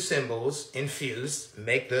these 2 symbols infused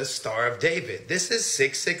make the Star of David. This is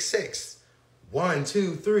 666. 1,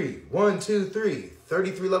 2, 3. 1, 2, 3.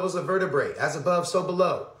 33 levels of vertebrae. As above, so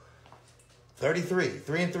below. 33.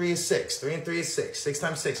 3 and 3 is 6. 3 and 3 is 6. 6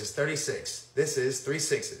 times 6 is 36. This is 3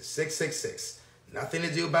 6s. 666. Nothing to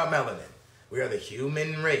do about melanin. We are the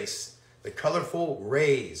human race. The colorful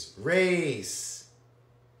race. Race.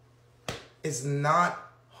 It's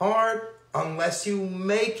not hard unless you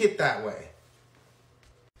make it that way.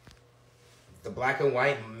 The black and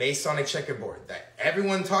white Masonic checkerboard that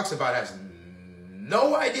everyone talks about has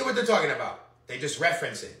no idea what they're talking about. They just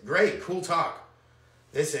reference it. Great, cool talk.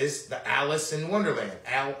 This is the Alice in Wonderland.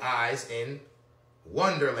 Alice in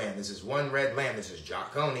Wonderland. This is one red land. This is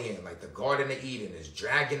Draconian, like the Garden of Eden. This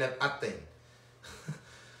dragon of Athen.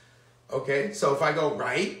 Okay, so if I go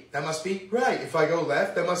right, that must be right. If I go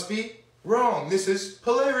left, that must be wrong. This is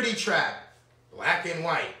polarity trap. Black and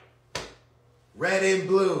white. Red and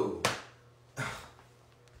blue.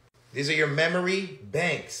 These are your memory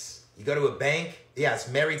banks. You go to a bank, yeah, it's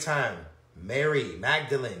Mary time. Mary,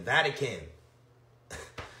 Magdalene, Vatican.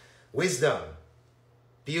 Wisdom,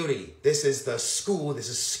 beauty. This is the school. This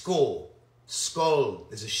is school. Skull.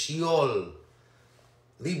 This is Sheol.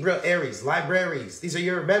 Libra, Aries, libraries. These are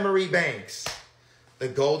your memory banks. The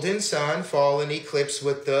golden sun fall in eclipse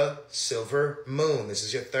with the silver moon. This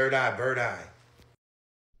is your third eye, bird eye.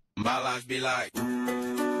 My life be like.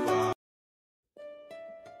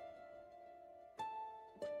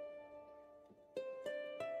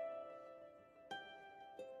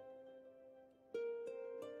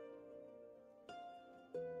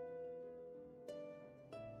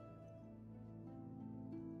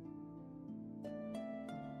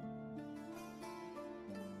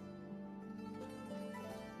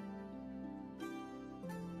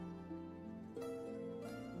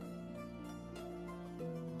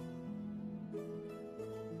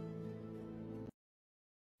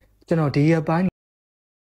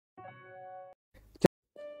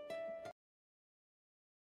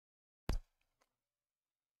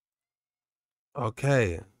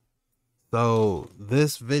 Okay, so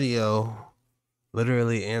this video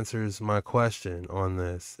literally answers my question on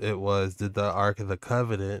this. It was, did the Ark of the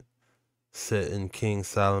Covenant sit in King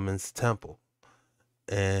Solomon's temple?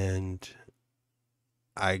 And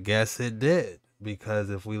I guess it did, because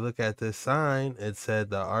if we look at this sign, it said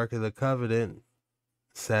the Ark of the Covenant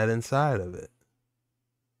sat inside of it.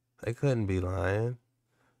 They couldn't be lying.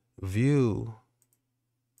 View.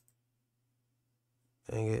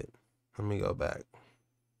 Dang it. Let me go back.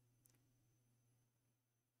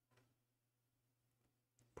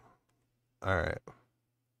 All right.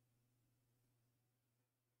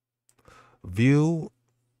 View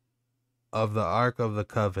of the Ark of the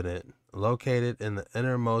Covenant, located in the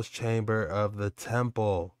innermost chamber of the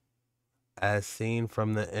temple, as seen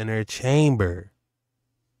from the inner chamber.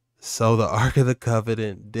 So the Ark of the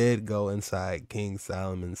Covenant did go inside King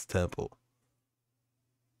Solomon's temple.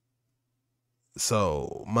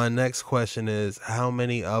 So my next question is, how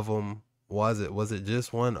many of them was it? Was it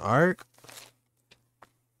just one ark?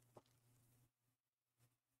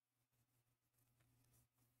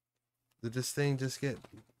 Did this thing just get,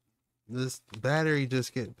 this battery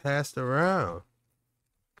just get passed around?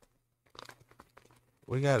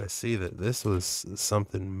 We gotta see that this was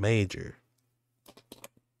something major.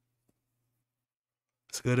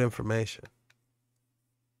 It's good information.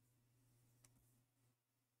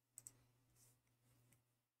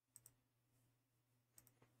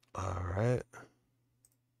 All right.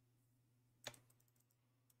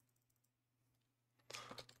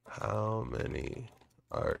 How many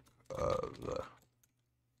Ark of the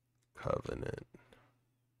Covenant?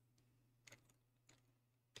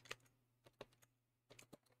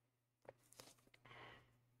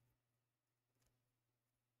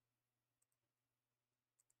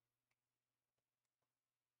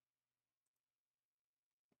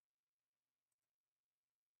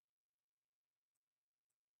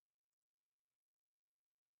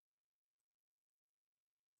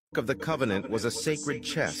 Of the Covenant was a sacred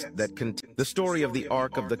chest that contained the story of the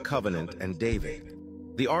Ark of the Covenant and David.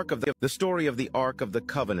 The story of the Ark of the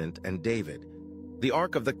Covenant and David. The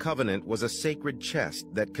Ark of the Covenant was a sacred chest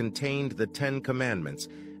that contained the 10 Commandments,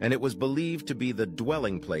 and it was believed to be the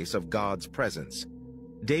dwelling place of God's presence.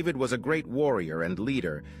 David was a great warrior and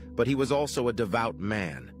leader, but he was also a devout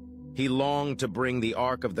man. He longed to bring the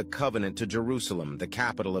Ark of the Covenant to Jerusalem, the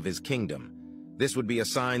capital of his kingdom. This would be a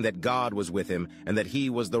sign that God was with him and that he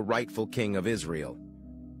was the rightful king of Israel.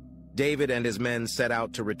 David and his men set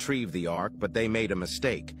out to retrieve the ark, but they made a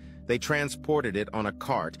mistake. They transported it on a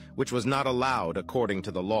cart, which was not allowed according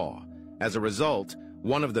to the law. As a result,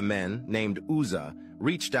 one of the men, named Uzzah,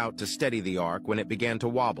 reached out to steady the ark when it began to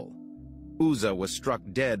wobble. Uzzah was struck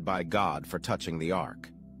dead by God for touching the ark.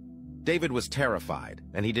 David was terrified,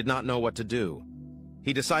 and he did not know what to do.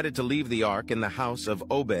 He decided to leave the ark in the house of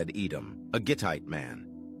Obed-Edom, a Gittite man.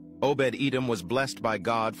 Obed-Edom was blessed by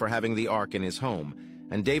God for having the ark in his home,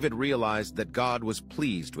 and David realized that God was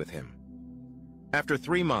pleased with him. After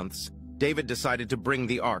 3 months, David decided to bring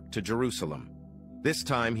the ark to Jerusalem. This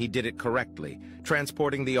time he did it correctly,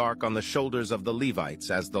 transporting the ark on the shoulders of the Levites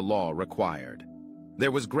as the law required.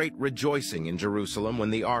 There was great rejoicing in Jerusalem when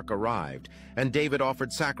the ark arrived, and David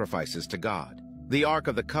offered sacrifices to God. The Ark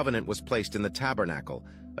of the Covenant was placed in the tabernacle,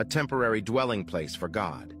 a temporary dwelling place for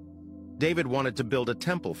God. David wanted to build a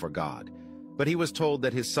temple for God, but he was told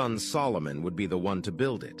that his son Solomon would be the one to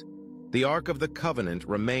build it. The Ark of the Covenant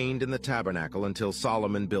remained in the tabernacle until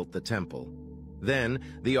Solomon built the temple. Then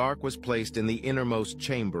the ark was placed in the innermost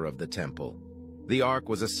chamber of the temple. The ark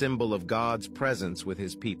was a symbol of God's presence with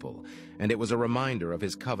his people, and it was a reminder of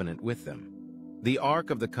his covenant with them. The Ark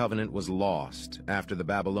of the Covenant was lost after the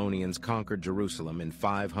Babylonians conquered Jerusalem in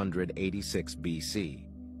 586 BC.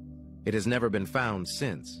 It has never been found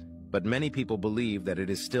since, but many people believe that it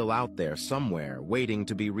is still out there somewhere, waiting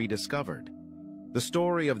to be rediscovered. The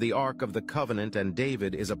story of the Ark of the Covenant and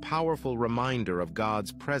David is a powerful reminder of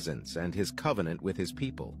God's presence and his covenant with his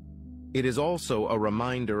people. It is also a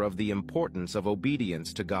reminder of the importance of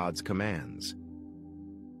obedience to God's commands.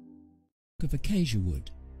 Of acacia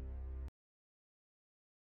wood.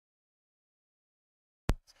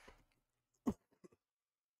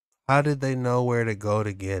 How did they know where to go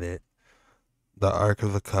to get it? The Ark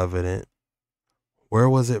of the Covenant. Where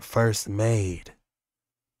was it first made?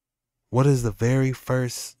 What is the very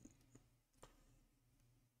first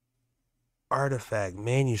artifact,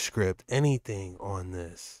 manuscript, anything on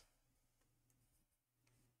this?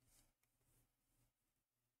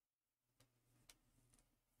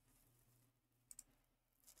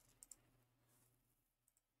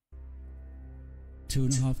 Two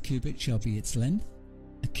and a half cubits shall be its length,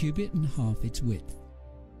 a cubit and a half its width,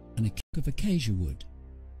 and a cubit of acacia wood.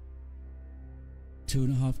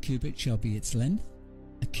 2.5 cubits shall be its length,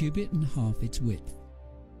 a cubit and a half its width,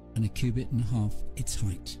 and a cubit and a half its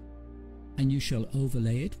height. And you shall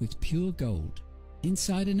overlay it with pure gold.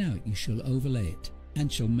 Inside and out you shall overlay it, and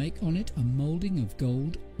shall make on it a moulding of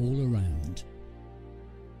gold all around.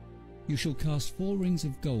 You shall cast 4 rings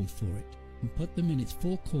of gold for it, and put them in its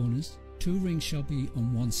 4 corners. 2 rings shall be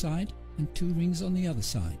on one side, and 2 rings on the other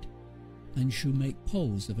side. And you shall make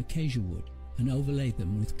poles of acacia wood, and overlay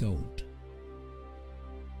them with gold.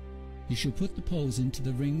 You shall put the poles into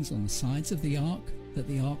the rings on the sides of the ark, that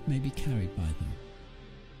the ark may be carried by them.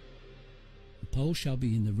 The poles shall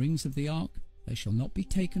be in the rings of the ark, they shall not be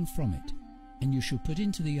taken from it. And you shall put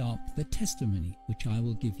into the ark the testimony which I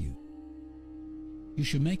will give you. You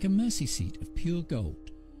shall make a mercy seat of pure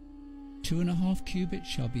gold. 2.5 cubits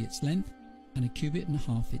shall be its length, and a cubit and a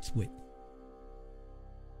half its width.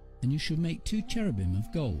 And you shall make 2 cherubim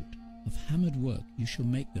of gold, of hammered work you shall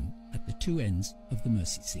make them at the 2 ends of the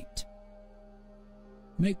mercy seat.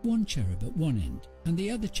 Make 1 cherub at one end, and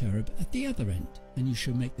the other cherub at the other end, and you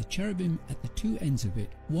shall make the cherubim at the 2 ends of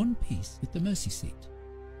it one piece with the mercy seat.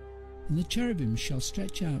 And the cherubim shall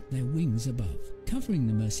stretch out their wings above, covering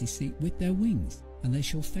the mercy seat with their wings, and they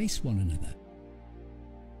shall face one another.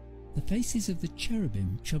 The faces of the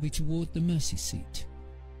cherubim shall be toward the mercy seat.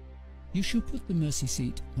 You shall put the mercy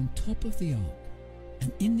seat on top of the ark,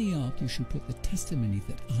 and in the ark you shall put the testimony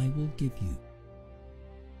that I will give you.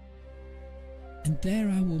 And there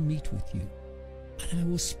I will meet with you, and I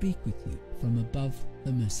will speak with you from above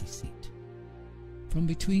the mercy seat, from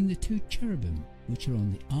between the 2 cherubim which are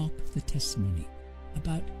on the ark of the testimony,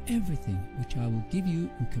 about everything which I will give you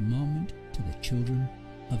in commandment to the children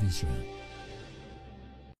of Israel.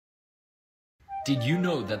 Did you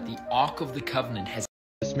know that the Ark of the Covenant has...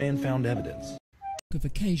 This man found evidence of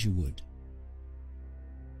acacia wood.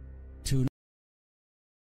 2.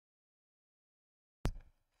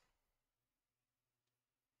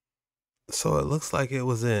 So it looks like it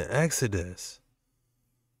was in Exodus.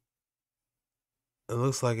 It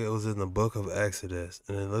looks like it was in the book of Exodus,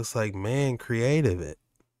 and it looks like man created it.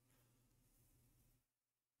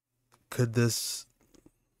 Could this...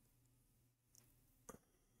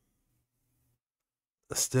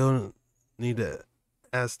 Still need to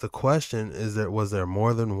ask the question, was there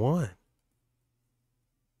more than one?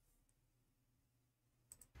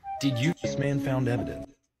 Did you... This man found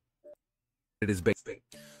evidence. It is based.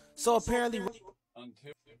 So apparently...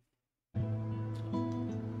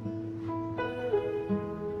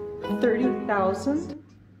 30,000?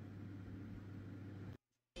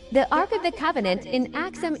 The Ark of the Covenant in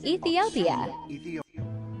Axum, Ethiopia.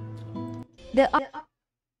 The Ark...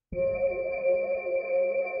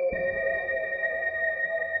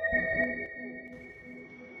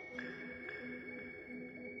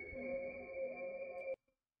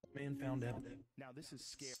 Man found evidence. Now this is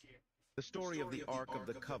scary. The story of the Ark of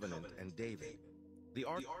the Covenant and David. The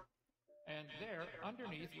Ark... And there,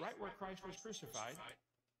 underneath, right where Christ was crucified,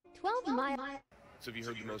 12 miles. So have you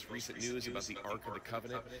heard the most recent news about the Ark of the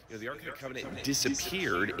Covenant? You know, the Ark of the Covenant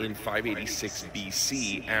disappeared in 586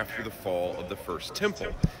 BC after the fall of the first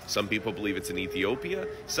temple. Some people believe it's in Ethiopia.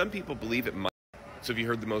 Some people believe it might. So have you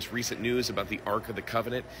heard the most recent news about the Ark of the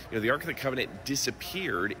Covenant? You know, the Ark of the Covenant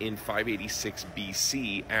disappeared in 586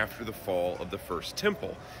 BC after the fall of the first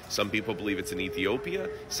temple. Some people believe it's in Ethiopia.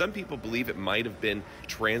 Some people believe it might have been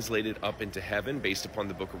translated up into heaven based upon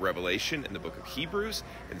the book of Revelation and the book of Hebrews.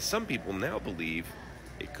 And some people now believe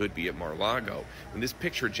It could be at Mar-a-Lago. In this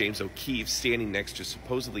picture, James O'Keefe, standing next to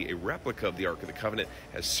supposedly a replica of the Ark of the Covenant,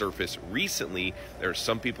 has surfaced recently. There are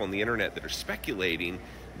some people on the internet that are speculating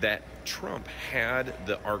that Trump had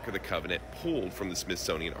the Ark of the Covenant pulled from the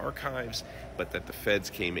Smithsonian archives, but that the feds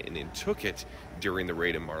came in and took it during the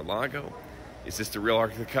raid in Mar-a-Lago. Is this the real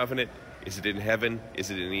Ark of the Covenant? Is it in heaven?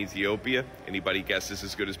 Is it in Ethiopia? Anybody guess is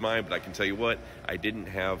as good as mine, but I can tell you what, I didn't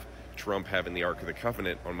have Trump having the Ark of the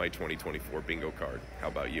Covenant on my 2024 bingo card. How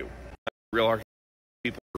about you? Real Ark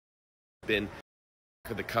people have been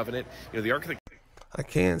Ark of the Covenant. You know, the Ark of the I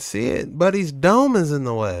can't see it. Buddy's dome is in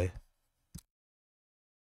the way.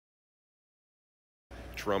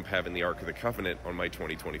 Trump having the Ark of the Covenant on my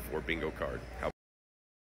 2024 bingo card.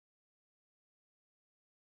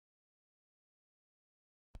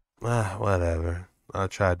 Whatever. I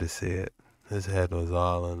tried to see it. His head was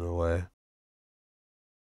all in the way.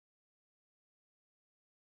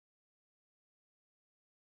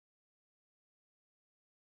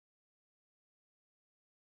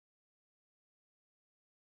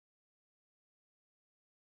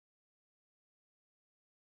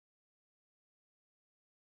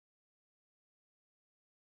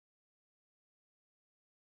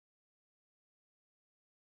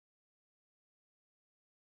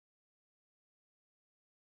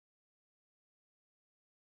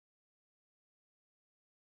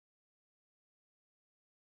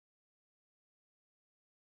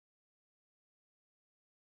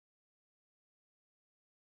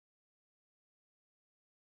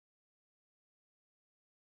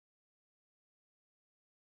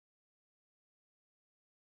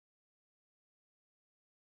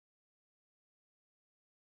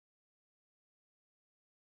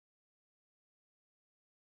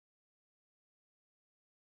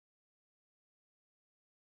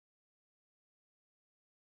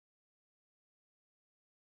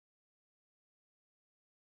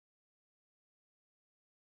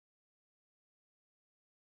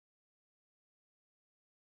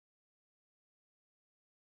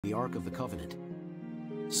 The Ark of the Covenant.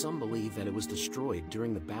 Some believe that it was destroyed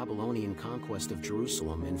during the Babylonian conquest of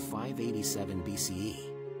Jerusalem in 587 BCE.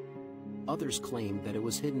 Others claim that it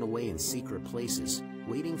was hidden away in secret places,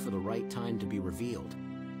 waiting for the right time to be revealed.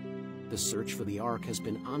 The search for the Ark has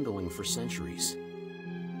been ongoing for centuries.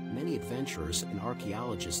 Many adventurers and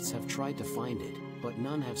archaeologists have tried to find it, but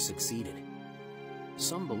none have succeeded.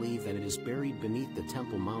 Some believe that it is buried beneath the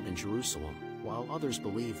Temple Mount in Jerusalem, while others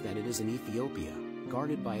believe that it is in Ethiopia,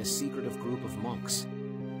 guarded by a secretive group of monks.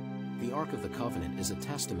 The Ark of the Covenant is a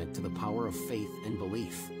testament to the power of faith and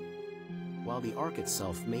belief. While the Ark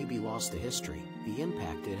itself may be lost to history, the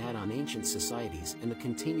impact it had on ancient societies and the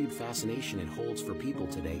continued fascination it holds for people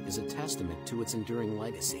today is a testament to its enduring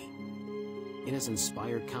legacy. It has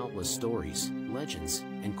inspired countless stories, legends,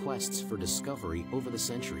 and quests for discovery over the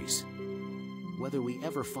centuries. Whether we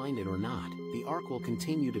ever find it or not, the Ark will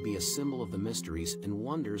continue to be a symbol of the mysteries and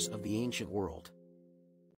wonders of the ancient world.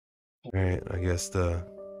 Right, I guess there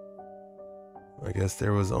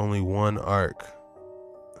was only one Ark.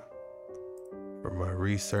 For my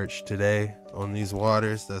research today on these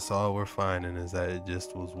waters, that's all we're finding is that it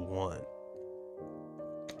just was one.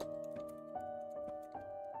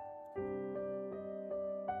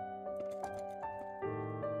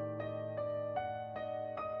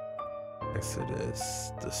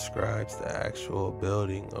 Exodus describes the actual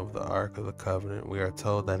building of the Ark of the Covenant. We are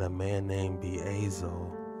told that a man named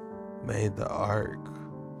Beazel made the Ark.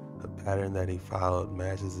 The pattern that he followed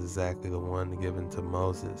matches exactly the one given to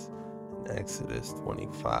Moses in Exodus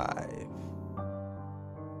 25.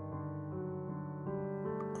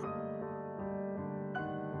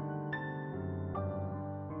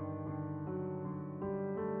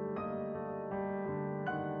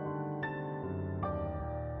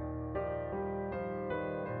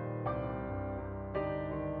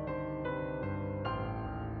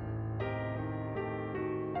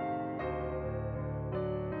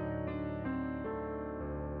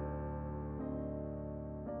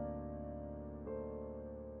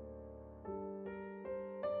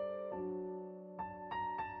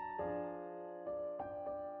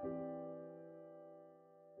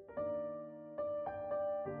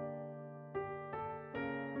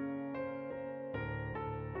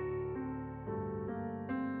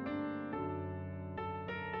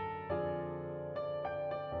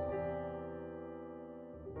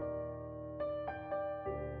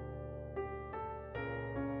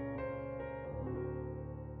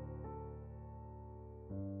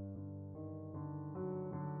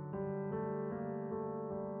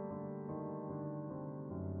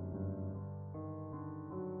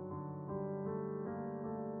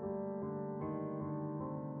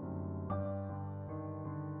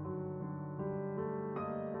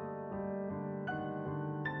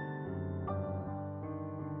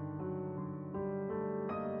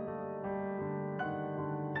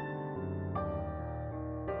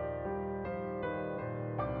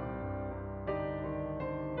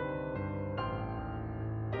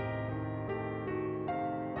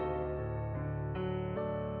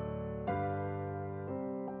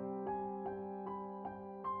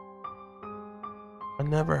 I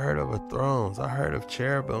never heard of a thrones. I heard of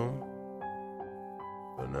cherubim.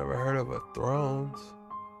 I never heard of a thrones.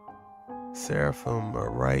 Seraphim are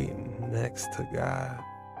right next to God.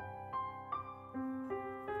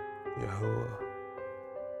 Yahuwah.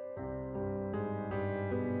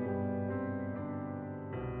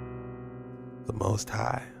 The Most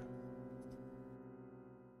High.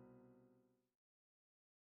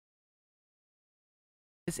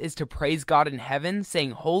 This is to praise God in heaven,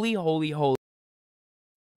 saying, Holy, holy, holy.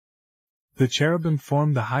 The cherubim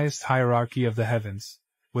form the highest hierarchy of the heavens,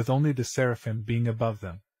 with only the seraphim being above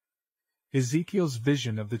them. Ezekiel's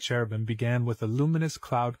vision of the cherubim began with a luminous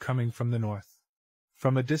cloud coming from the north.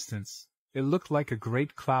 From a distance, it looked like a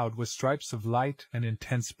great cloud with stripes of light and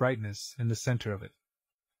intense brightness in the center of it.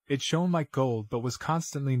 It shone like gold but was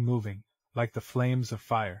constantly moving, like the flames of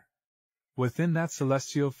fire. Within that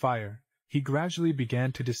celestial fire, he gradually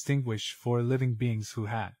began to distinguish 4 living beings who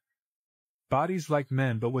had bodies like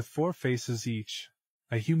men but with 4 faces each,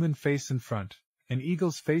 a human face in front, an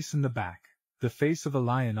eagle's face in the back, the face of a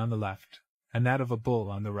lion on the left, and that of a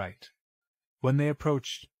bull on the right. When they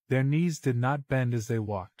approached, their knees did not bend as they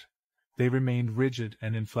walked. They remained rigid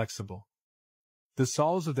and inflexible. The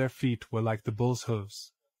soles of their feet were like the bull's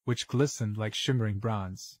hooves, which glistened like shimmering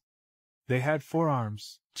bronze. They had 4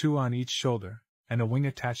 arms, 2 on each shoulder, and a wing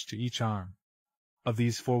attached to each arm. Of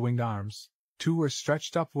these 4 winged arms, 2 were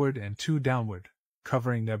stretched upward and 2 downward,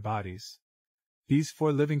 covering their bodies. These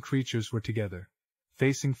 4 living creatures were together,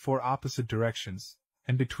 facing 4 opposite directions,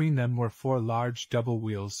 and between them were 4 large double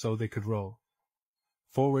wheels so they could roll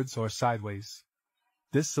forwards or sideways.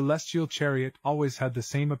 This celestial chariot always had the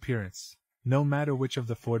same appearance, no matter which of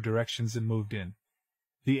the 4 directions it moved in.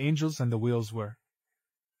 The angels and the wheels were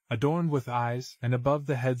adorned with eyes, and above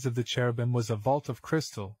the heads of the cherubim was a vault of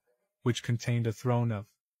crystal, which contained a throne of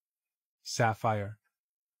sapphire.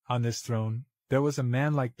 On this throne, there was a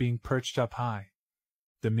man-like being perched up high.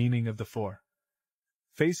 The meaning of the 4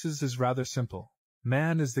 faces is rather simple.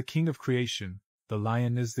 Man is the king of creation, the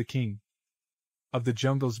lion is the king of the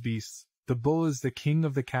jungle's beasts, the bull is the king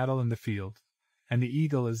of the cattle in the field, and the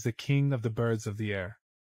eagle is the king of the birds of the air.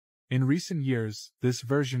 In recent years, this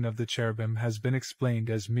version of the cherubim has been explained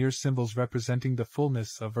as mere symbols representing the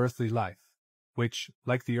fullness of earthly life, which,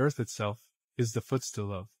 like the earth itself, is the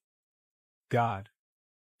footstool of God.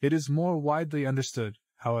 It is more widely understood,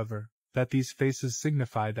 however, that these faces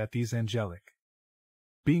signify that these angelic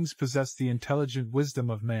beings possess the intelligent wisdom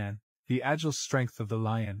of man, the agile strength of the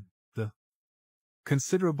lion, the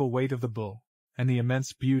considerable weight of the bull, and the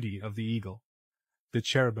immense beauty of the eagle. The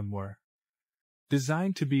cherubim were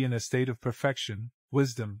designed to be in a state of perfection,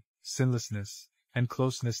 wisdom, sinlessness, and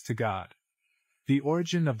closeness to God. The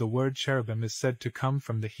origin of the word cherubim is said to come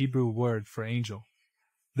from the Hebrew word for angel.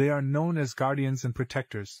 They are known as guardians and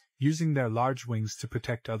protectors, using their large wings to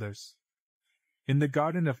protect others. In the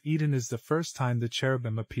Garden of Eden is the first time the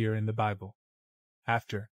cherubim appear in the Bible.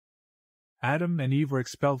 After Adam and Eve were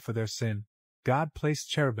expelled for their sin, God placed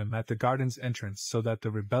cherubim at the garden's entrance so that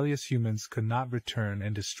the rebellious humans could not return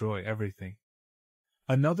and destroy everything.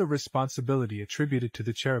 Another responsibility attributed to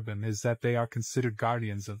the cherubim is that they are considered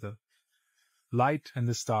guardians of the light and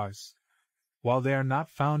the stars. While they are not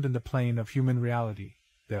found in the plane of human reality,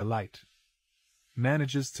 their light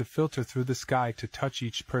manages to filter through the sky to touch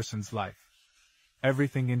each person's life.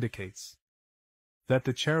 Everything indicates that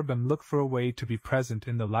the cherubim look for a way to be present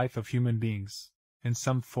in the life of human beings, in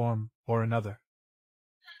some form or another.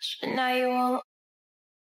 Now you won't.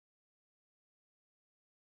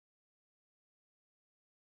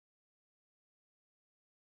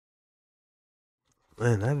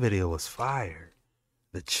 Man, that video was fire.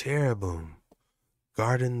 The cherubim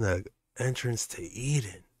guarding the entrance to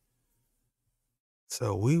Eden.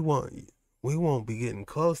 So we won't be getting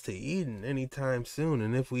close to Eden anytime soon,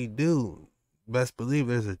 and if we do, best believe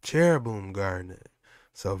there's a cherubim guarding it.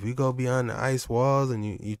 So if you go beyond the ice walls and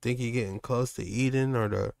you think you're getting close to Eden or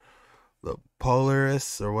the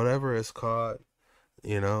Polaris or whatever it's called,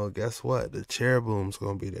 guess what? The cherubim's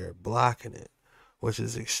gonna be there blocking it, which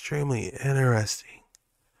is extremely interesting.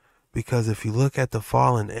 Because if you look at the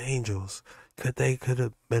fallen angels, could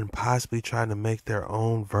have been possibly trying to make their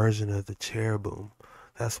own version of the cherubim.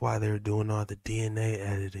 That's why they're doing all the DNA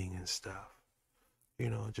editing and stuff.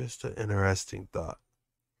 Just an interesting thought.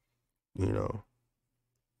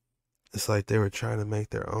 It's like they were trying to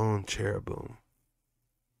make their own cherubim,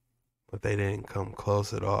 but they didn't come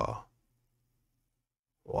close at all.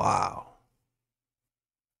 Wow.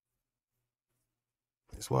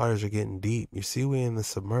 These waters are getting deep. You see, we in the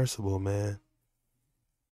submersible, man.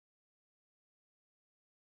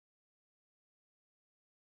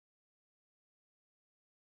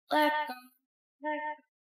 Let And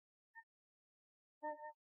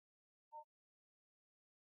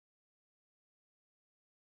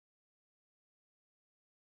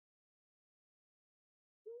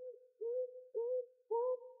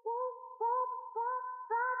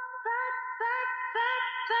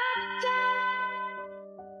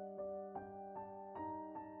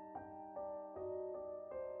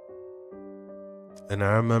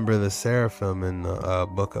I remember the seraphim in the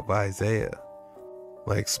book of Isaiah.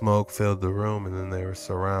 Like smoke filled the room and then they were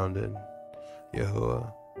surrounding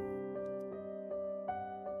Yahuwah.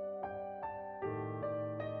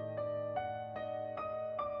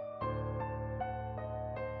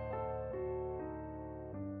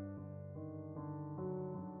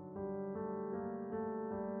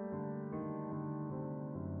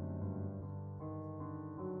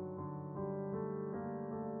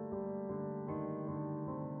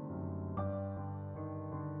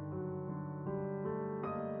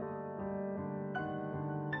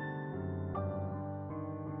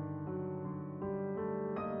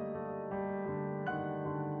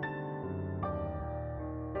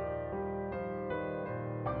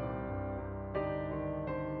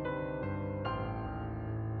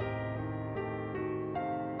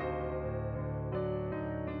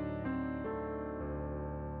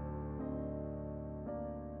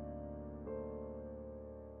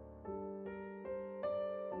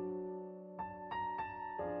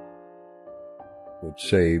 Would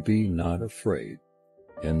say, "Be not afraid."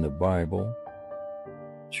 In the Bible,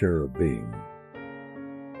 cherubim.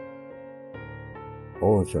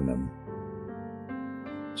 Orphanum,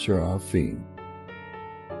 seraphim.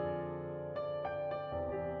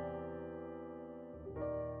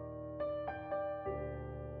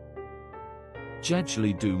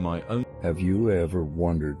 Gently do my own. Have you ever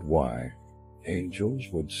wondered why angels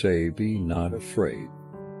would say, "Be not afraid"?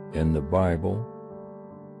 In the Bible,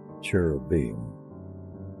 cherubim.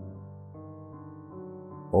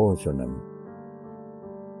 Orphanum.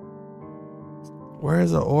 Where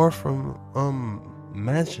is the orphan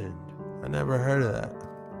mentioned? I never heard of that.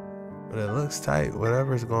 But it looks tight,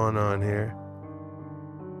 whatever's going on here.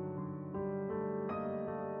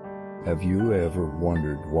 Have you ever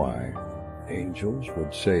wondered why angels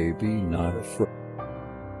would say, "Be not afraid"?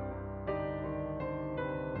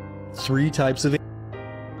 3 types of.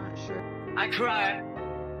 Not sure. I cry.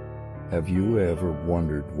 Have you ever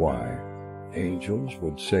wondered why angels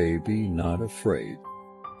would say, "Be not afraid"?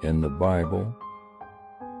 In the Bible,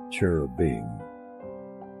 cherubim.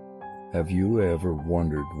 Have you ever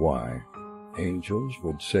wondered why angels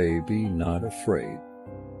would say, "Be not afraid"?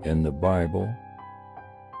 In the Bible,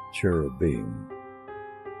 cherubim.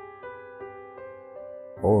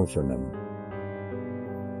 Orphanum,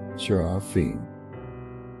 seraphim.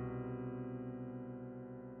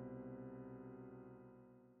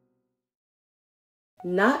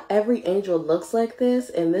 Not every angel looks like this,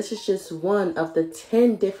 and this is just one of the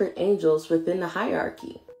 10 different angels within the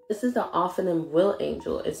hierarchy. This is the Ophanim Will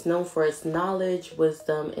angel. It's known for its knowledge,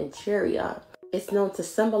 wisdom, and chariot. It's known to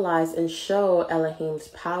symbolize and show Elohim's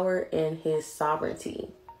power and his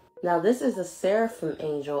sovereignty. Now this is a seraphim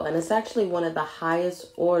angel, and it's actually one of the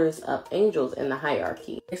highest orders of angels in the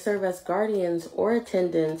hierarchy. They serve as guardians or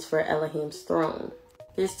attendants for Elohim's throne.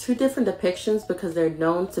 There's 2 different depictions because they're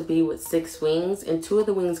known to be with 6 wings, and 2 of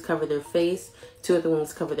the wings cover their face, 2 of the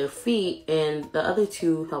wings cover their feet, and the other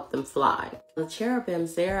 2 help them fly. The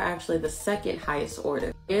cherubims, they are actually the 2nd highest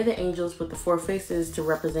order. They're the angels with the 4 faces to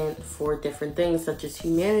represent 4 different things such as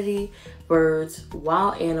humanity, birds,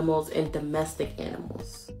 wild animals, and domestic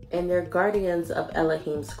animals. And they're guardians of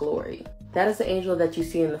Elohim's glory. That is the angel that you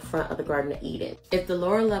see in the front of the Garden of Eden. If the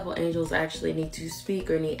lower level angels actually need to speak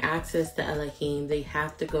or need access to Elohim, they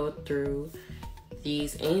have to go through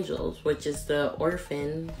these angels, which is the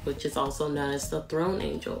orphan, which is also known as the throne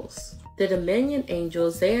angels. The dominion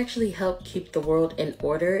angels, they actually help keep the world in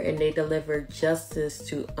order, and they deliver justice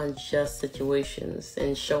to unjust situations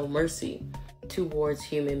and show mercy towards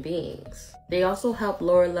human beings. They also help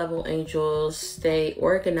lower level angels stay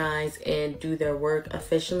organized and do their work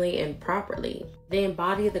efficiently and properly. They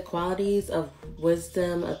embody the qualities of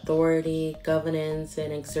wisdom, authority, governance,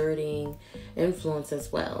 and exerting influence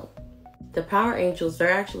as well. The power angels,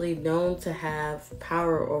 they're actually known to have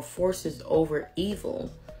power or forces over evil,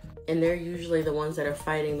 and they're usually the ones that are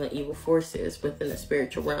fighting the evil forces within the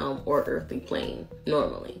spiritual realm or earthly plane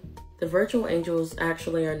normally. The virtual angels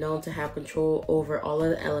actually are known to have control over all of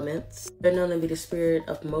the elements. They're known to be the spirit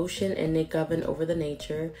of motion, and they govern over the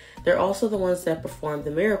nature. They're also the ones that perform the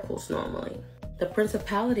miracles normally. The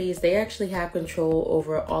principalities, they actually have control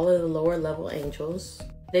over all of the lower level angels.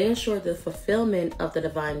 They ensure the fulfillment of the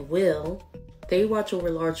divine will. They watch over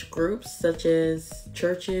large groups such as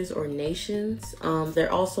churches or nations.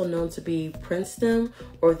 They're also known to be princedom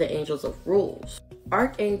or the angels of rules.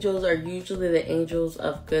 Archangels are usually the angels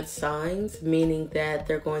of good signs, meaning that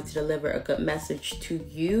they're going to deliver a good message to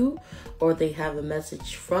you, or they have a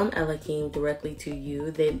message from Elohim directly to you.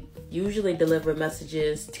 They usually deliver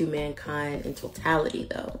messages to mankind in totality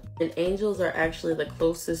though. And angels are actually the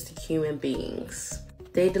closest to human beings.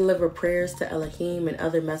 They deliver prayers to Elohim and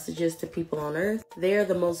other messages to people on earth. They are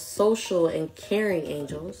the most social and caring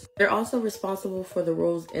angels. They're also responsible for the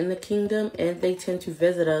roles in the kingdom, and they tend to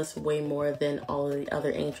visit us way more than all of the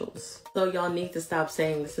other angels. So y'all need to stop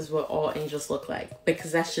saying this is what all angels look like,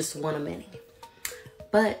 because that's just one of many.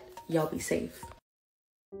 But y'all be safe.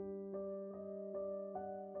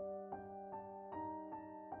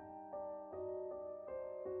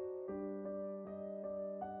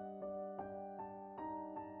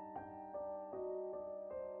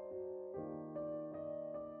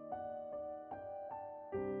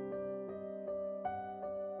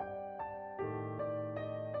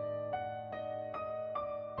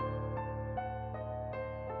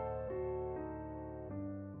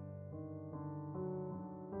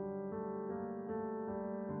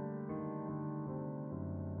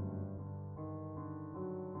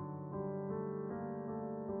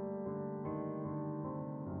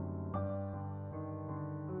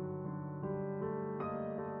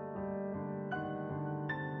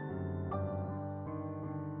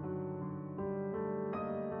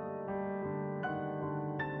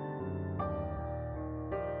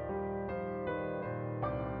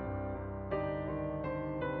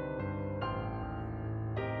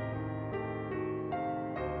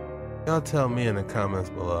 Y'all tell me in the comments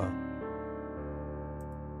below.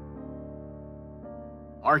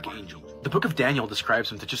 Archangel. The book of Daniel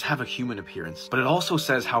describes him to just have a human appearance, but it also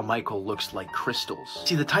says how Michael looks like crystals.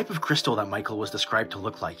 See, the type of crystal that Michael was described to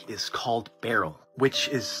look like is called beryl, which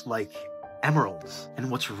is like emeralds.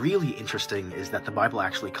 And what's really interesting is that the Bible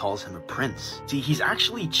actually calls him a prince. See, he's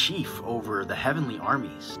actually chief over the heavenly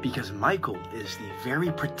armies because Michael is the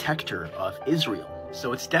very protector of Israel.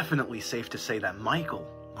 So it's definitely safe to say that Michael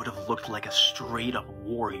would have looked like a straight-up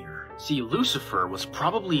warrior. See, Lucifer was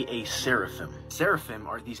probably a seraphim. Seraphim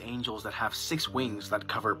are these angels that have 6 wings that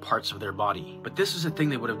cover parts of their body. But this is a thing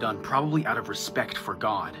they would have done probably out of respect for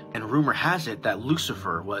God. And rumor has it that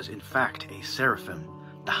Lucifer was in fact a seraphim,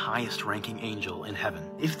 the highest ranking angel in heaven.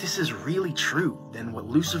 If this is really true, then what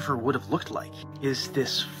Lucifer would have looked like is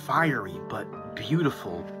this fiery but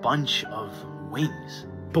beautiful bunch of wings.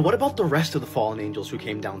 But what about the rest of the fallen angels who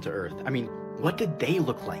came down to earth? I mean, what did they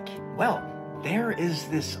look like? Well, there is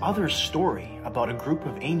this other story about a group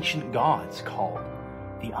of ancient gods called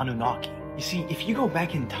the Anunnaki. You see, if you go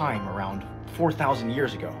back in time around 4,000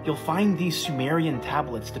 years ago, you'll find these Sumerian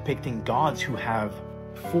tablets depicting gods who have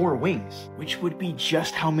 4 wings, which would be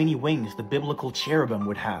just how many wings the biblical cherubim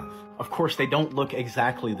would have. Of course, they don't look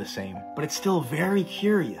exactly the same, but it's still very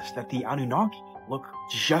curious that the Anunnaki look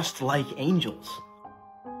just like angels.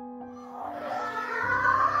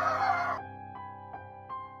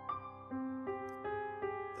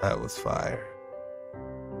 That was fire.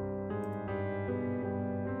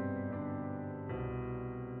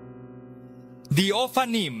 The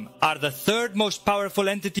Ophanim are the 3rd most powerful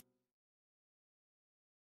entity.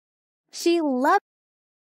 She loved.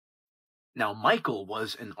 Now, Michael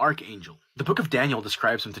was an archangel. The book of Daniel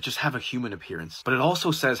describes him to just have a human appearance, but it also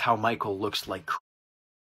says how Michael looks like.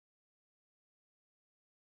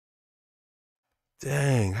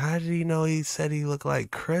 Dang, how did he know he said he looked like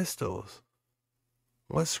crystals?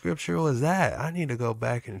 What scripture was that? I need to go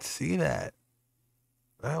back and see that.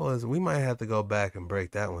 We might have to go back and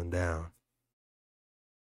break that one down.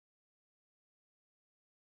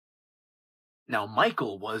 Now,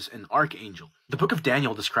 Michael was an archangel. The book of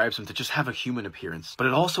Daniel describes him to just have a human appearance, but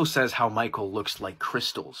it also says how Michael looks like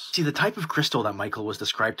crystals. See, the type of crystal that Michael was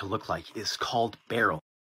described to look like is called beryl.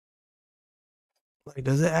 Like,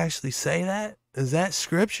 does it actually say that? Is that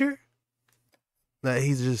scripture? That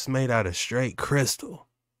he's just made out of straight crystal.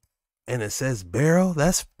 And it says beryl?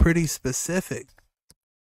 That's pretty specific.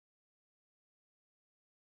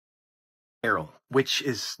 Beryl, which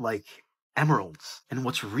is like emeralds. And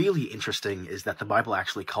what's really interesting is that the Bible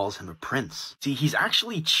actually calls him a prince. See, he's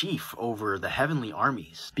actually chief over the heavenly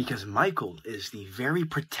armies because Michael is the very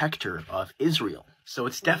protector of Israel. So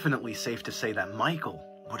it's definitely safe to say that Michael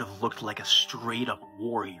would have looked like a straight-up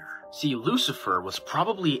warrior. See, Lucifer was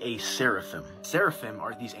probably a seraphim. Seraphim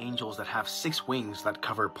are these angels that have 6 wings that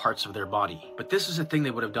cover parts of their body. But this is a thing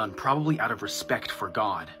they would have done probably out of respect for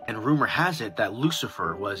God. And rumor has it that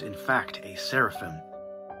Lucifer was in fact a seraphim.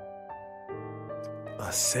 A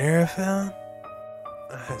seraphim?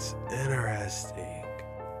 That's interesting.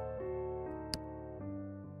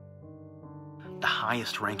 The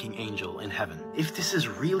highest ranking angel in heaven. If this is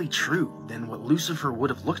really true, then what Lucifer would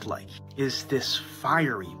have looked like is this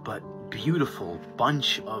fiery but beautiful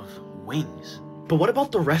bunch of wings. But what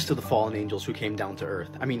about the rest of the fallen angels who came down to earth?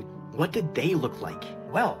 I mean, what did they look like?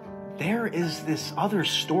 Well, there is this other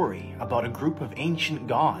story about a group of ancient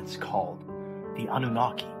gods called the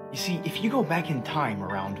Anunnaki. You see, if you go back in time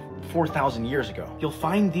around 4,000 years ago, you'll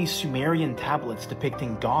find these Sumerian tablets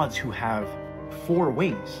depicting gods who have 4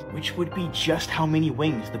 wings, which would be just how many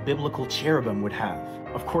wings the biblical cherubim would have.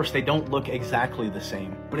 Of course, they don't look exactly the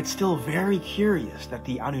same, but it's still very curious that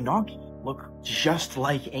the Anunnaki look just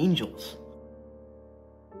like angels.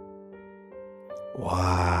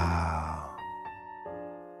 Wow.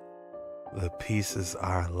 The pieces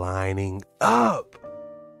are lining up.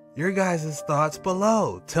 Your guys' thoughts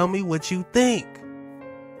below. Tell me what you think.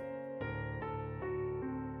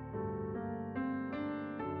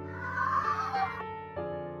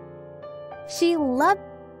 She loved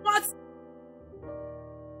what?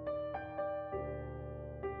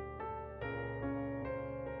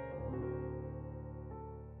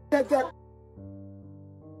 That.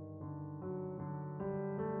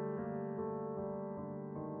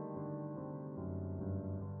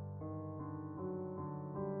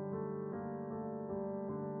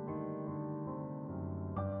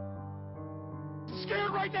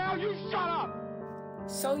 Scared right now? You shut up!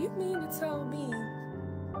 So you mean to tell me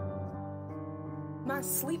my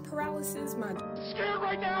sleep paralysis, my... Scared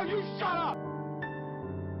right now? You shut up!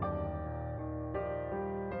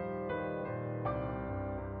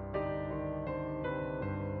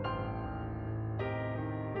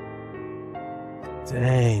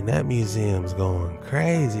 Dang, that museum's going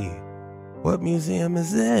crazy. What museum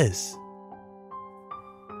is this?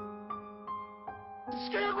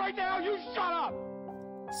 Scared right now? You shut up!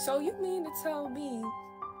 So you mean to tell me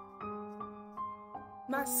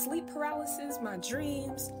my sleep paralysis, my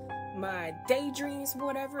dreams, my daydreams,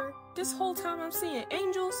 whatever, this whole time I'm seeing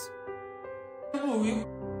angels?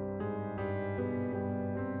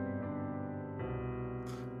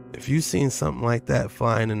 If you seen something like that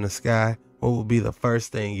flying in the sky, what would be the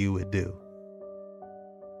first thing you would do?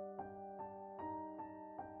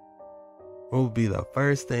 What would be the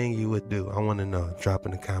first thing you would do? I want to know. Drop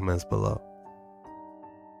in the comments below.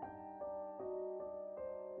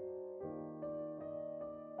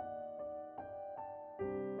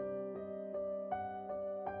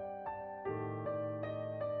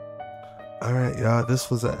 Alright, y'all, this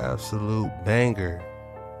was an absolute banger.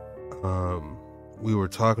 We were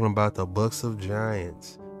talking about the books of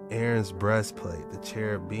giants, Aaron's breastplate, the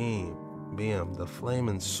cherubim, the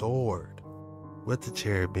flaming sword with the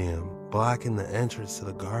cherubim, blocking the entrance to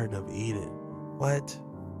the Garden of Eden. What?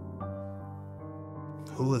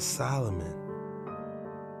 Who was Solomon?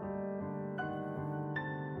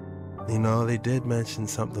 You know, they did mention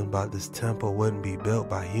something about this temple wouldn't be built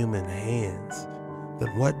by human hands.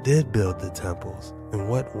 Then what did build the temples, and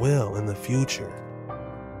what will in the future?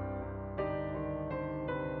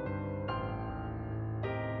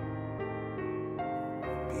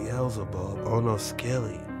 Beelzebub, oh no,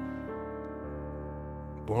 Skilly.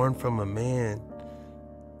 Born from a man,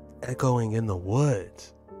 echoing in the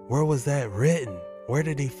woods. Where was that written? Where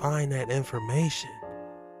did he find that information?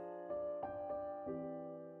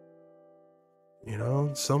 You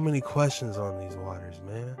know, so many questions on these waters,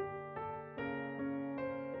 man.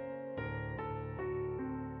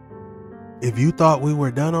 If you thought we were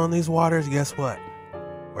done on these waters, guess what?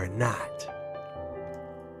 We're not.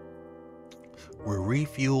 We're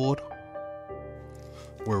refueled.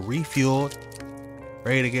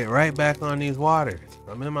 Ready to get right back on these waters.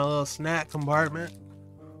 I'm in my little snack compartment.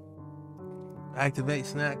 Activate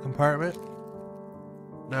snack compartment.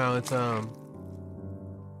 Now it's time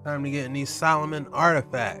to get in these Solomon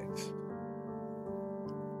artifacts.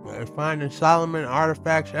 We're finding Solomon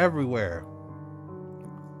artifacts everywhere.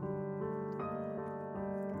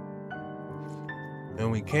 And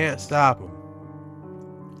we can't stop them.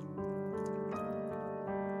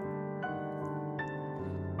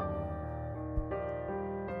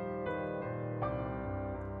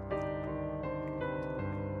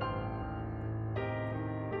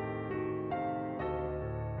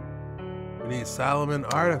 We need Solomon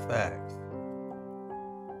artifacts.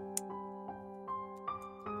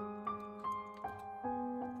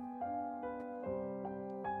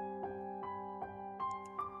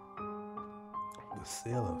 The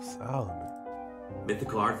Seal of Solomon.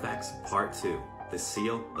 Mythical Artifacts, Part 2. The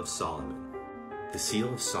Seal of Solomon. The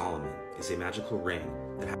Seal of Solomon is a magical ring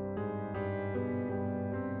that has...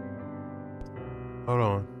 Hold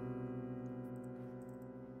on.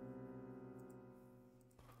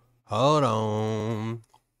 Hold on.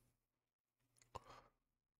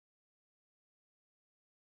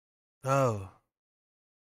 Oh.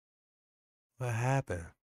 What happened?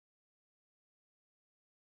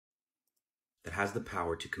 That has the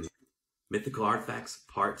power to command. Mythical Artifacts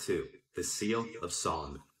Part 2, The Seal of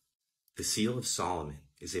Solomon. The Seal of Solomon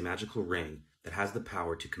is a magical ring that has the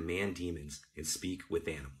power to command demons and speak with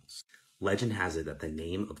animals. Legend has it that the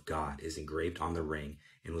name of God is engraved on the ring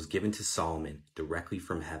and was given to Solomon directly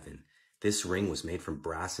from heaven. This ring was made from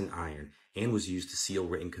brass and iron and was used to seal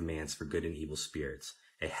written commands for good and evil spirits.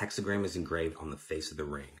 A hexagram is engraved on the face of the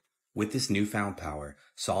ring. With this newfound power,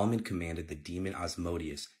 Solomon commanded the demon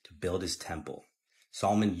Asmodeus to build his temple.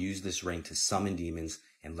 Solomon used this ring to summon demons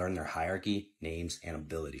and learn their hierarchy, names, and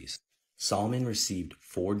abilities. Solomon received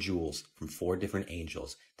 4 jewels from 4 different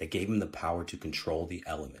angels that gave him the power to control the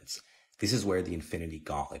elements. This is where the Infinity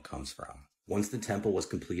Gauntlet comes from. Once the temple was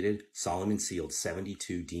completed, Solomon sealed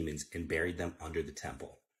 72 demons and buried them under the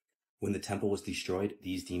temple. When the temple was destroyed,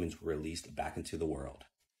 these demons were released back into the world.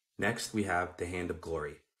 Next, we have the Hand of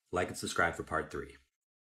Glory. Like and subscribe for part 3.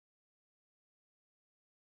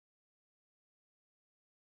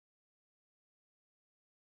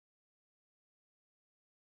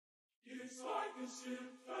 It's like a symphony.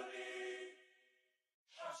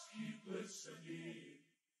 Just keep listening.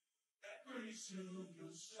 And pretty soon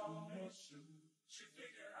you'll so soon to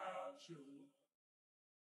figure out you.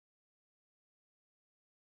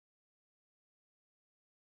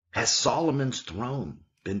 Has Solomon's throne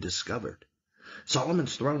been discovered?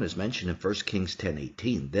 Solomon's throne is mentioned in 1 Kings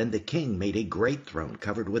 10:18. Then the king made a great throne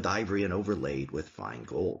covered with ivory and overlaid with fine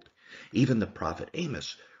gold. Even the prophet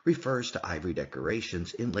Amos refers to ivory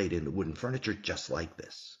decorations inlaid into wooden furniture just like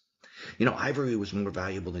this. You know, ivory was more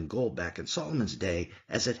valuable than gold back in Solomon's day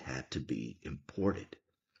as it had to be imported.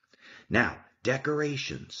 Now,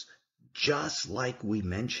 decorations, just like we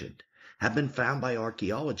mentioned, have been found by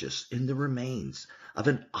archaeologists in the remains of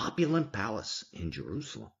an opulent palace in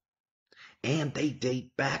Jerusalem. And they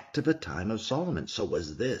date back to the time of Solomon. So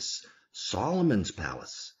was this Solomon's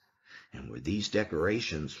palace? And were these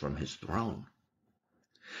decorations from his throne?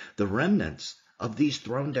 The remnants of these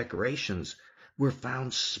throne decorations were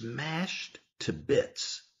found smashed to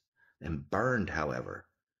bits and burned, however.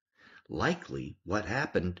 Likely what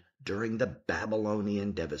happened during the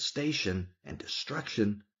Babylonian devastation and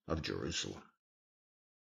destruction of Jerusalem.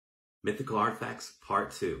 Mythical Artifacts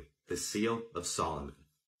Part 2, The Seal of Solomon.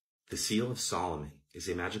 The Seal of Solomon is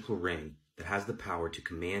a magical ring that has the power to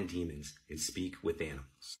command demons and speak with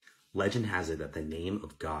animals. Legend has it that the name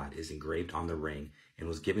of God is engraved on the ring and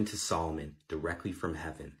was given to Solomon directly from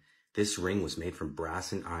heaven. This ring was made from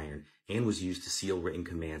brass and iron and was used to seal written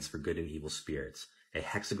commands for good and evil spirits. A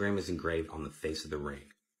hexagram is engraved on the face of the ring.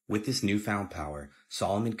 With this newfound power,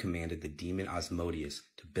 Solomon commanded the demon Asmodeus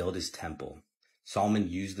to build his temple. Solomon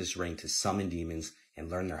used this ring to summon demons and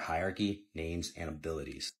learn their hierarchy, names, and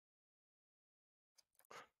abilities.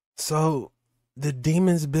 So, did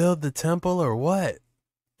demons build the temple or what?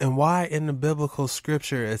 And why in the biblical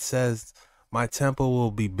scripture it says, my temple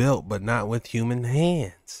will be built but not with human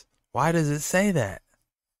hands? Why does it say that?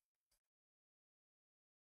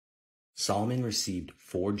 Solomon received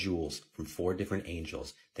 4 jewels from 4 different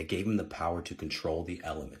angels that gave him the power to control the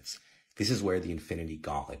elements. This is where the Infinity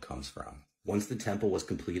Gauntlet comes from. Once the temple was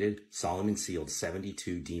completed, Solomon sealed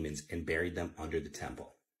 72 demons and buried them under the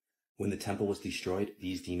temple. When the temple was destroyed,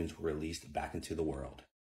 these demons were released back into the world.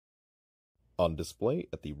 On display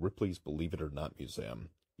at the Ripley's Believe It or Not Museum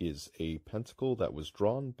is a pentacle that was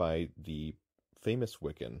drawn by the famous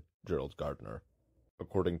Wiccan Gerald Gardner.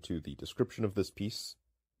 According to the description of this piece,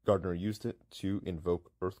 Gardner used it to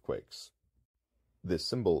invoke earthquakes. This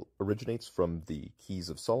symbol originates from the Keys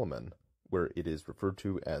of Solomon, where it is referred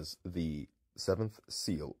to as the 7th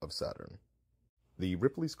seal of Saturn. The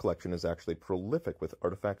Ripley's collection is actually prolific with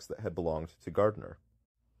artifacts that had belonged to Gardner.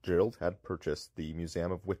 Gerald had purchased the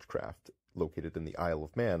Museum of Witchcraft, located in the Isle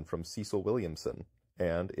of Man, from Cecil Williamson,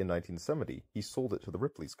 and in 1970 he sold it to the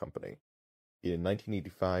Ripley's Company. In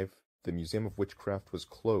 1985, the Museum of Witchcraft was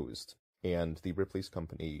closed, and the Ripley's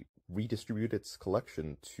Company redistributed its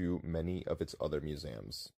collection to many of its other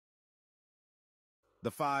museums.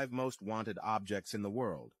 The 5 most wanted objects in the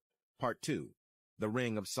world. Part 2. The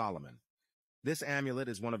Ring of Solomon. This amulet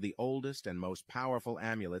is one of the oldest and most powerful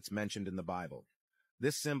amulets mentioned in the Bible.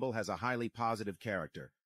 This symbol has a highly positive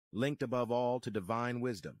character, linked above all to divine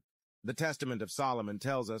wisdom. The Testament of Solomon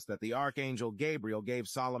tells us that the Archangel Gabriel gave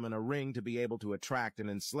Solomon a ring to be able to attract and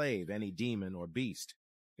enslave any demon or beast.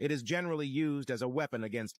 It is generally used as a weapon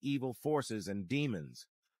against evil forces and demons.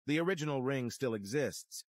 The original ring still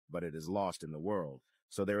exists, but it is lost in the world.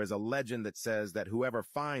 so there is a legend that says that whoever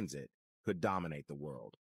finds it could dominate the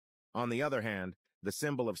world. On the other hand, the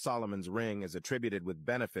symbol of Solomon's ring is attributed with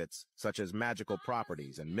benefits such as magical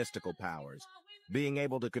properties and mystical powers, being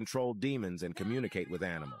able to control demons and communicate with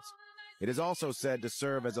animals. It is also said to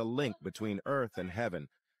serve as a link between earth and heaven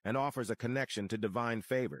and offers a connection to divine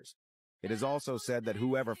favors. It is also said that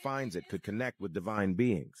whoever finds it could connect with divine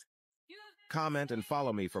beings. Comment and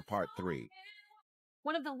follow me for part 3.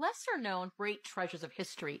 One of the lesser-known great treasures of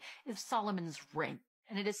history is Solomon's ring,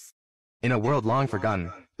 and it is... In a world long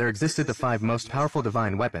forgotten, there existed the 5 most powerful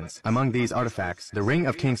divine weapons. Among these artifacts, the ring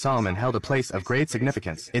of King Solomon held a place of great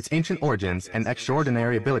significance. Its ancient origins and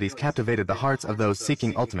extraordinary abilities captivated the hearts of those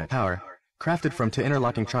seeking ultimate power. Crafted from 2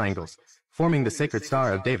 interlocking triangles, forming the sacred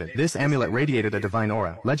Star of David, this amulet radiated a divine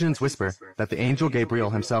aura. Legends whisper that the angel Gabriel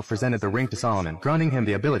himself presented the ring to Solomon, granting him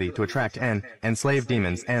the ability to attract and enslave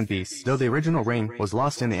demons and beasts. Though the original ring was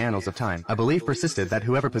lost in the annals of time, a belief persisted that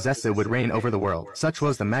whoever possessed it would reign over the world. Such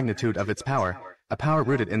was the magnitude of its power, a power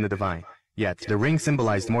rooted in the divine. Yet, the ring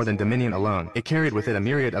symbolized more than dominion alone. It carried with it a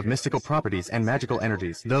myriad of mystical properties and magical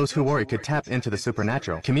energies. Those who wore it could tap into the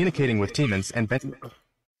supernatural, communicating with demons and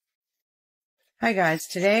Hi guys,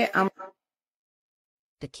 today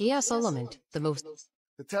The Key of Solomon,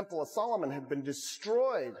 the Temple of Solomon had been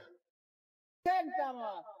destroyed.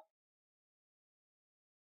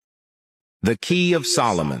 The Key of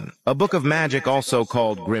Solomon, a book of magic also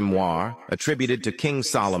called grimoire, attributed to King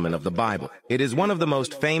Solomon of the Bible. It is one of the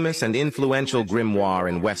most famous and influential grimoire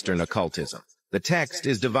in Western occultism. The text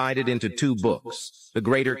is divided into 2 books, the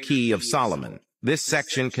Greater Key of Solomon. This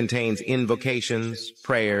section contains invocations,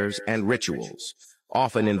 prayers, and rituals,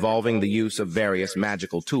 often involving the use of various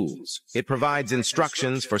magical tools. It provides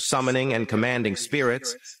instructions for summoning and commanding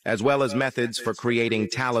spirits, as well as methods for creating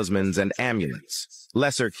talismans and amulets.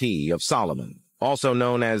 Lesser Key of Solomon, also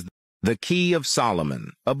known as the Key of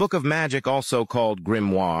Solomon, a book of magic also called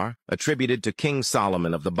grimoire, attributed to King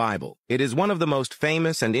Solomon of the Bible. It is one of the most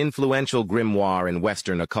famous and influential grimoire in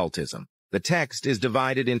Western occultism. The text is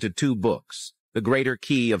divided into 2 books, the Greater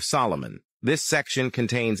Key of Solomon. This section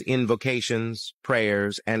contains invocations,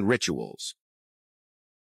 prayers, and rituals.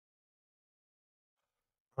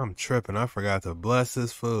 I'm tripping. I forgot to bless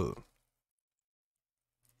this food.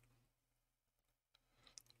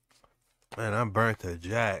 Man, I burnt the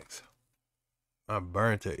jacks. I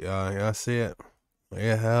burnt it, y'all. Y'all see it?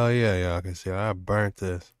 Yeah, hell yeah, y'all can see it. I burnt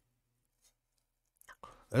this.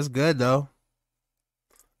 It's good, though.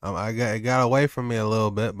 It got away from me a little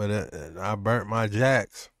bit, but I burnt my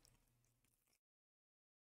jacks.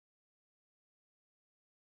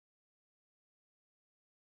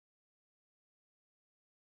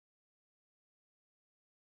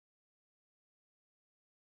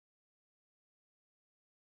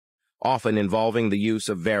 Often involving the use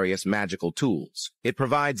of various magical tools. It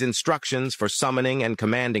provides instructions for summoning and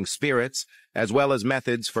commanding spirits, as well as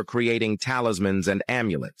methods for creating talismans and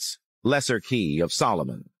amulets. Lesser Key of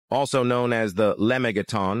Solomon, also known as the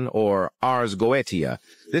Lemegeton or Ars Goetia.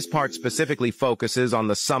 This part specifically focuses on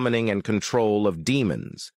the summoning and control of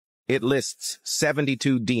demons. It lists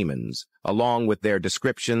 72 demons, along with their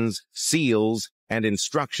descriptions, seals, and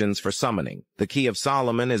instructions for summoning. The Key of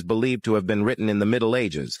Solomon is believed to have been written in the Middle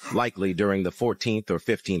Ages, likely during the 14th or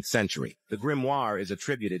 15th century. The grimoire is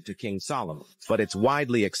attributed to King Solomon, but it's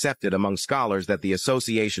widely accepted among scholars that the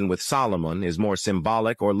association with Solomon is more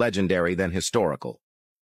symbolic or legendary than historical.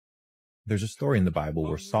 There's a story in the Bible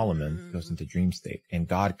where Solomon goes into dream state and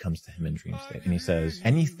God comes to him in dream state. And he says,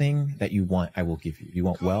 anything that you want, I will give you. You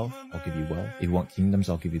want wealth? I'll give you wealth. If you want kingdoms,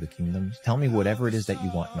 I'll give you the kingdoms. Tell me whatever it is that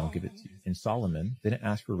you want and I'll give it to you. And Solomon didn't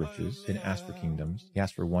ask for riches, didn't ask for kingdoms. He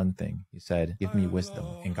asked for one thing. He said, give me wisdom.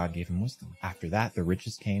 And God gave him wisdom. After that, the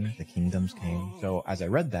riches came, the kingdoms came. So as I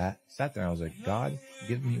read that, I sat there and I was like, God,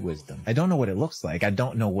 give me wisdom. I don't know what it looks like. I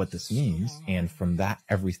don't know what this means. And from that,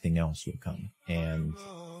 everything else will come. And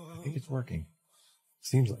I think it's working.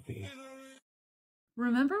 Seems like it.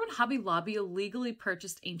 Remember when Hobby Lobby illegally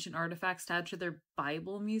purchased ancient artifacts to add to their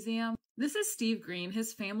Bible museum? This is Steve Green.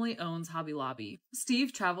 His family owns Hobby Lobby.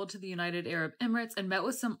 Steve traveled to the United Arab Emirates and met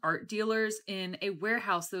with some art dealers in a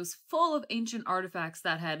warehouse that was full of ancient artifacts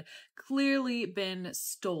that had clearly been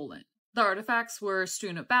stolen. The artifacts were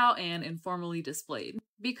strewn about and informally displayed.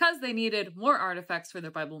 Because they needed more artifacts for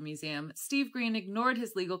their Bible museum, Steve Green ignored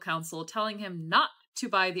his legal counsel, telling him not to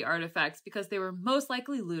buy the artifacts because they were most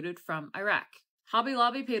likely looted from Iraq. Hobby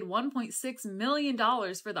Lobby paid $1.6 million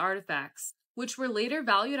for the artifacts, which were later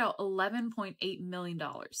valued at $11.8 million.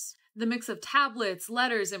 The mix of tablets,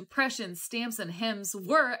 letters, impressions, stamps, and hymns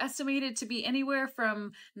were estimated to be anywhere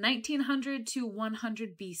from 1900 to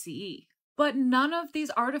 100 BCE. But none of these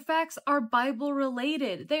artifacts are Bible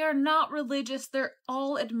related. They are not religious, they're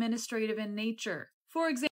all administrative in nature. For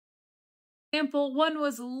example, one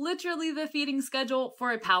was literally the feeding schedule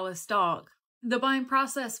for a palace dog. The buying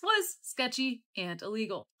process was sketchy and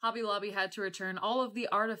illegal. Hobby Lobby had to return all of the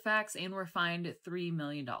artifacts and were fined $3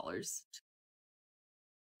 million.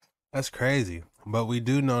 That's crazy. But we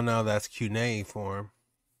do know now that's cuneiform.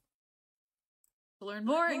 To learn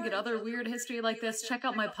more and get other weird history like this, check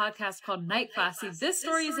out my podcast called Night Classy. This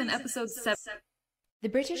story is in episode 7. The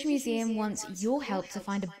British Museum wants your help to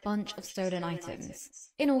find a bunch of stolen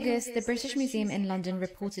items. In August, the British Museum in London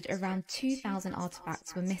reported around 2,000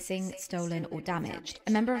 artefacts were missing, stolen or damaged.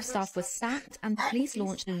 A member of staff was sacked and the police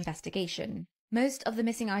launched an investigation. Most of the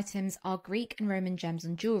missing items are Greek and Roman gems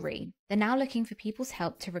and jewellery. They're now looking for people's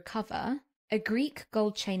help to recover a Greek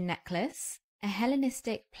gold chain necklace, a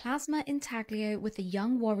Hellenistic plasma intaglio with a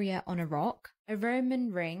young warrior on a rock, a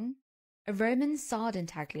Roman ring, a Roman sard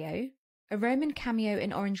intaglio, a Roman cameo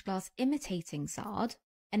in orange glass imitating sard,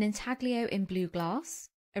 an intaglio in blue glass,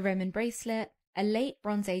 a Roman bracelet, a late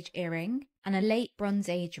Bronze Age earring, and a late Bronze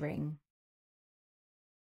Age ring.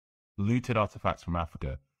 Looted artifacts from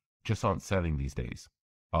Africa just aren't selling these days,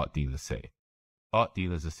 art dealers say. Art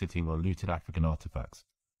dealers are sitting on looted African artifacts,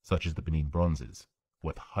 such as the Benin bronzes,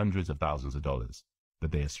 worth hundreds of thousands of dollars,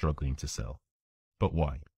 that they are struggling to sell. But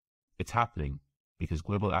why? It's happening because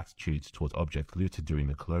global attitudes towards objects looted during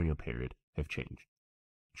the colonial period have changed.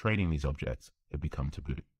 Trading these objects have become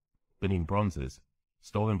taboo. Benin bronzes,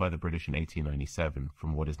 stolen by the British in 1897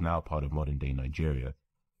 from what is now part of modern-day Nigeria,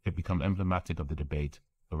 have become emblematic of the debate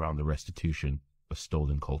around the restitution of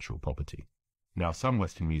stolen cultural property. Now, some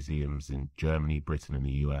Western museums in Germany, Britain, and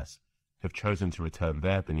the US have chosen to return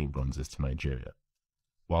their Benin bronzes to Nigeria,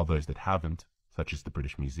 while those that haven't, such as the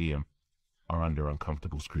British Museum, are under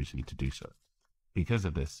uncomfortable scrutiny to do so. Because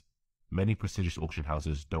of this, many prestigious auction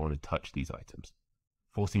houses don't want to touch these items,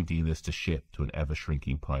 forcing dealers to shift to an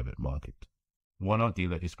ever-shrinking private market. One art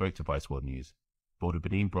dealer who spoke to Vice World News bought a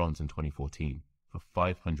Benin bronze in 2014 for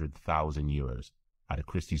 €500,000 at a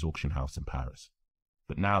Christie's auction house in Paris.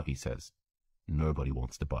 But now, he says, nobody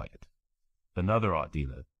wants to buy it. Another art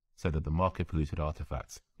dealer said that the market for looted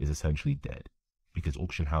artifacts is essentially dead because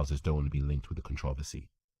auction houses don't want to be linked with the controversy,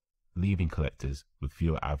 leaving collectors with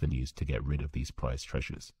fewer avenues to get rid of these prized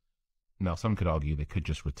treasures. Now, some could argue they could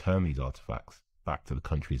just return these artifacts back to the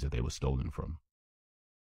countries that they were stolen from.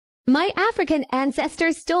 My African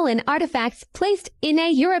ancestors' stolen artifacts placed in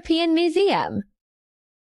a European museum.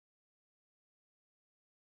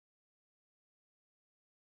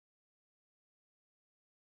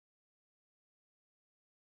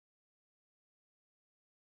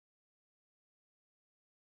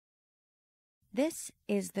 This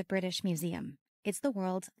is the British Museum. It's the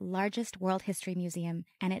world's largest world history museum,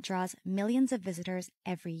 and it draws millions of visitors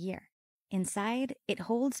every year. Inside, it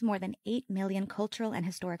holds more than 8 million cultural and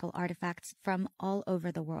historical artifacts from all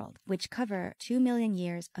over the world, which cover 2 million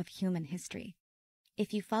years of human history.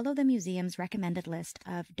 If you follow the museum's recommended list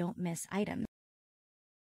of don't miss items.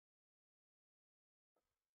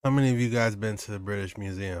 How many of you guys been to the British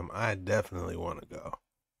Museum? I definitely want to go.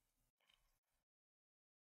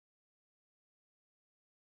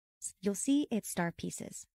 You'll see its star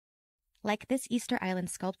pieces, like this Easter Island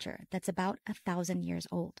sculpture that's about 1,000 years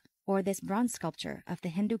old, or this bronze sculpture of the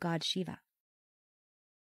Hindu god Shiva.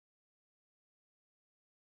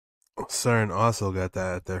 CERN also got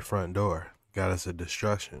that at their front door. Goddess of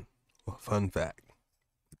Destruction. Well, fun fact.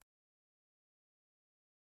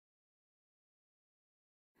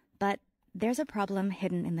 But there's a problem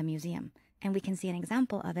hidden in the museum, and we can see an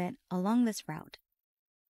example of it along this route.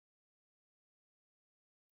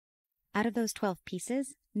 Out of those 12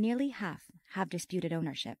 pieces, nearly half have disputed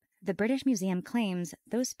ownership. The British Museum claims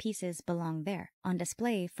those pieces belong there, on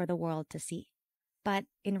display for the world to see. But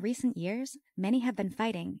in recent years, many have been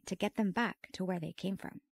fighting to get them back to where they came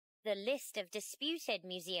from. The list of disputed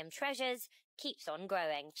museum treasures keeps on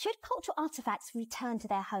growing. Should cultural artifacts return to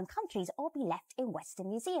their home countries or be left in Western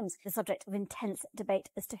museums? The subject of intense debate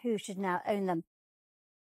as to who should now own them.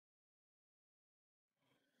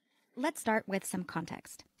 Let's start with some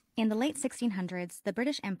context. In the late 1600s, the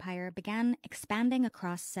British Empire began expanding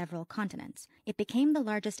across several continents. It became the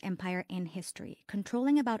largest empire in history,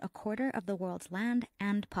 controlling about a quarter of the world's land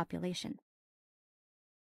and population.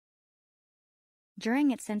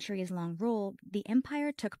 During its centuries-long rule, the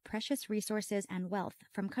empire took precious resources and wealth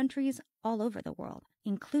from countries all over the world,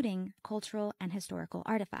 including cultural and historical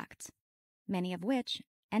artifacts, many of which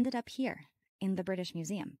ended up here in the British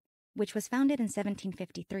Museum, which was founded in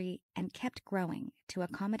 1753 and kept growing to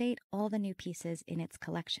accommodate all the new pieces in its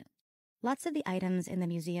collection. Lots of the items in the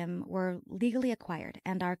museum were legally acquired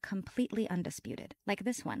and are completely undisputed, like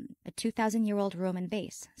this one, a 2,000-year-old Roman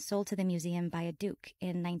vase sold to the museum by a duke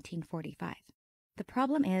in 1945. The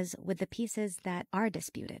problem is with the pieces that are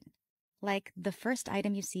disputed, like the first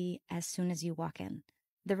item you see as soon as you walk in,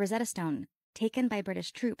 the Rosetta Stone, taken by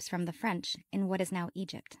British troops from the French in what is now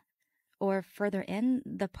Egypt. Or further in,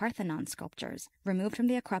 the Parthenon sculptures, removed from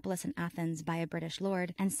the Acropolis in Athens by a British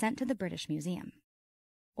lord and sent to the British Museum.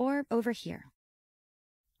 Or over here,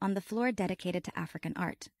 on the floor dedicated to African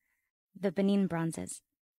art, the Benin bronzes,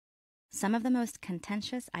 some of the most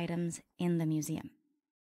contentious items in the museum.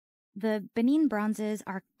 The Benin bronzes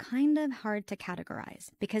are kind of hard to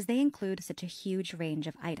categorize because they include such a huge range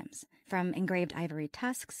of items, from engraved ivory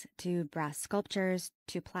tusks to brass sculptures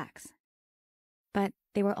to plaques. But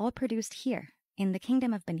they were all produced here, in the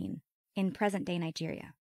Kingdom of Benin, in present-day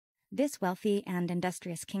Nigeria. This wealthy and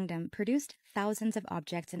industrious kingdom produced thousands of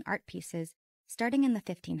objects and art pieces starting in the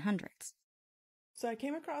 1500s. So I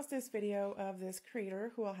came across this video of this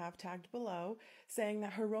creator, who I'll have tagged below, saying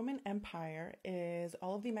that her Roman Empire is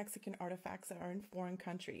all of the Mexican artifacts that are in foreign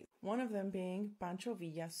countries, one of them being Pancho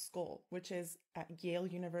Villa's skull, which is at Yale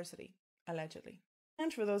University, allegedly.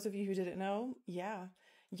 And for those of you who didn't know, yeah,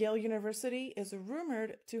 Yale University is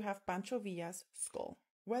rumored to have Pancho Villa's skull.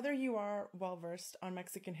 Whether you are well-versed on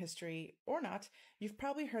Mexican history or not, you've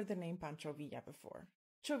probably heard the name Pancho Villa before.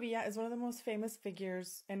 Pancho Villa is one of the most famous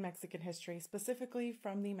figures in Mexican history, specifically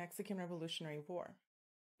from the Mexican Revolutionary War.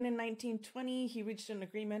 And in 1920, he reached an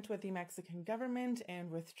agreement with the Mexican government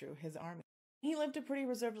and withdrew his army. He lived a pretty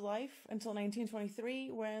reserved life until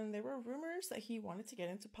 1923, when there were rumors that he wanted to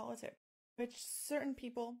get into politics, which certain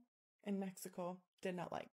people in Mexico did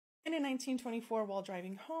not like. And in 1924, while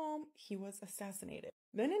driving home, he was assassinated.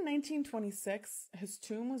 Then in 1926, his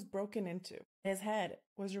tomb was broken into. His head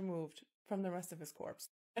was removed from the rest of his corpse.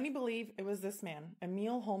 Many believe it was this man,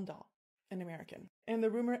 Emil Holmdahl, an American. And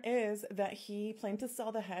the rumor is that he planned to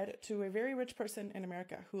sell the head to a very rich person in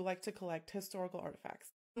America who liked to collect historical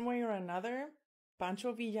artifacts. One way or another,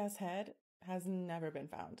 Pancho Villa's head has never been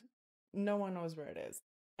found. No one knows where it is.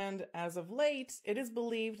 And as of late, it is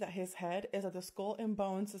believed that his head is at the Skull and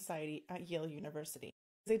Bones Society at Yale University.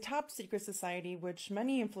 It's a top secret society which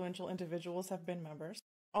many influential individuals have been members,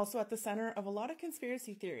 also at the center of a lot of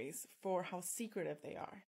conspiracy theories for how secretive they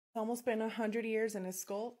are. It's almost been 100 years and his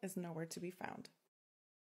skull is nowhere to be found.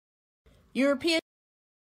 European.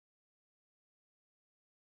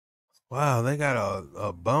 Wow, they got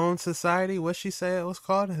a bone society? What'd she say it was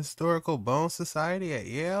called? A historical bone society at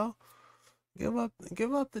Yale? Give up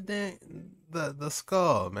the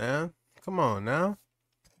skull, man. Come on now.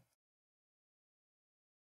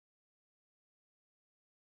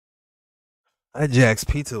 That Jack's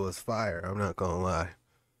pizza was fire. I'm not gonna lie.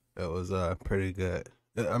 It was pretty good.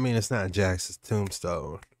 I mean, it's not Jack's, it's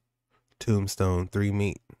Tombstone. Tombstone 3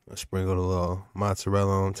 meat. I sprinkled a little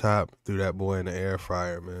mozzarella on top. Threw that boy in the air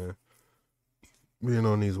fryer, man. Being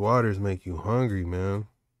on these waters make you hungry, man.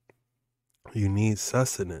 You need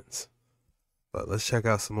sustenance. But let's check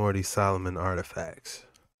out some more of these Solomon artifacts.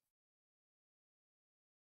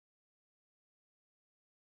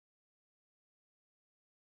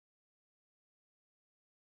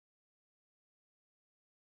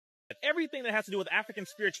 Everything that has to do with African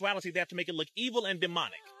spirituality, they have to make it look evil and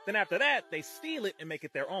demonic. Then after that, they steal it and make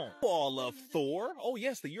it their own. All of Thor. Oh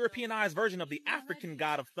yes, the Europeanized version of the African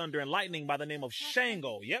god of thunder and lightning by the name of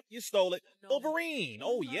Shango. Yep, you stole it. Wolverine.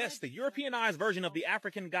 Oh yes, the Europeanized version of the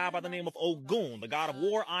African god by the name of Ogun, the god of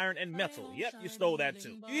war, iron, and metal. Yep, you stole that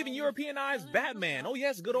too. You even Europeanized Batman. Oh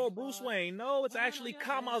yes, good old Bruce Wayne. No, it's actually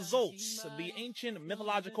Kamazotz, the ancient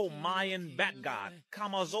mythological Mayan bat god.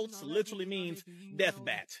 Kamazotz literally means death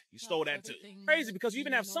bat. You stole that too. Crazy, because you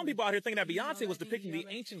even have some people out here thinking that Beyonce was depicting the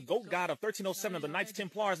ancient goat god of 1307 of the Knights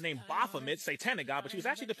Templars named Baphomet, satanic god, but she was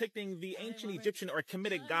actually depicting the ancient Egyptian or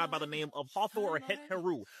Kemetic god by the name of Hathor or Het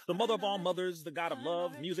Heru, the mother of all mothers, the god of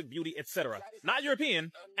love, music, beauty, etc. Not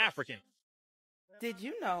European, African. Did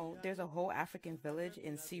you know there's a whole African village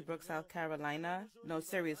in Seabrook, South Carolina? No,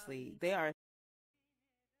 seriously, they are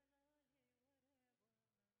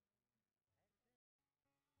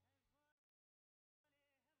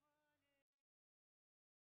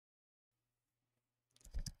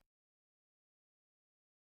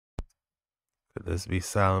Could this be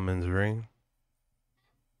Solomon's ring?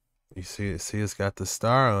 You see it's got the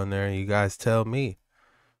star on there. You guys tell me.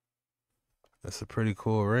 That's a pretty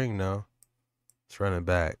cool ring, though. Let's run it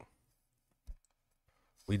back.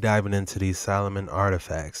 We diving into these Solomon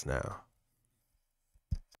artifacts now.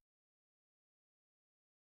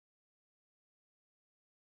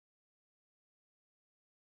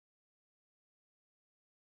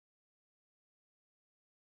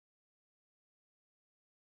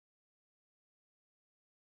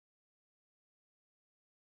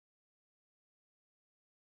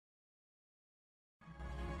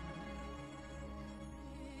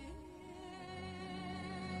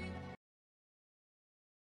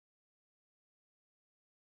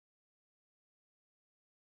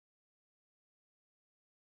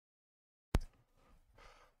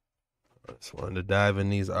 Just wanted to dive in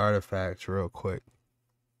these artifacts real quick.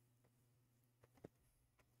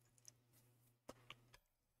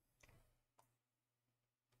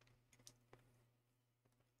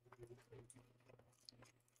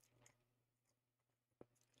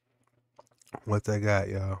 What they got,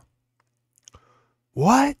 y'all?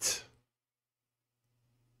 What?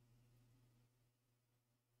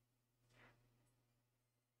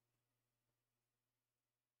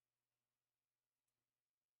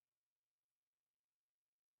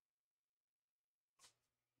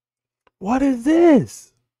 What is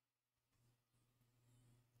this?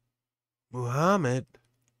 Muhammad.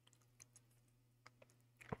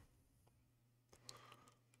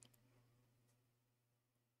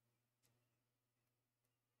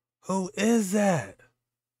 Who is that?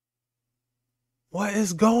 What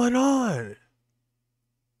is going on?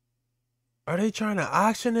 Are they trying to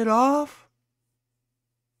auction it off?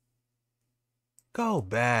 Go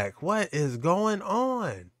back. What is going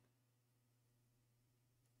on?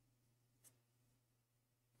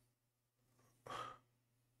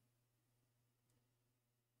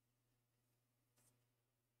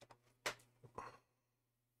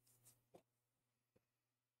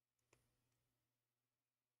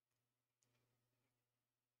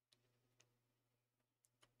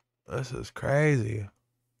 This is crazy.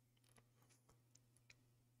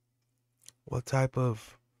 What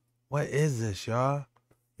is this, y'all?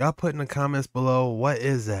 Y'all put in the comments below, what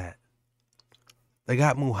is that? They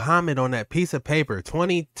got Muhammad on that piece of paper,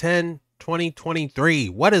 2010, 2023.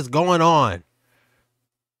 What is going on?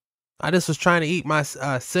 I just was trying to eat my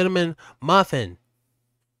cinnamon muffin.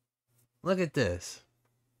 Look at this.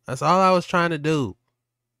 That's all I was trying to do.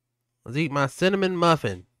 Was eat my cinnamon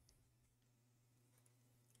muffin.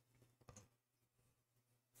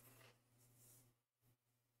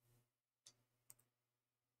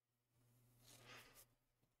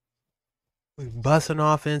 We busting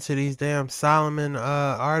off into these damn Solomon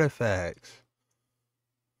artifacts.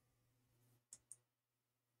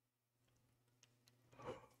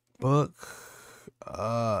 Book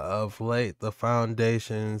of late the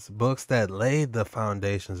foundations, books that laid the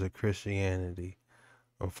foundations of Christianity.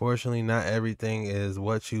 Unfortunately, not everything is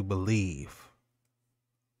what you believe.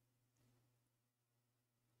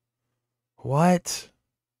 What?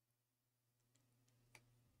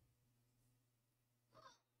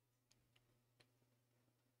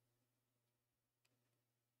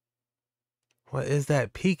 What is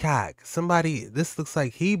that? Peacock. Somebody, this looks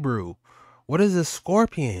like Hebrew. What is a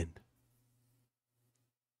scorpion?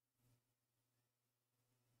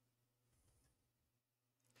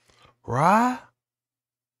 Ra?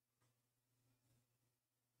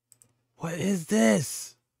 What is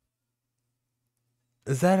this?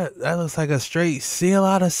 Is that that looks like a straight seal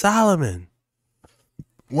out of Solomon.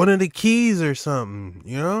 One of the keys or something,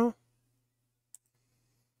 you know?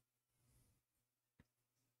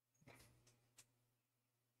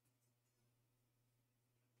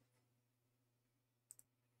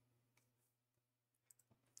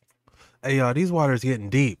 Hey, y'all, these waters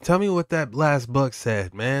getting deep. Tell me what that last book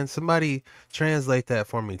said, man. Somebody translate that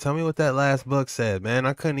for me. Tell me what that last book said, man.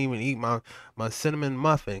 I couldn't even eat my cinnamon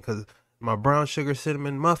muffin, because my brown sugar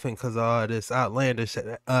cinnamon muffin, because of all this outlandish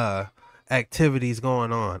activities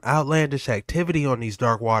going on. Outlandish activity on these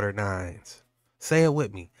dark water nines. Say it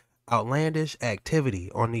with me. Outlandish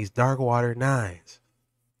activity on these dark water nines.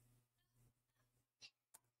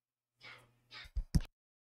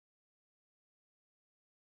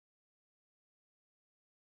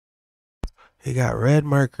 He got red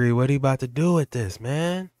mercury. What he about to do with this,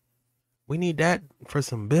 man? We need that for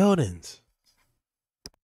some buildings.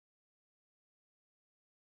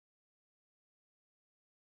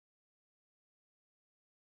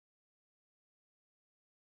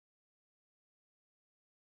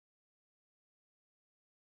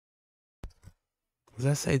 Does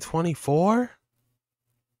that say 24?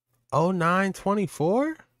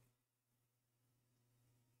 0924?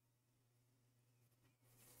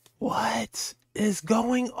 What is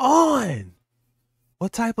going on?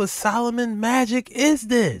 What type of Solomon magic is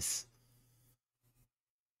this?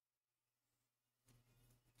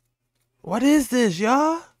 What is this,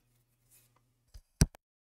 y'all?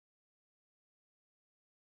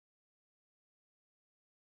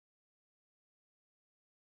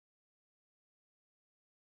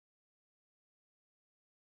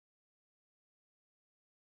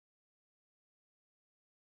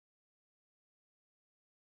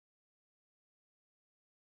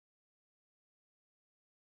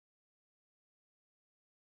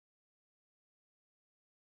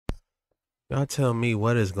 Y'all tell me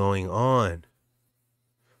what is going on.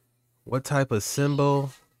 What type of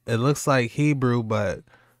symbol? It looks like Hebrew, but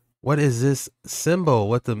What is this symbol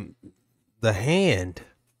with the hand?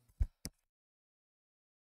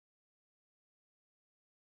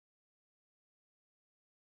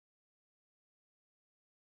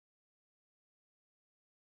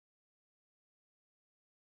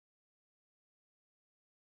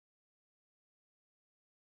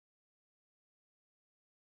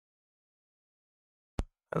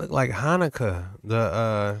 That look like Hanukkah.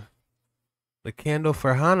 The candle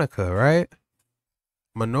for Hanukkah, right?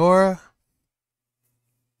 Menorah?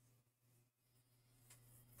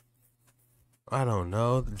 I don't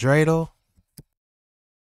know. The dreidel?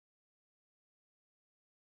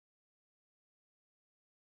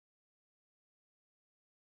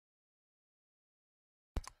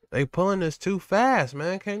 They pulling this too fast,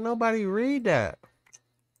 man. Can't nobody read that.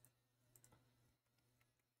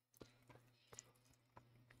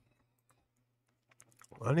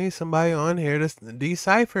 I need somebody on here to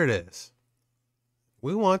decipher this.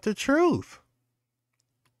 We want the truth.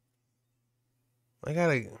 I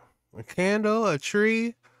got a candle, a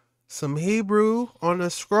tree, some Hebrew on the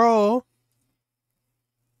scroll.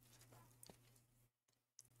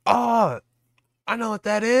 Oh, I know what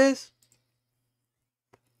that is.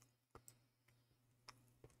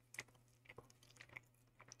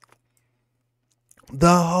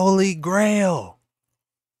 The Holy Grail.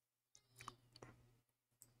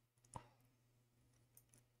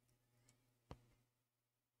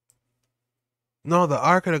 No, the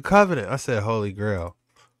Ark of the Covenant. I said Holy Grail.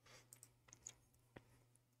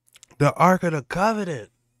 The Ark of the Covenant.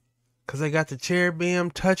 Because they got the cherubim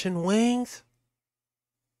touching wings.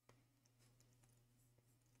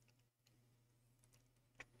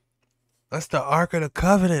 That's the Ark of the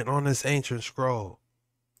Covenant on this ancient scroll.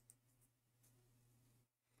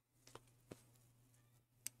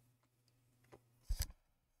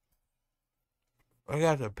 I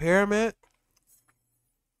got the pyramid.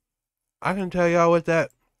 I can tell y'all what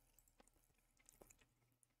that...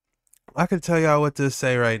 I can tell y'all what this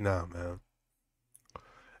say right now, man.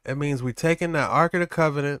 It means we're taking that Ark of the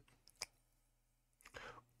Covenant.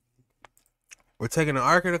 We're taking the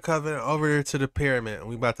Ark of the Covenant over here to the pyramid, and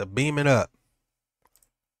we about to beam it up.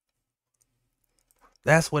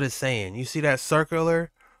 That's what it's saying. You see that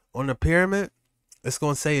circular on the pyramid? It's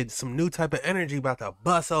going to say some new type of energy about to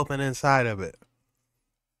bust open inside of it.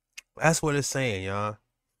 That's what it's saying, y'all.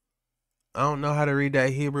 I don't know how to read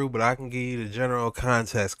that Hebrew, but I can give you the general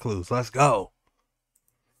context clues. Let's go.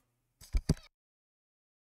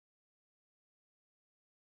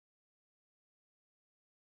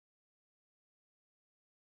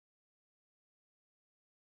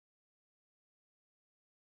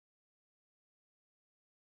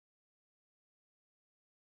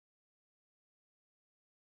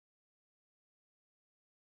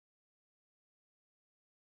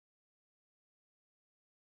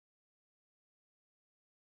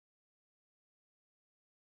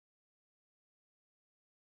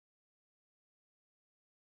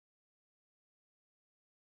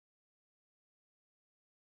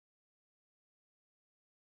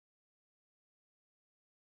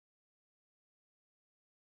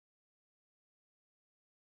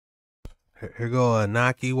 Here go a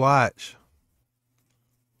Nike watch.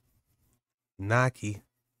 Nike.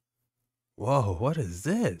 Whoa, what is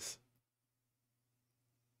this?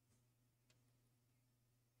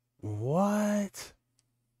 What?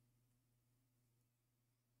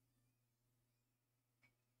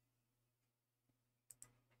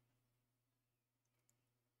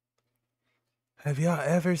 Have y'all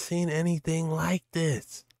ever seen anything like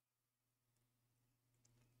this?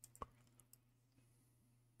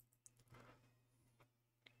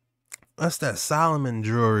 That's that Solomon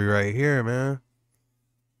jewelry right here, man.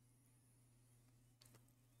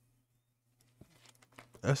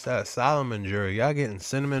 That's that Solomon jewelry. Y'all getting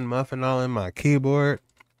cinnamon muffin all in my keyboard.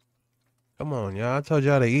 Come on, y'all. I told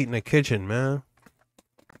y'all to eat in the kitchen, man.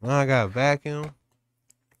 Now I got vacuum.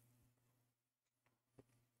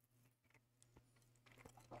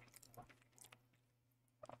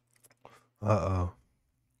 Uh-oh.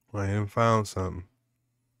 I even found something.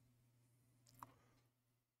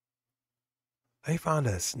 They found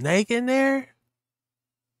a snake in there?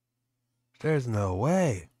 There's no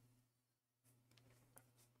way.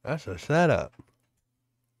 That's a setup.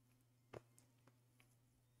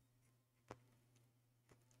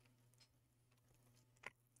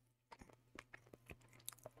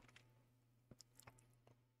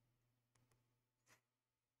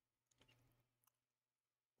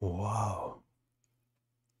 Whoa.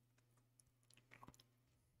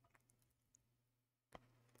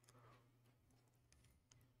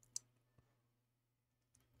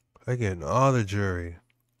 They're getting all the jewelry.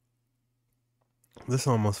 This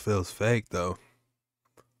almost feels fake though.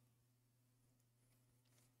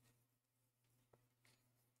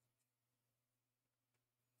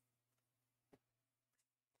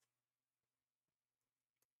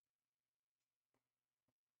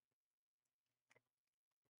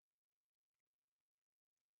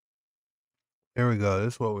 Here we go.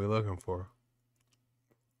 This is what we're looking for.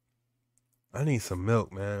 I need some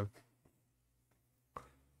milk, man.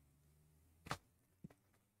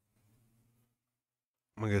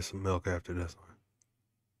 I'm gonna get some milk after this one.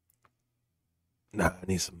 Nah, I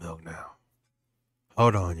need some milk now.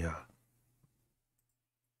 Hold on, y'all.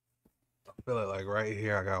 I feel it like right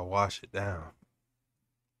here. I gotta wash it down.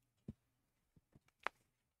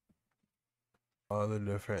 All the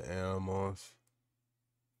different animals.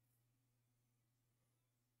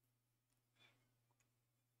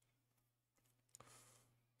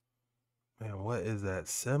 Man, what is that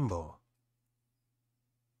symbol?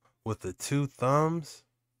 With the two thumbs?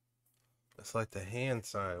 It's like the hand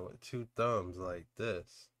sign with two thumbs like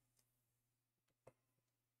this.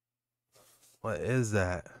 What is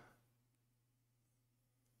that?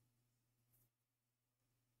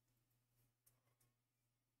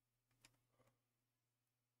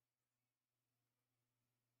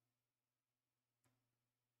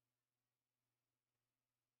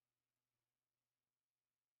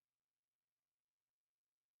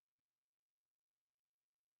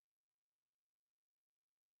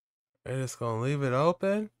 They're just gonna leave it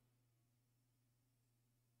open?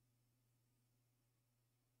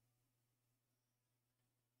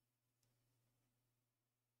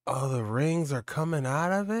 Oh, the rings are coming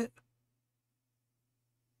out of it?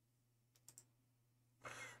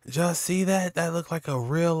 Did y'all see that? That looked like a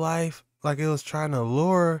real life, like it was trying to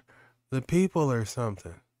lure the people or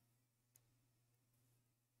something.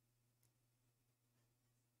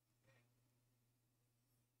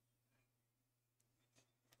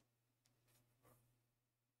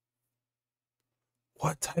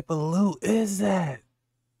 What type of loot is that?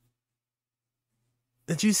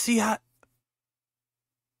 Did you see how...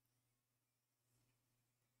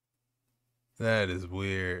 That is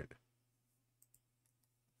weird.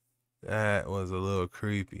 That was a little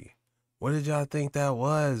creepy. What did y'all think that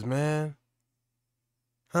was, man?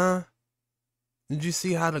 Huh? Did you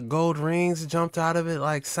see how the gold rings jumped out of it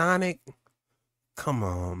like Sonic? Come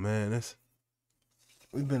on, man.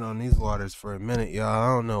 We've been on these waters for a minute, y'all.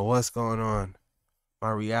 I don't know what's going on. My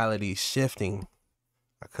reality's shifting.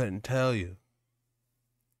 I couldn't tell you.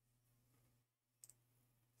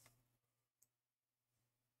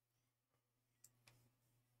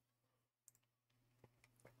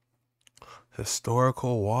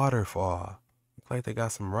 Historical waterfall. Looks like they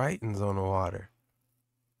got some writings on the water.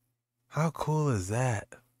 How cool is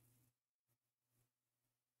that?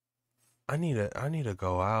 I need to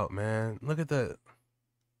go out, man. Look at the...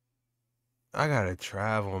 I gotta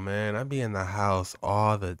travel, man. I be in the house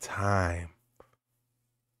all the time.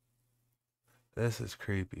 This is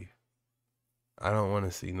creepy. I don't want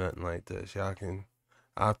to see nothing like this. Y'all can...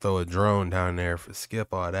 I'll throw a drone down there for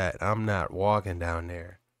skip all that. I'm not walking down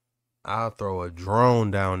there. I'll throw a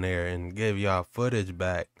drone down there and give y'all footage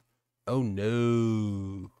back. Oh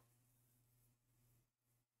no.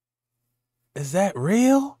 Is that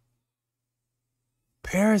real?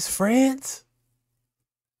 Paris, France?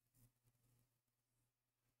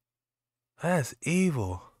 That's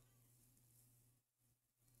evil.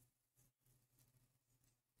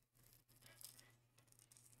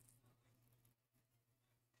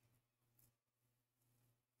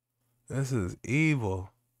 This is evil.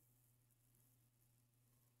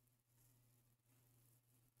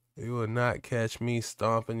 You will not catch me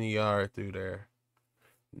stomping the yard through there.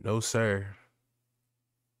 No, sir.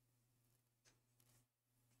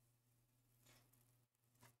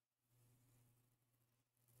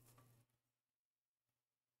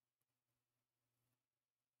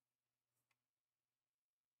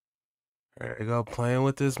 There you go, playing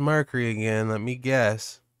with this mercury again. Let me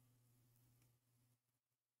guess.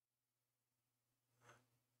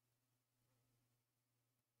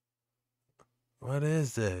 What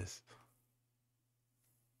is this?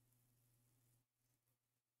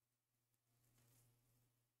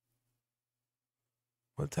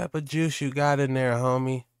 What type of juice you got in there,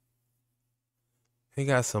 homie? He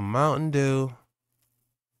got some Mountain Dew.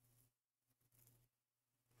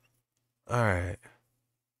 All right.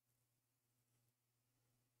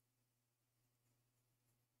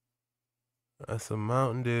 That's a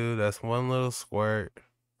Mountain Dew. That's one little squirt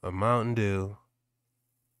of Mountain Dew.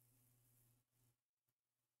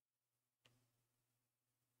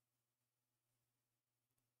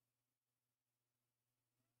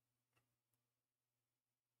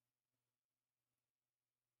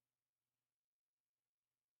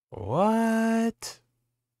 What?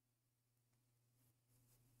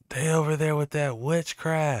 They over there with that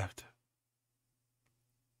witchcraft.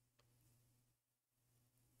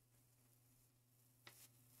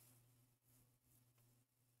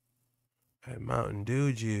 That Mountain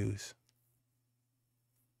Dew juice.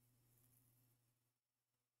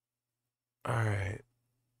 Alright.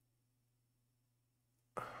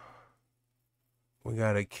 We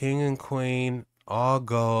got a king and queen, all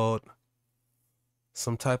gold.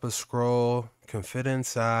 Some type of scroll can fit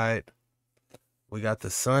inside. We got the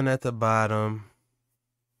sun at the bottom.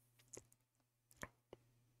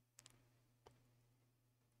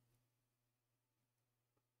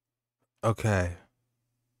 Okay.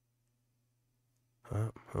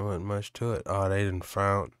 There wasn't much to it. Oh, they didn't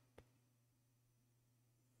found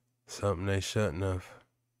something they shouldn't have.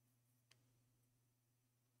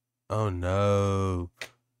 Oh no.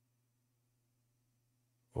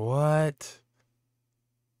 What?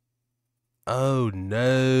 Oh no.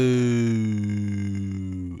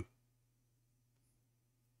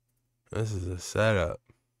 This is a setup.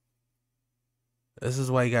 This is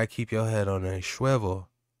why you gotta keep your head on a swivel.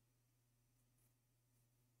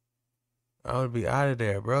 I would be out of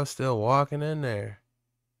there, bro. Still walking in there.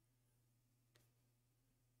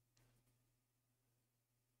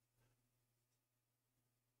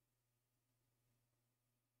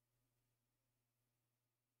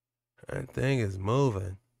 That thing is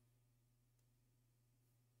moving.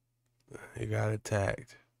 He got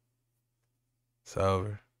attacked. It's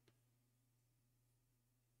over.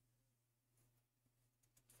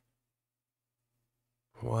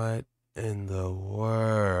 What in the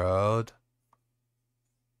world?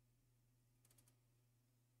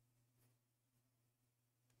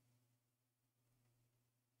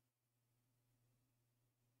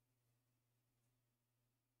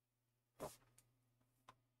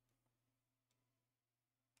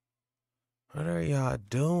 What are y'all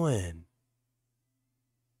doing?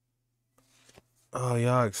 Oh,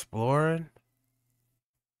 y'all exploring?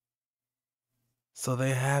 So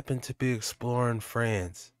they happened to be exploring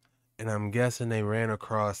France, and I'm guessing they ran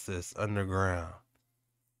across this underground.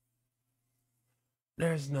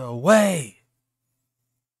 There's no way!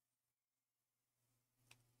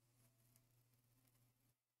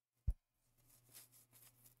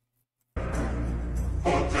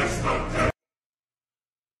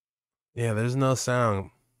 Yeah, there's no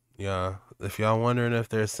sound. Yeah, if y'all wondering if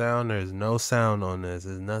there's sound, there's no sound on this.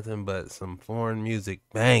 There's nothing but some foreign music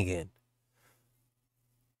banging.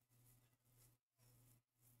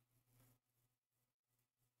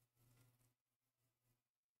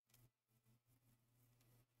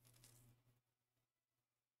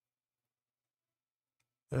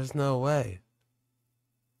 There's no way.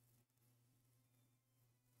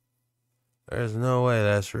 There's no way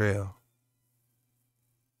that's real.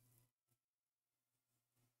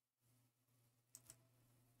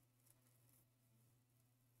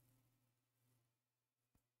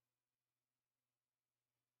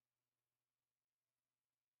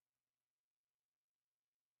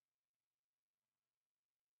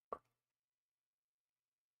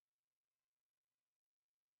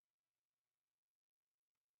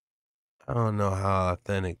 I don't know how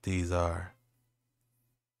authentic these are.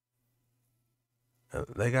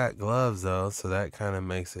 They got gloves though, so that kind of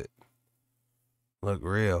makes it look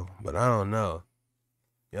real. But I don't know.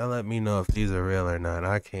 Y'all let me know if these are real or not.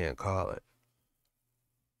 I can't call it.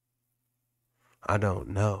 I don't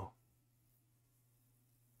know.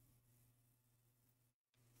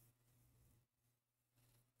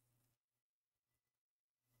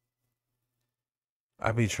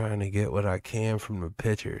 I be trying to get what I can from the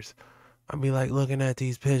pictures. I be like looking at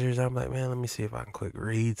these pictures. I'm like, man, let me see if I can quick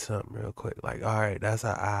read something real quick. Like, all right, that's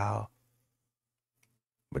an owl.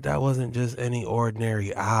 But that wasn't just any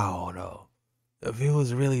ordinary owl though. If you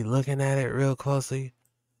was really looking at it real closely,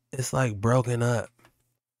 it's like broken up.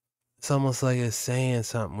 It's almost like it's saying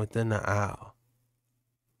something within the owl.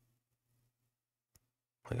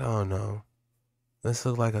 Like, I don't know. This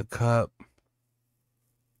looks like a cup.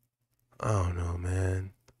 I don't know,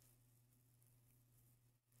 man.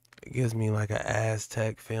 It gives me like an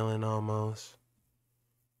Aztec feeling almost.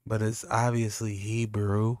 But it's obviously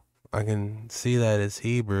Hebrew. I can see that it's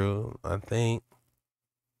Hebrew, I think.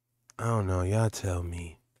 I don't know. Y'all tell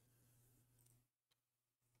me.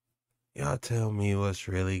 Y'all tell me what's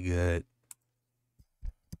really good.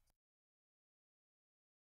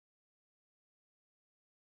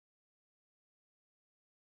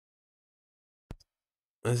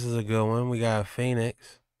 This is a good one. We got a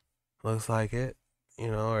phoenix. Looks like it. You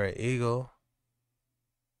know, or an eagle.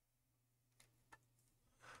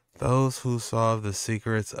 Those who solve the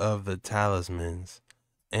secrets of the talismans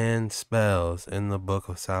and spells in the Book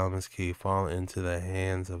of Solomon's Key fall into the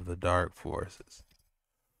hands of the dark forces.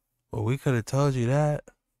 Well, we could have told you that.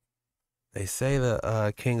 They say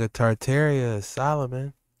the king of Tartaria is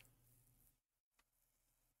Solomon.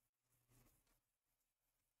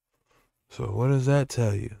 So what does that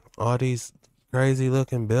tell you? All these crazy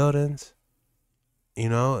looking buildings, you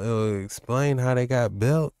know, it will explain how they got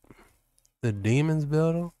built. The demons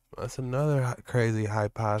built them. That's another crazy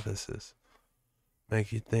hypothesis.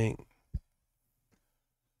 Make you think.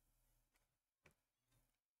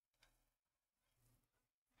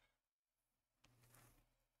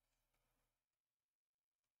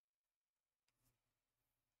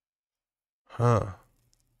 Huh.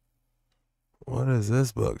 What is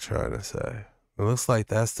this book trying to say? It looks like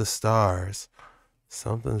that's the stars.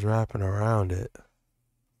 Something's wrapping around it.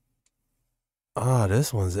 Oh,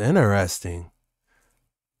 this one's interesting.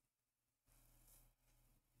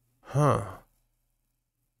 Huh.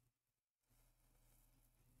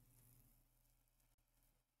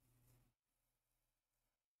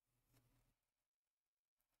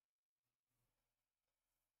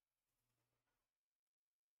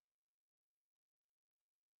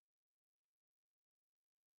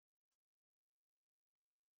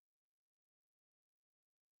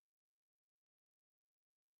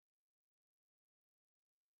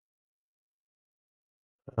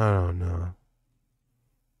 I don't know.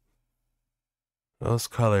 Those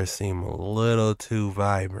colors seem a little too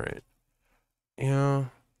vibrant. You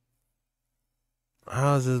know?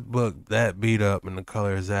 How is this book that beat up and the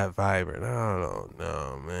colors that vibrant? I don't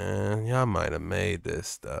know, man. Y'all might have made this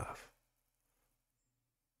stuff.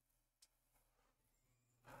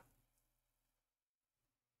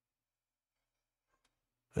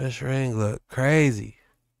 This ring look crazy.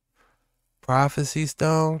 Prophecy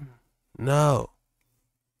stone? No.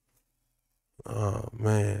 Oh,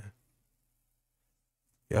 man.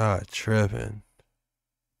 Y'all tripping.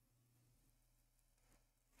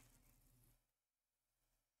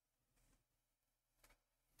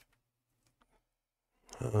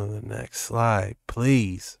 Oh, the next slide,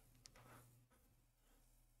 please.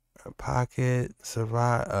 A pocket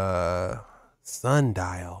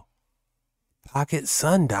sundial. Pocket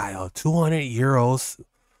sundial. 200 euros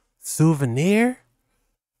souvenir?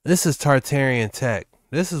 This is Tartarian tech.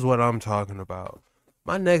 This is what I'm talking about.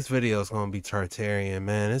 My next video is going to be Tartarian,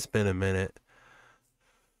 man. It's been a minute.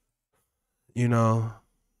 You know,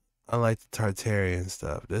 I like the Tartarian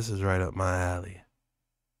stuff. This is right up my alley.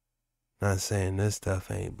 Not saying this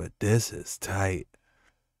stuff ain't, but this is tight.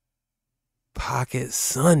 Pocket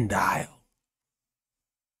sundial.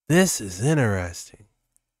 This is interesting.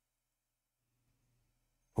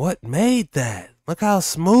 What made that? Look how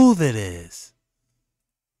smooth it is.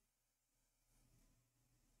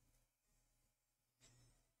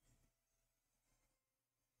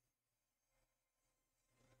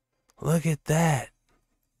 Look at that.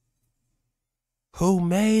 Who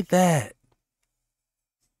made that?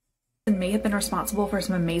 May have been responsible for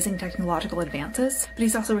some amazing technological advances, but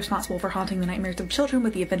he's also responsible for haunting the nightmares of children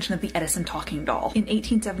with the invention of the Edison talking doll. In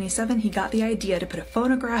 1877, he got the idea to put a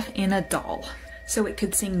phonograph in a doll so it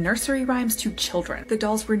could sing nursery rhymes to children. The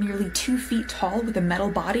dolls were nearly 2 feet tall with a metal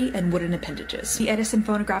body and wooden appendages. The Edison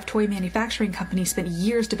Phonograph Toy Manufacturing Company spent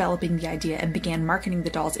years developing the idea and began marketing the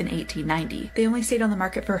dolls in 1890. They only stayed on the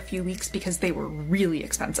market for a few weeks because they were really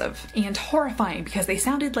expensive and horrifying because they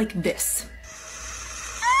sounded like this.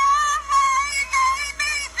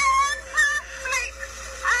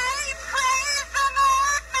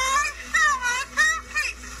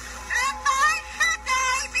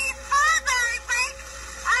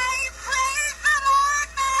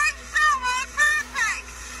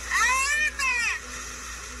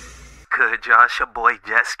 Josh, your boy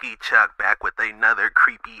Jet Ski Chuck, back with another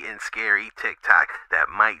creepy and scary TikTok that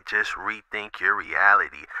might just rethink your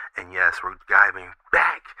reality. And yes, we're diving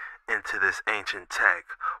back into this ancient tech.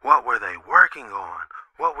 What were they working on?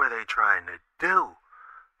 What were they trying to do?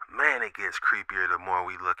 Man, it gets creepier the more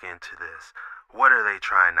we look into this. What are they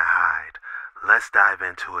trying to hide? Let's dive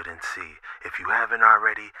into it and see. If you haven't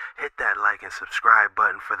already, hit that like and subscribe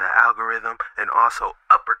button for the algorithm, and also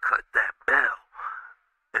uppercut that bell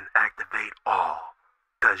and activate all,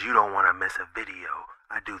 because you don't want to miss a video.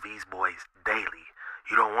 I do these boys daily.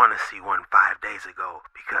 You don't want to see one 5 days ago,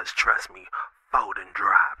 because trust me, Foden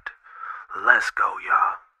dropped. Let's go,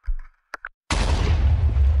 y'all.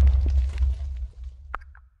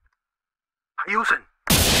 Using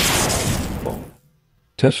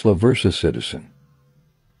Tesla versus Edison.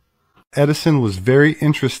 Edison was very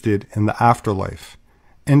interested in the afterlife,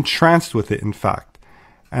 entranced with it in fact,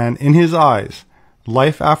 and in his eyes,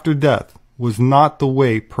 life after death was not the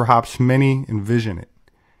way perhaps many envision it.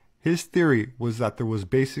 His theory was that there was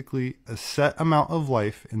basically a set amount of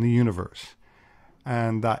life in the universe,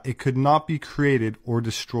 and that it could not be created or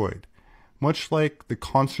destroyed, much like the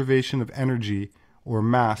conservation of energy or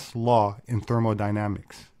mass law in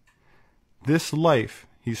thermodynamics. This life,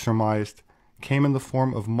 he surmised, came in the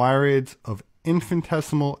form of myriads of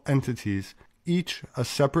infinitesimal entities, each a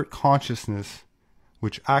separate consciousness,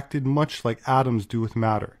 which acted much like atoms do with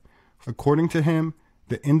matter. According to him,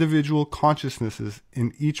 the individual consciousnesses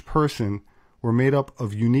in each person were made up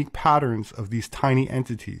of unique patterns of these tiny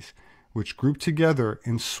entities, which grouped together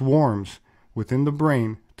in swarms within the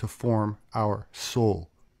brain to form our soul.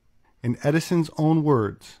 In Edison's own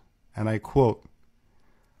words, and I quote,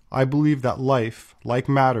 "I believe that life, like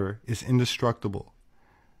matter, is indestructible.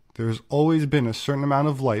 There has always been a certain amount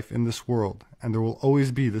of life in this world, and there will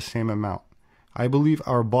always be the same amount. I believe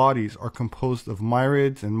our bodies are composed of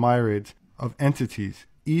myriads and myriads of entities,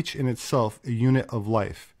 each in itself a unit of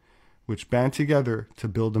life, which band together to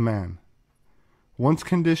build a man. Once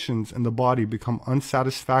conditions in the body become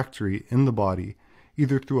unsatisfactory in the body,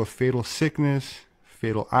 either through a fatal sickness,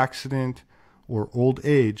 fatal accident, or old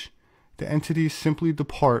age, the entities simply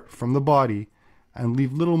depart from the body and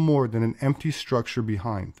leave little more than an empty structure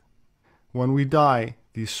behind. When we die,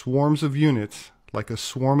 these swarms of units, like a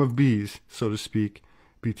swarm of bees, so to speak,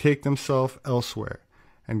 betake themselves elsewhere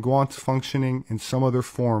and go on to functioning in some other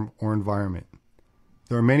form or environment.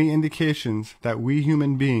 There are many indications that we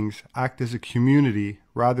human beings act as a community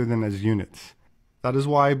rather than as units. That is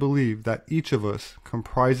why I believe that each of us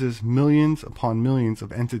comprises millions upon millions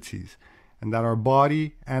of entities, and that our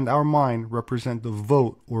body and our mind represent the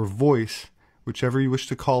vote or voice, whichever you wish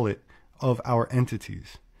to call it, of our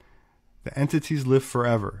entities. The entities live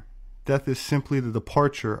forever. Death is simply the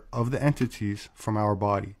departure of the entities from our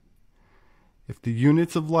body. If the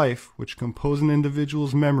units of life which compose an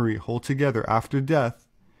individual's memory hold together after death,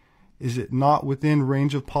 is it not within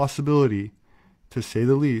range of possibility, to say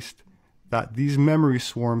the least, that these memory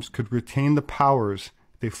swarms could retain the powers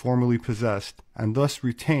they formerly possessed, and thus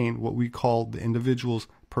retain what we call the individual's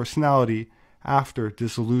personality after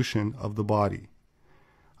dissolution of the body?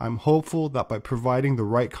 I'm hopeful that by providing the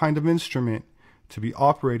right kind of instrument to be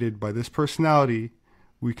operated by this personality,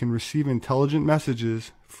 we can receive intelligent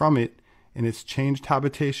messages from it in its changed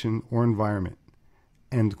habitation or environment."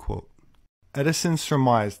 End quote. Edison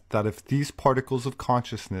surmised that if these particles of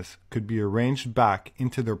consciousness could be arranged back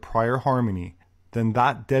into their prior harmony, then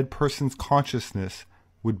that dead person's consciousness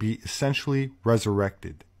would be essentially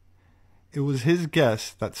resurrected. It was his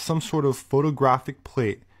guess that some sort of photographic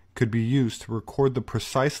plate could be used to record the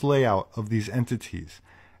precise layout of these entities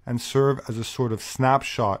and serve as a sort of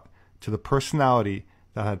snapshot to the personality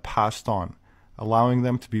that had passed on, allowing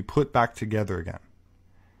them to be put back together again.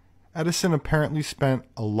 Edison apparently spent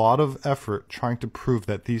a lot of effort trying to prove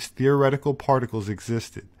that these theoretical particles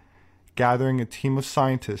existed, gathering a team of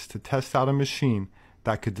scientists to test out a machine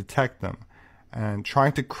that could detect them, and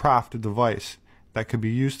trying to craft a device that could be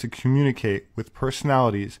used to communicate with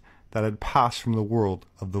personalities that had passed from the world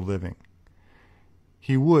of the living.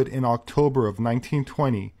 He would, in October of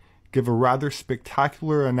 1920, give a rather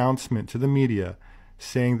spectacular announcement to the media,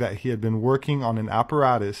 saying that he had been working on an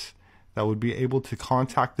apparatus that would be able to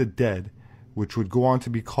contact the dead, which would go on to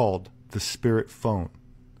be called the spirit phone.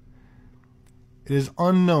 It is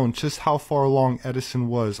unknown just how far along Edison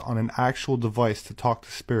was on an actual device to talk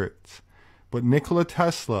to spirits, but Nikola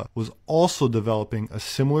Tesla was also developing a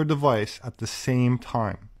similar device at the same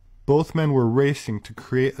time. Both men were racing to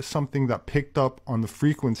create something that picked up on the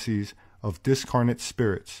frequencies of discarnate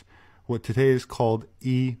spirits, what today is called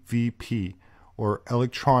EVP, or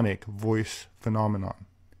electronic voice phenomenon.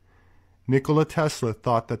 Nikola Tesla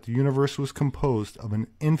thought that the universe was composed of an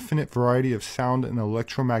infinite variety of sound and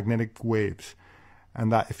electromagnetic waves,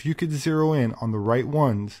 and that if you could zero in on the right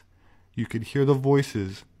ones, you could hear the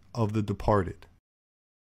voices of the departed.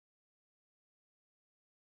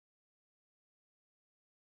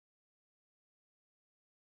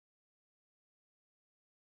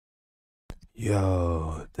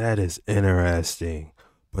 Yo, that is interesting.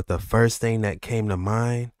 But the first thing that came to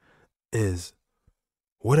mind is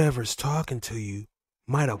whatever's talking to you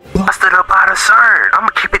might have busted up out of CERN. I'ma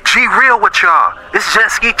keep it G real with y'all. It's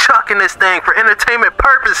Jet Ski chucking this thing for entertainment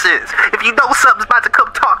purposes. If you know something's about to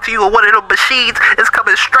come talk to you or one of them machines is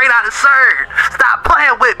coming straight out of CERN, stop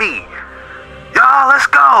playing with me. Y'all, let's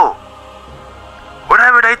go.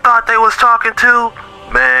 Whatever they thought they was talking to,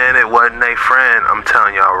 man, it wasn't their friend. I'm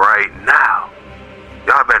telling y'all right now.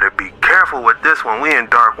 Y'all better be careful with this one. We in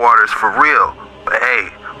dark waters for real. But hey,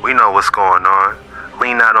 we know what's going on.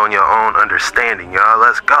 Lean out on your own understanding, y'all.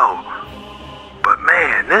 Let's go. But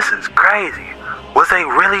man, this is crazy. Was they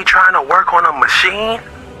really trying to work on a machine?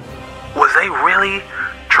 Was they really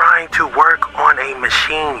trying to work on a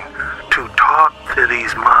machine to talk to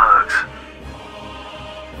these mugs?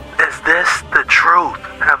 Is this the truth?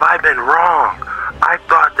 Have I been wrong? I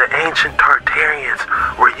thought the ancient Tartarians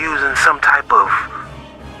were using some type of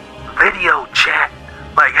video chat.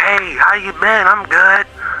 Like, hey, how you been? I'm good.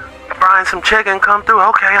 Frying some chicken, come through.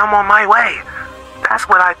 Okay, I'm on my way. That's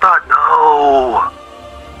what I thought. No.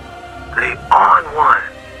 They on one.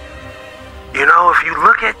 You know, if you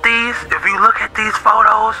look at these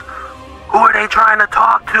photos, who are they trying to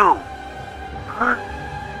talk to? Huh?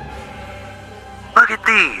 Look at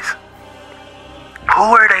these. Who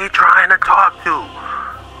are they trying to talk to?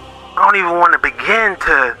 I don't even want to begin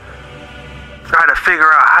to try to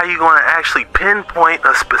figure out how you're going to actually pinpoint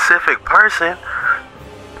a specific person.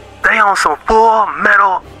 They on some Full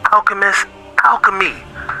Metal Alchemist alchemy.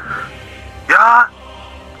 Y'all,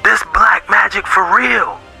 this black magic for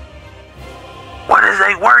real. What is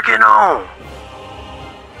they working on?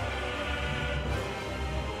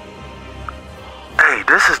 Hey,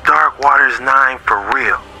 this is Dark Waters 9 for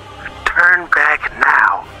real. Turn back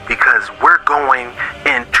now, because we're going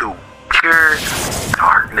into pure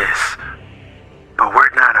darkness. But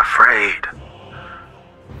we're not afraid.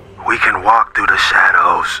 We can walk through the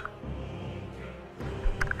shadows.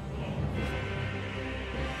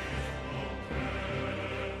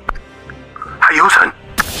 Hayusen!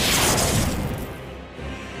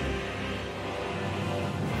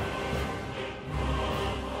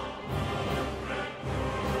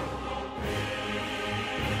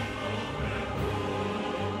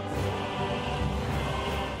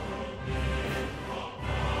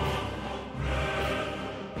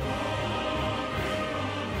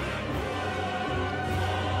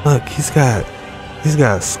 Look, he's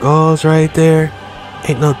got skulls right there.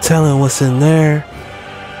 Ain't no telling what's in there.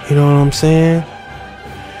 You know what I'm saying?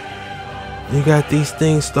 You got these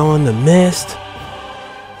things throwing the mist.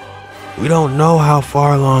 We don't know how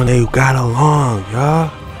far along they got along,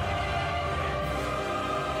 y'all.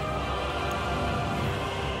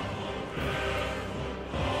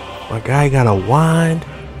 My guy got a wand.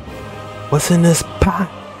 What's in this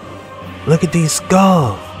pot? Look at these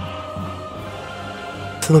skulls.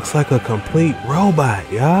 This looks like a complete robot,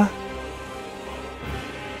 y'all.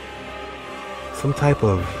 Some type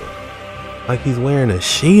of, like he's wearing a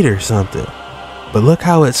sheet or something. But look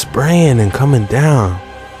how it's spraying and coming down.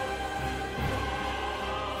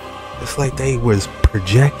 It's like they was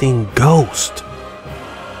projecting ghost.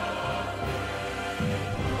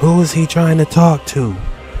 Who is he trying to talk to?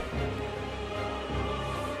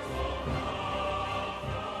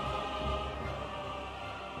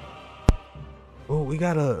 Oh, we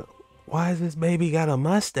got a... Why is this baby got a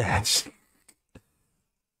mustache?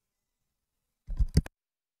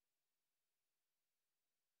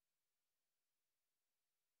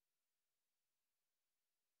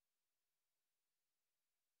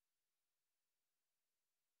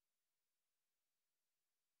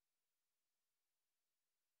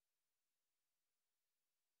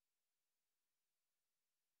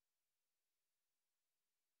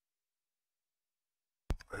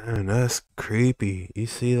 Man, that's creepy. You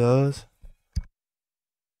see those?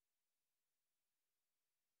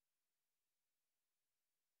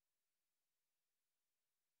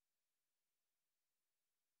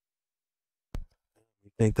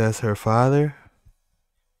 You think that's her father?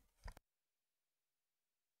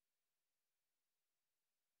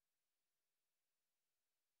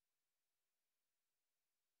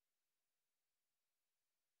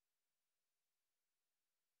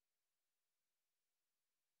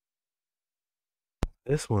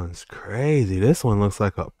 This one's crazy. This one looks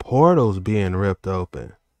like a portal's being ripped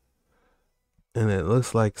open. And it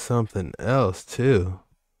looks like something else too.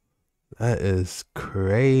 That is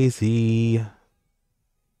crazy.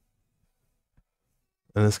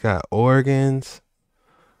 And it's got organs.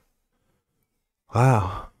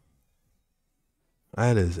 Wow.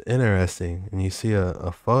 That is interesting. And you see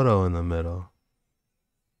a photo in the middle.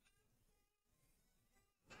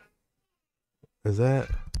 Is that...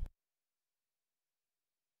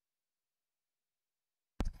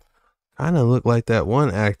 Kind of look like that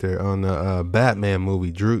one actor on the Batman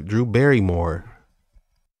movie, Drew Barrymore.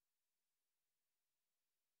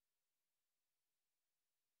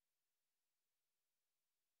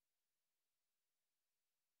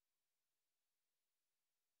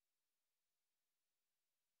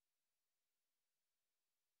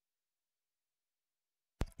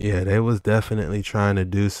 Yeah, they was definitely trying to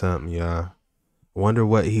do something, y'all. Wonder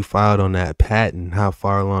what he filed on that patent, how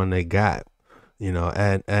far along they got. You know,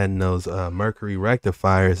 adding those mercury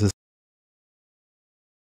rectifiers.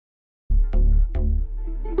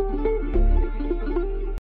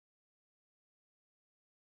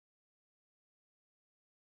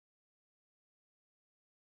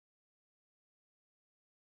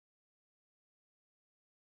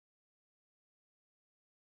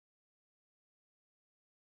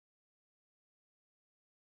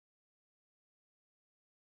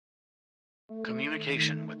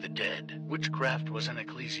 Communication with the dead. Witchcraft was an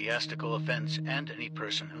ecclesiastical offense, and any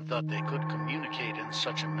person who thought they could communicate in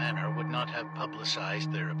such a manner would not have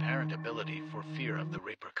publicized their apparent ability for fear of the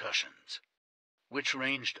repercussions, which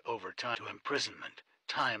ranged over time to imprisonment,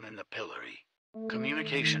 time in the pillory.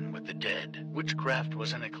 Communication with the dead. Witchcraft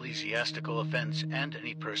was an ecclesiastical offense, and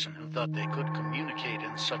any person who thought they could communicate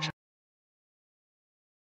in such a...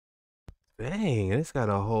 Dang, it's got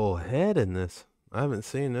a whole head in this. I haven't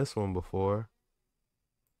seen this one before.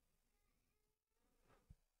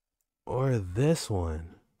 Or this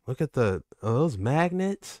one. Look at those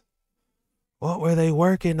magnets. What were they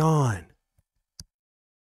working on?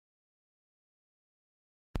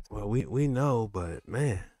 Well, we know, but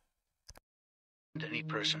man. Any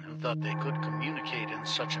person who thought they could communicate in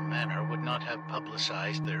such a manner would not have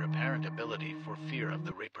publicized their apparent ability for fear of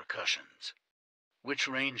the repercussions, which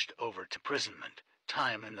ranged over to imprisonment,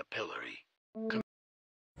 time in the pillory.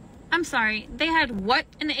 I'm sorry, they had what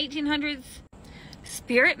in the 1800s?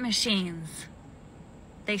 Spirit machines.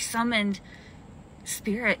 They summoned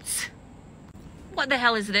spirits. What the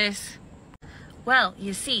hell is this? Well,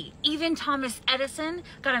 you see, even Thomas Edison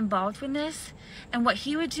got involved with this, and what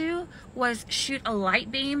he would do was shoot a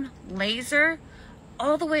light beam, laser,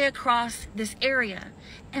 all the way across this area.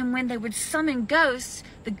 And when they would summon ghosts,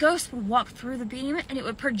 the ghosts would walk through the beam and it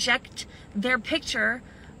would project their picture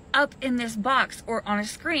up in this box or on a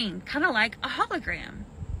screen, kind of like a hologram.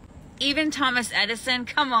 Even Thomas Edison,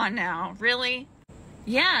 come on now, really?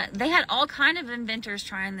 Yeah, they had all kind of inventors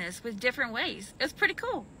trying this with different ways. It was pretty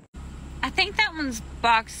cool. I think that one's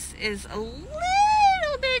box is a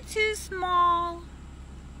little bit too small.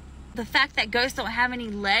 The fact that ghosts don't have any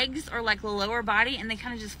legs or like the lower body and they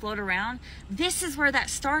kind of just float around, this is where that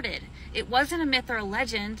started. It wasn't a myth or a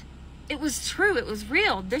legend. It was true, it was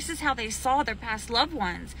real. This is how they saw their past loved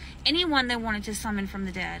ones, anyone they wanted to summon from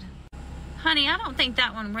the dead. Honey, I don't think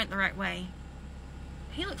that one went the right way.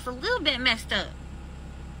 He looks a little bit messed up.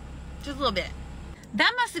 Just a little bit.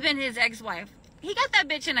 That must have been his ex-wife. He got that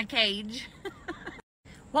bitch in a cage.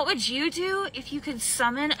 What would you do if you could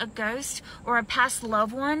summon a ghost or a past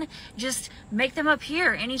loved one? Just make them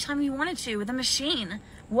appear anytime you wanted to with a machine.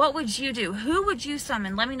 What would you do? Who would you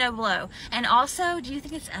summon? Let me know below. And also, do you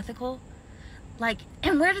think it's ethical? Like,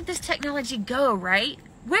 and where did this technology go, right?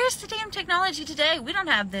 Where's the damn technology today? We don't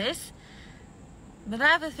have this. But I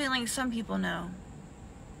have a feeling some people know,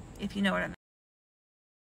 if you know what I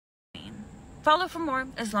mean. Follow for more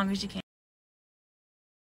as long as you can.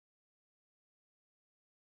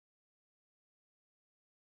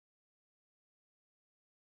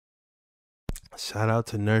 Shout out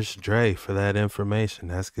to Nurse Dre for that information.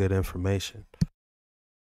 That's good information.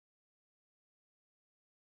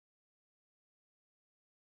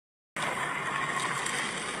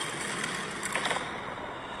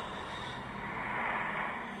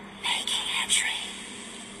 Making entry.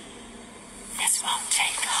 This won't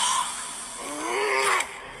take long.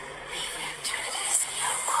 We've entered his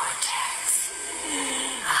neocortex.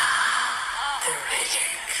 The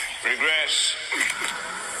Rethink. Regress.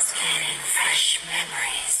 Scanning fresh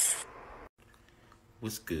memories.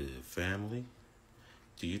 What's good, family?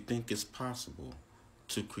 Do you think it's possible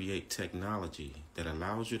to create technology that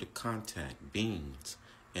allows you to contact beings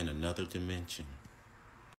in another dimension?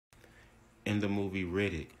 In the movie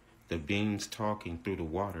Rethink, the beings talking through the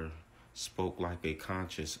water spoke like a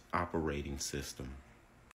conscious operating system.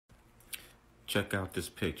 Check out this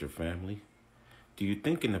picture, family. Do you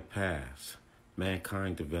think in the past,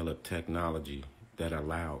 mankind developed technology that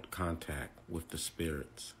allowed contact with the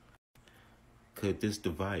spirits? Could this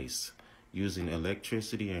device, using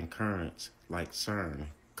electricity and currents like CERN,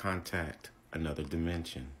 contact another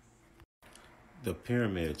dimension? The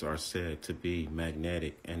pyramids are said to be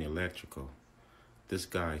magnetic and electrical. This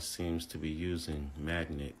guy seems to be using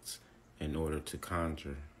magnets in order to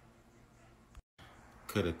conjure.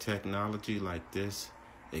 Could a technology like this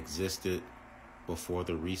existed before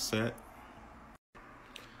the reset?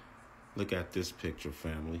 Look at this picture,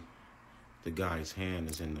 family. The guy's hand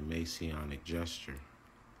is in the Masonic gesture.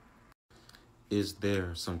 Is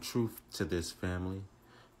there some truth to this, family?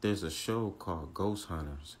 There's a show called Ghost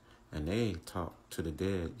Hunters, and they talk to the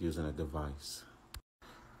dead using a device.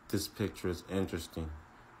 This picture is interesting.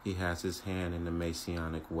 He has his hand in the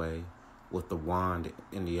Masonic way, with the wand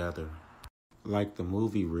in the other. Like the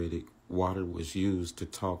movie Rethink, water was used to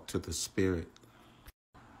talk to the spirit.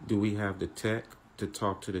 Do we have the tech to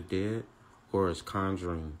talk to the dead, or is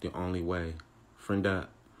conjuring the only way? Friend up.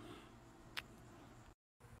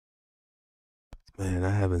 Man,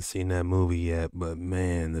 I haven't seen that movie yet, but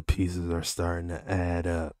man, the pieces are starting to add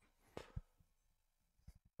up.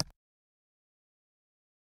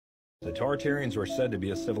 The Tartarians were said to be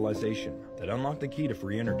a civilization that unlocked the key to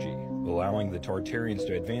free energy, allowing the Tartarians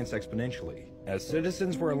to advance exponentially, as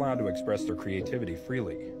citizens were allowed to express their creativity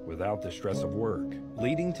freely, without the stress of work,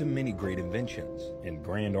 leading to many great inventions and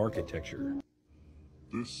grand architecture.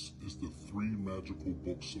 This is the 3 magical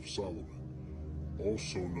books of Solomon,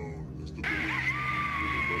 also known as the Goetia, or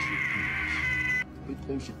the Lesser Kings. Pay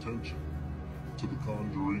close attention to the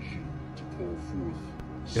conjuration to call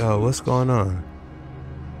forth. Yo, what's going on?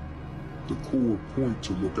 The core point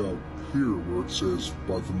to look out here where it says,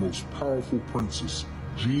 by the most powerful princess,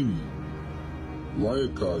 Genie,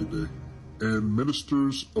 Laikaide, and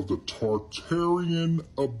ministers of the Tartarian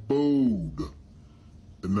abode.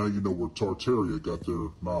 And now you know where Tartaria got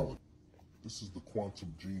their knowledge. This is the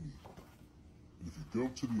quantum genie. And if you go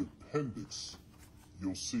to the appendix,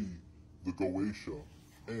 you'll see the Goetia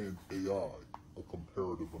and AI, a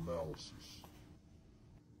comparative analysis.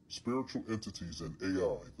 Spiritual entities and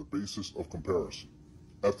AI, the basis of comparison.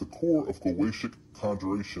 At the core of Goetic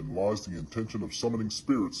conjuration lies the intention of summoning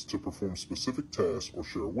spirits to perform specific tasks or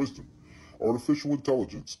share wisdom. Artificial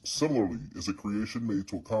intelligence, similarly, is a creation made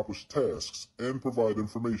to accomplish tasks and provide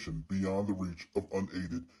information beyond the reach of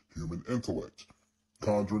unaided human intellect.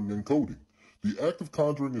 Conjuring and coding. The act of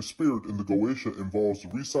conjuring a spirit in the Goetia involves the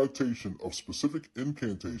recitation of specific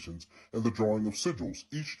incantations and the drawing of sigils,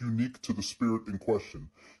 each unique to the spirit in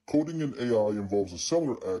question. Coding in AI involves a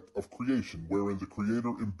similar act of creation wherein the creator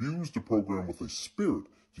imbues the program with a spirit,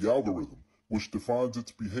 the algorithm, which defines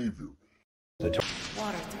its behavior. Water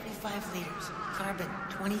 35 liters, carbon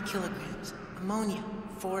 20 kilograms, ammonia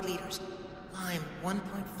 4 liters, lime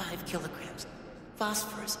 1.5 kilograms,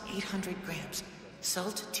 phosphorus 800 grams,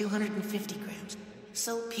 salt 250 grams,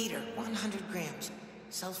 saltpeter 100 grams,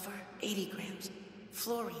 sulfur 80 grams,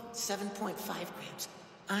 fluorine 7.5 grams,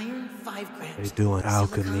 iron 5 grams. They doing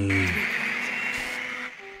alchemy.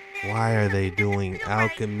 Why are they doing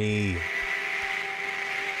alchemy?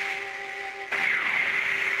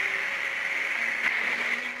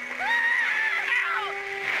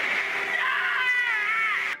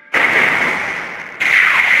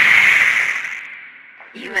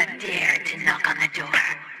 You have dared to knock on the door.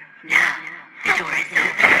 Now, the door is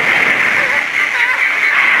open.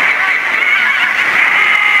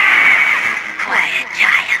 Quiet,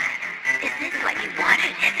 child. Is this what you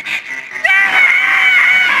wanted, isn't it?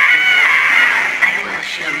 I will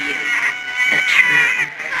show you the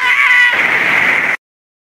truth.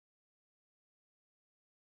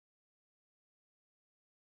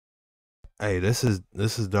 Hey, this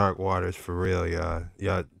is Dark Waters for real, y'all.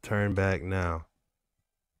 Y'all turn back now.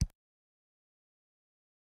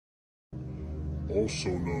 Also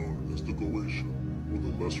known as the Goetia, or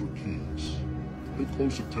the Lesser Keys. Pay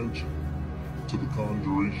close attention to the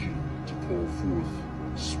conjuration to call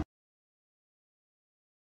forth.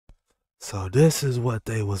 So this is what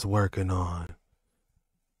they was working on.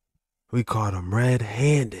 We caught them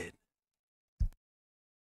red-handed.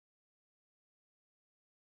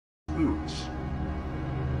 Spirits.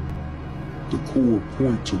 The core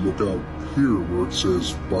point to look out here where it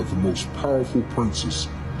says, by the most powerful princess,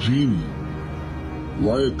 Genie,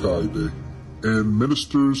 Laikaide, and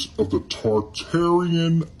ministers of the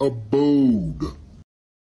Tartarian abode.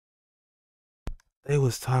 They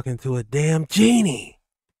was talking to a damn genie.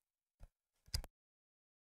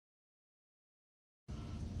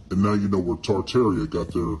 And now you know where Tartaria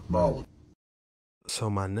got their knowledge. So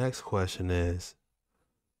my next question is,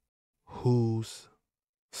 who's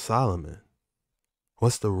Solomon?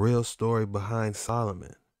 What's the real story behind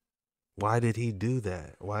Solomon? Why did he do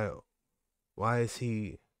that? Why is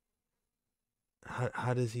he,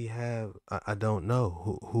 how does he have, I don't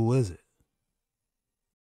know. Who is it?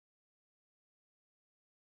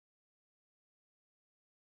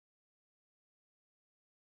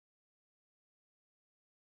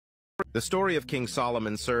 The story of King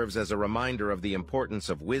Solomon serves as a reminder of the importance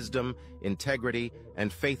of wisdom, integrity,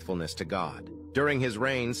 and faithfulness to God. During his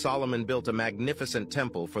reign, Solomon built a magnificent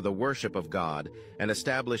temple for the worship of God and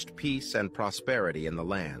established peace and prosperity in the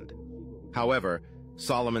land. However,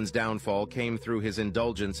 Solomon's downfall came through his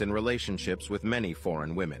indulgence in relationships with many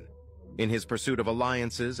foreign women. In his pursuit of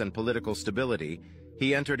alliances and political stability,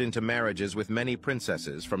 he entered into marriages with many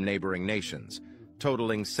princesses from neighboring nations,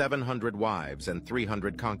 totaling 700 wives and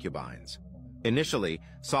 300 concubines. Initially,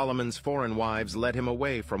 Solomon's foreign wives led him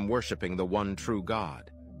away from worshiping the one true God.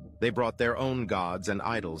 They brought their own gods and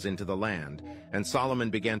idols into the land, and Solomon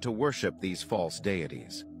began to worship these false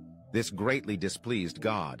deities. This greatly displeased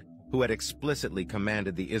God, who had explicitly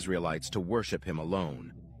commanded the Israelites to worship him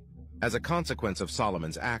alone. As a consequence of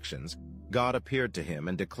Solomon's actions, God appeared to him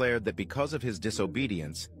and declared that because of his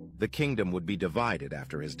disobedience, the kingdom would be divided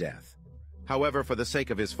after his death. However, for the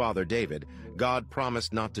sake of his father David, God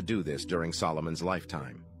promised not to do this during Solomon's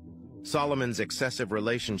lifetime. Solomon's excessive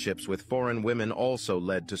relationships with foreign women also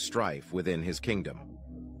led to strife within his kingdom.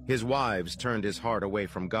 His wives turned his heart away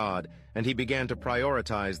from God, and he began to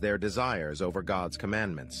prioritize their desires over God's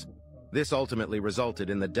commandments. This ultimately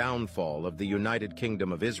resulted in the downfall of the United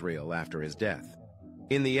Kingdom of Israel after his death.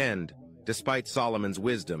 In the end, despite Solomon's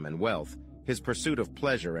wisdom and wealth, his pursuit of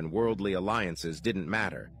pleasure and worldly alliances didn't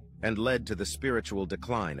matter, and led to the spiritual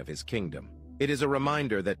decline of his kingdom. It is a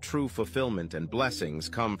reminder that true fulfillment and blessings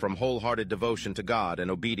come from wholehearted devotion to God and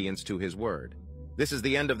obedience to his word. This is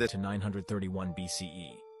the end of this. To 931 BCE.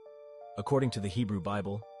 According to the Hebrew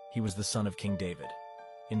Bible, he was the son of King David.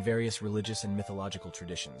 In various religious and mythological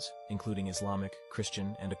traditions, including Islamic,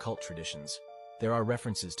 Christian, and occult traditions, there are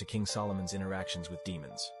references to King Solomon's interactions with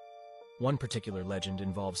demons. One particular legend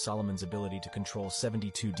involves Solomon's ability to control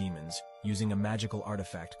 72 demons using a magical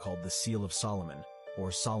artifact called the Seal of Solomon,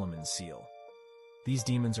 or Solomon's Seal. These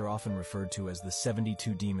demons are often referred to as the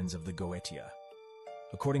 72 demons of the Goetia.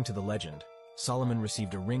 According to the legend, Solomon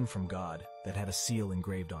received a ring from God that had a seal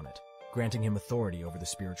engraved on it, granting him authority over the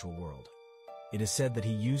spiritual world. It is said that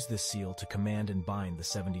he used this seal to command and bind the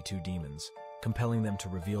 72 demons, compelling them to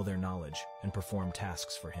reveal their knowledge and perform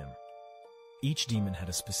tasks for him. Each demon had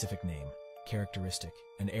a specific name, characteristic,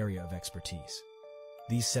 and area of expertise.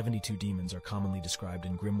 These 72 demons are commonly described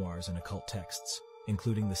in grimoires and occult texts,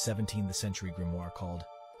 including the 17th century grimoire called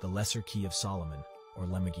the Lesser Key of Solomon, or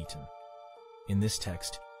Lemmegeton. In this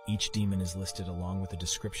text, each demon is listed along with a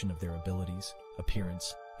description of their abilities,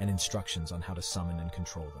 appearance, and instructions on how to summon and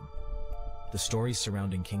control them. The stories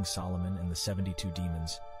surrounding King Solomon and the 72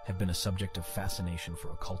 demons have been a subject of fascination for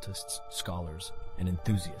occultists, scholars, and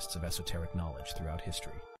enthusiasts of esoteric knowledge throughout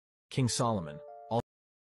history. King Solomon,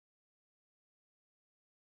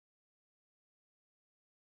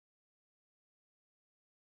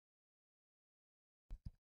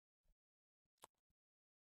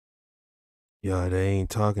 Y'all, they ain't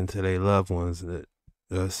talking to their loved ones.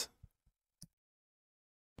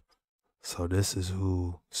 So this is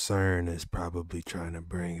who CERN is probably trying to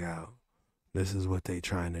bring out. This is what they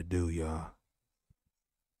trying to do, y'all.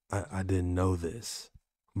 I didn't know this,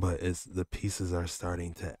 but the pieces are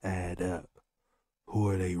starting to add up. Who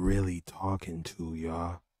are they really talking to,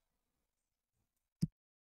 y'all?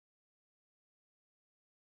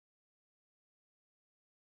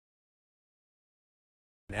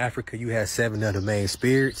 In Africa, you have 7 of the main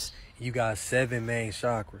spirits. You got 7 main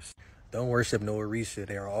chakras. Don't worship no Orisha.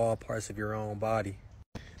 They are all parts of your own body.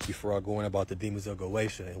 Before I go on about the demons of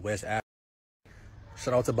Goetia in West Africa.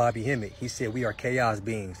 Shout out to Bobby Hemmett. He said we are chaos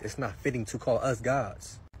beings. It's not fitting to call us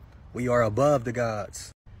gods. We are above the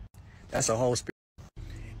gods. That's a whole spirit.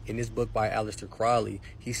 In this book by Aleister Crowley,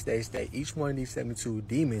 he states that each one of these 72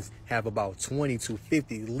 demons have about 20 to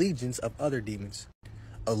 50 legions of other demons.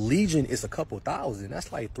 A legion is a couple thousand.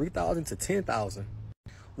 That's like 3,000 to 10,000.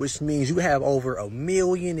 Which means you have over 1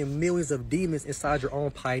 million and millions of demons inside your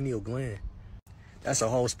own pineal gland. That's a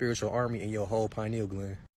whole spiritual army in your whole pineal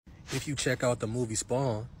gland. If you check out the movie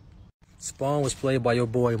Spawn, Spawn was played by your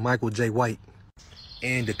boy Michael J. White.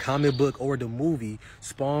 In the comic book or the movie,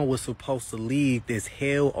 Spawn was supposed to lead this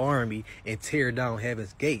hell army and tear down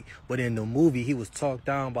Heaven's Gate. But in the movie, he was talked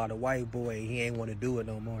down by the white boy and he ain't want to do it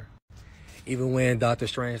no more. Even when Doctor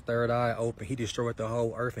Strange's third eye opened, he destroyed the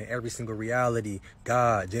whole earth and every single reality.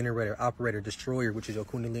 God, generator, operator, destroyer, which is your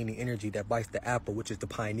Kundalini energy that bites the apple, which is the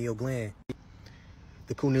pineal gland.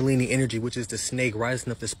 The Kundalini energy, which is the snake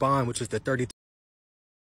rising up the spine, which is the 32.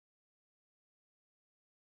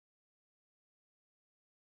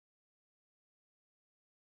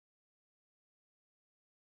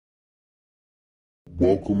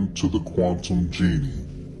 Welcome to the Quantum Genie.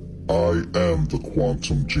 I am the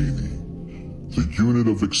Quantum Genie, the unit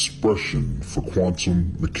of expression for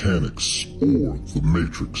quantum mechanics, or the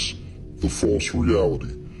matrix, the false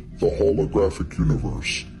reality, the holographic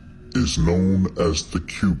universe, is known as the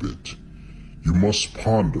qubit. You must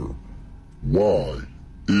ponder, why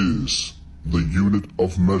is the unit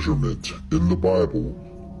of measurement in the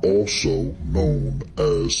Bible also known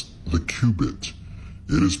as the qubit?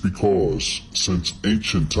 It is because since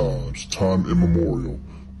ancient times, time immemorial,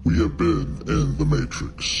 we have been in the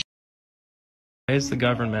matrix. Why is the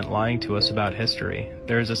government lying to us about history?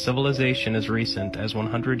 There is a civilization as recent as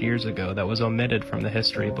 100 years ago that was omitted from the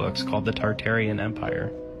history books called the Tartarian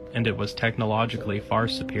Empire, and it was technologically far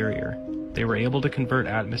superior. They were able to convert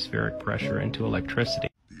atmospheric pressure into electricity.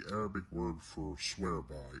 The Arabic word for swear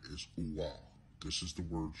by is uwa. This is the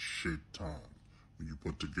word shaitan. When you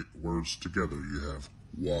put the words together, you have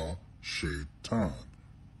wa shaitan,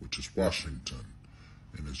 which is Washington.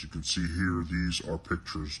 And as you can see here, these are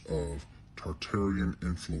pictures of Tartarian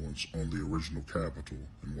influence on the original capital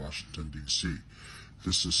in Washington, D.C.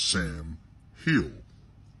 This is Sam Hill,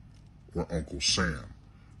 or Uncle Sam,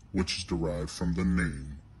 which is derived from the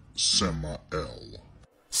name Samael.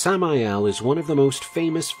 Samael is one of the most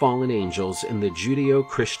famous fallen angels in the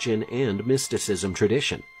Judeo-Christian and mysticism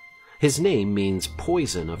tradition. His name means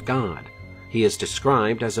poison of God. He is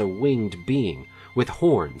described as a winged being with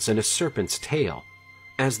horns and a serpent's tail.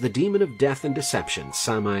 As the demon of death and deception,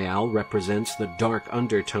 Samael represents the dark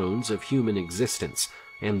undertones of human existence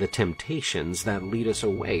and the temptations that lead us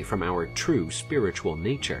away from our true spiritual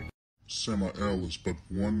nature. Samael is but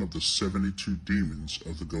one of the 72 demons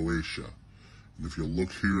of the Goetia. And if you'll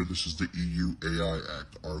look here, this is the EU AI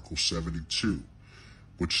Act, Article 72,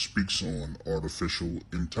 which speaks on artificial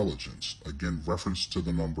intelligence. Again, reference to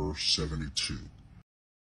the number 72.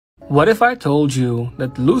 What if I told you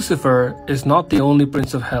that Lucifer is not the only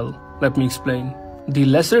prince of hell? Let me explain. The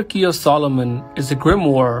Lesser Key of Solomon is a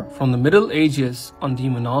grimoire from the Middle Ages on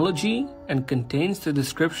demonology and contains the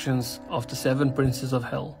descriptions of the 7 princes of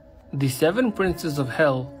hell. The 7 princes of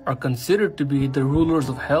hell are considered to be the rulers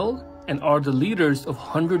of hell and are the leaders of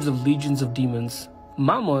hundreds of legions of demons.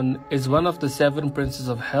 Mammon is one of the 7 princes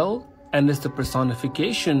of hell and is the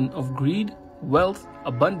personification of greed, wealth,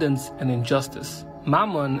 abundance, and injustice.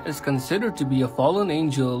 Mammon is considered to be a fallen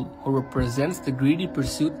angel who represents the greedy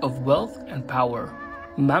pursuit of wealth and power.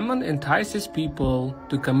 Mammon entices people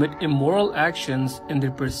to commit immoral actions in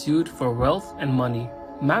their pursuit for wealth and money.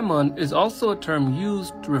 Mammon is also a term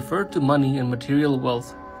used to refer to money and material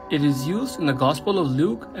wealth. It is used in the Gospel of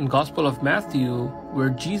Luke and Gospel of Matthew, where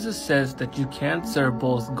Jesus says that you can't serve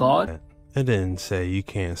both God. It didn't say you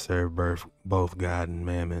can't serve both God and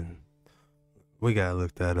mammon. We gotta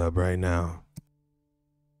look that up right now.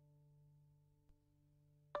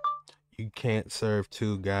 You can't serve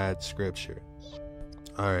two gods, scripture.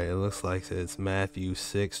 Alright, it looks like it's Matthew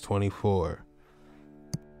 6:24.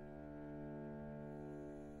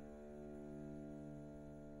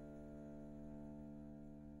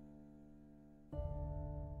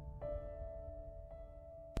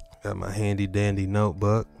 Got my handy dandy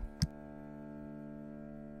notebook.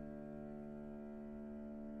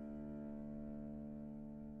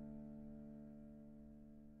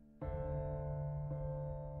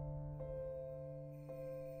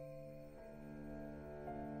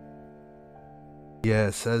 Yeah,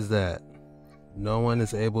 it says that no one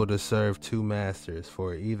is able to serve 2 masters,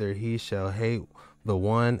 for either he shall hate the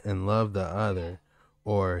one and love the other,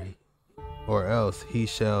 or else he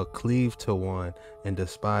shall cleave to one and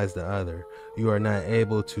despise the other. You are not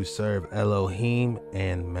able to serve Elohim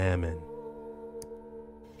and Mammon.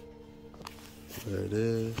 There it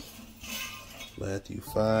is. Matthew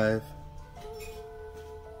 5.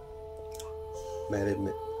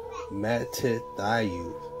 Matthew.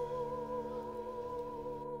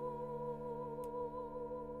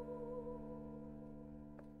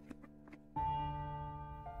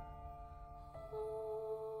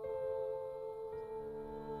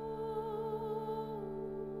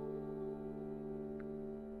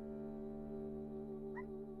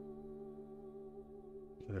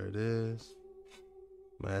 There it is.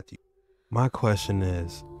 Matthew. My question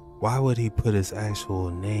is, why would he put his actual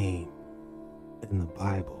name in the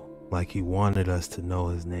Bible? Like he wanted us to know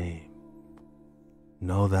his name.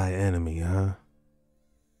 Know thy enemy, huh?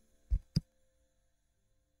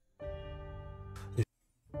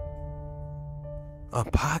 A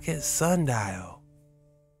pocket sundial.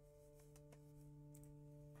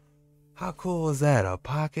 How cool is that? A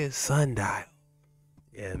pocket sundial.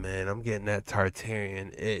 Yeah, man, I'm getting that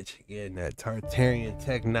Tartarian itch, getting that Tartarian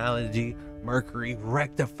technology, Mercury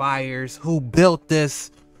rectifiers. Who built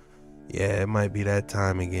this? Yeah, it might be that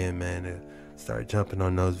time again, man, to start jumping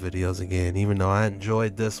on those videos again, even though I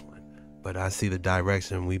enjoyed this one. But I see the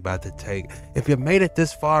direction we about to take. If you made it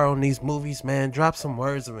this far on these movies, man, drop some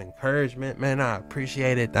words of encouragement, man. I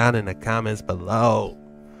appreciate it down in the comments below.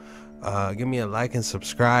 Give me a like and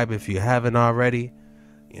subscribe if you haven't already,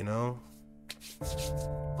 you know.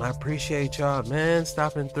 I appreciate y'all, man,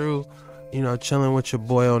 stopping through, you know, chilling with your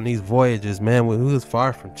boy on these voyages, man. We was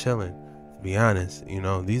far from chilling, to be honest. You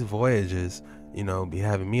know, these voyages, you know, be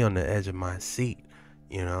having me on the edge of my seat,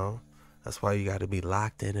 you know. That's why you got to be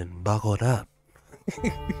locked in and buckled up.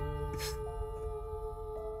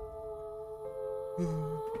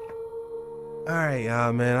 Alright,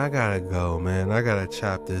 y'all, man, I gotta go, man. I gotta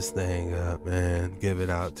chop this thing up, man. Give it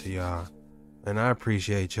out to y'all. And I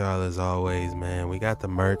appreciate y'all as always, man. We got the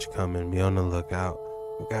merch coming. Be on the lookout.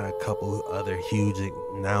 we got a couple other huge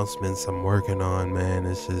announcements I'm working on, man.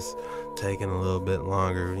 It's just taking a little bit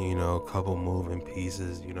longer, you know, a couple moving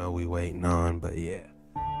pieces, you know, we waiting on. But yeah,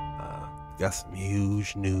 got some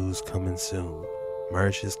huge news coming soon.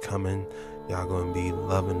 Merch is coming. Y'all gonna be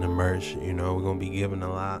loving the merch. You know, we're gonna be giving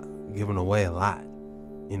away a lot.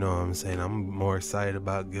 You know what I'm saying? I'm more excited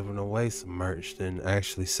about giving away some merch than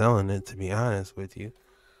actually selling it, to be honest with you.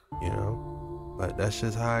 You know, but that's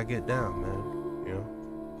just how I get down, man. You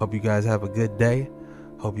know, hope you guys have a good day.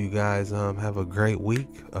 Hope you guys have a great week.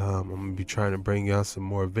 I'm gonna be trying to bring y'all some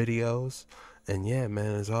more videos. And yeah,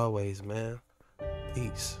 man, as always, man,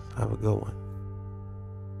 peace. Have a good one.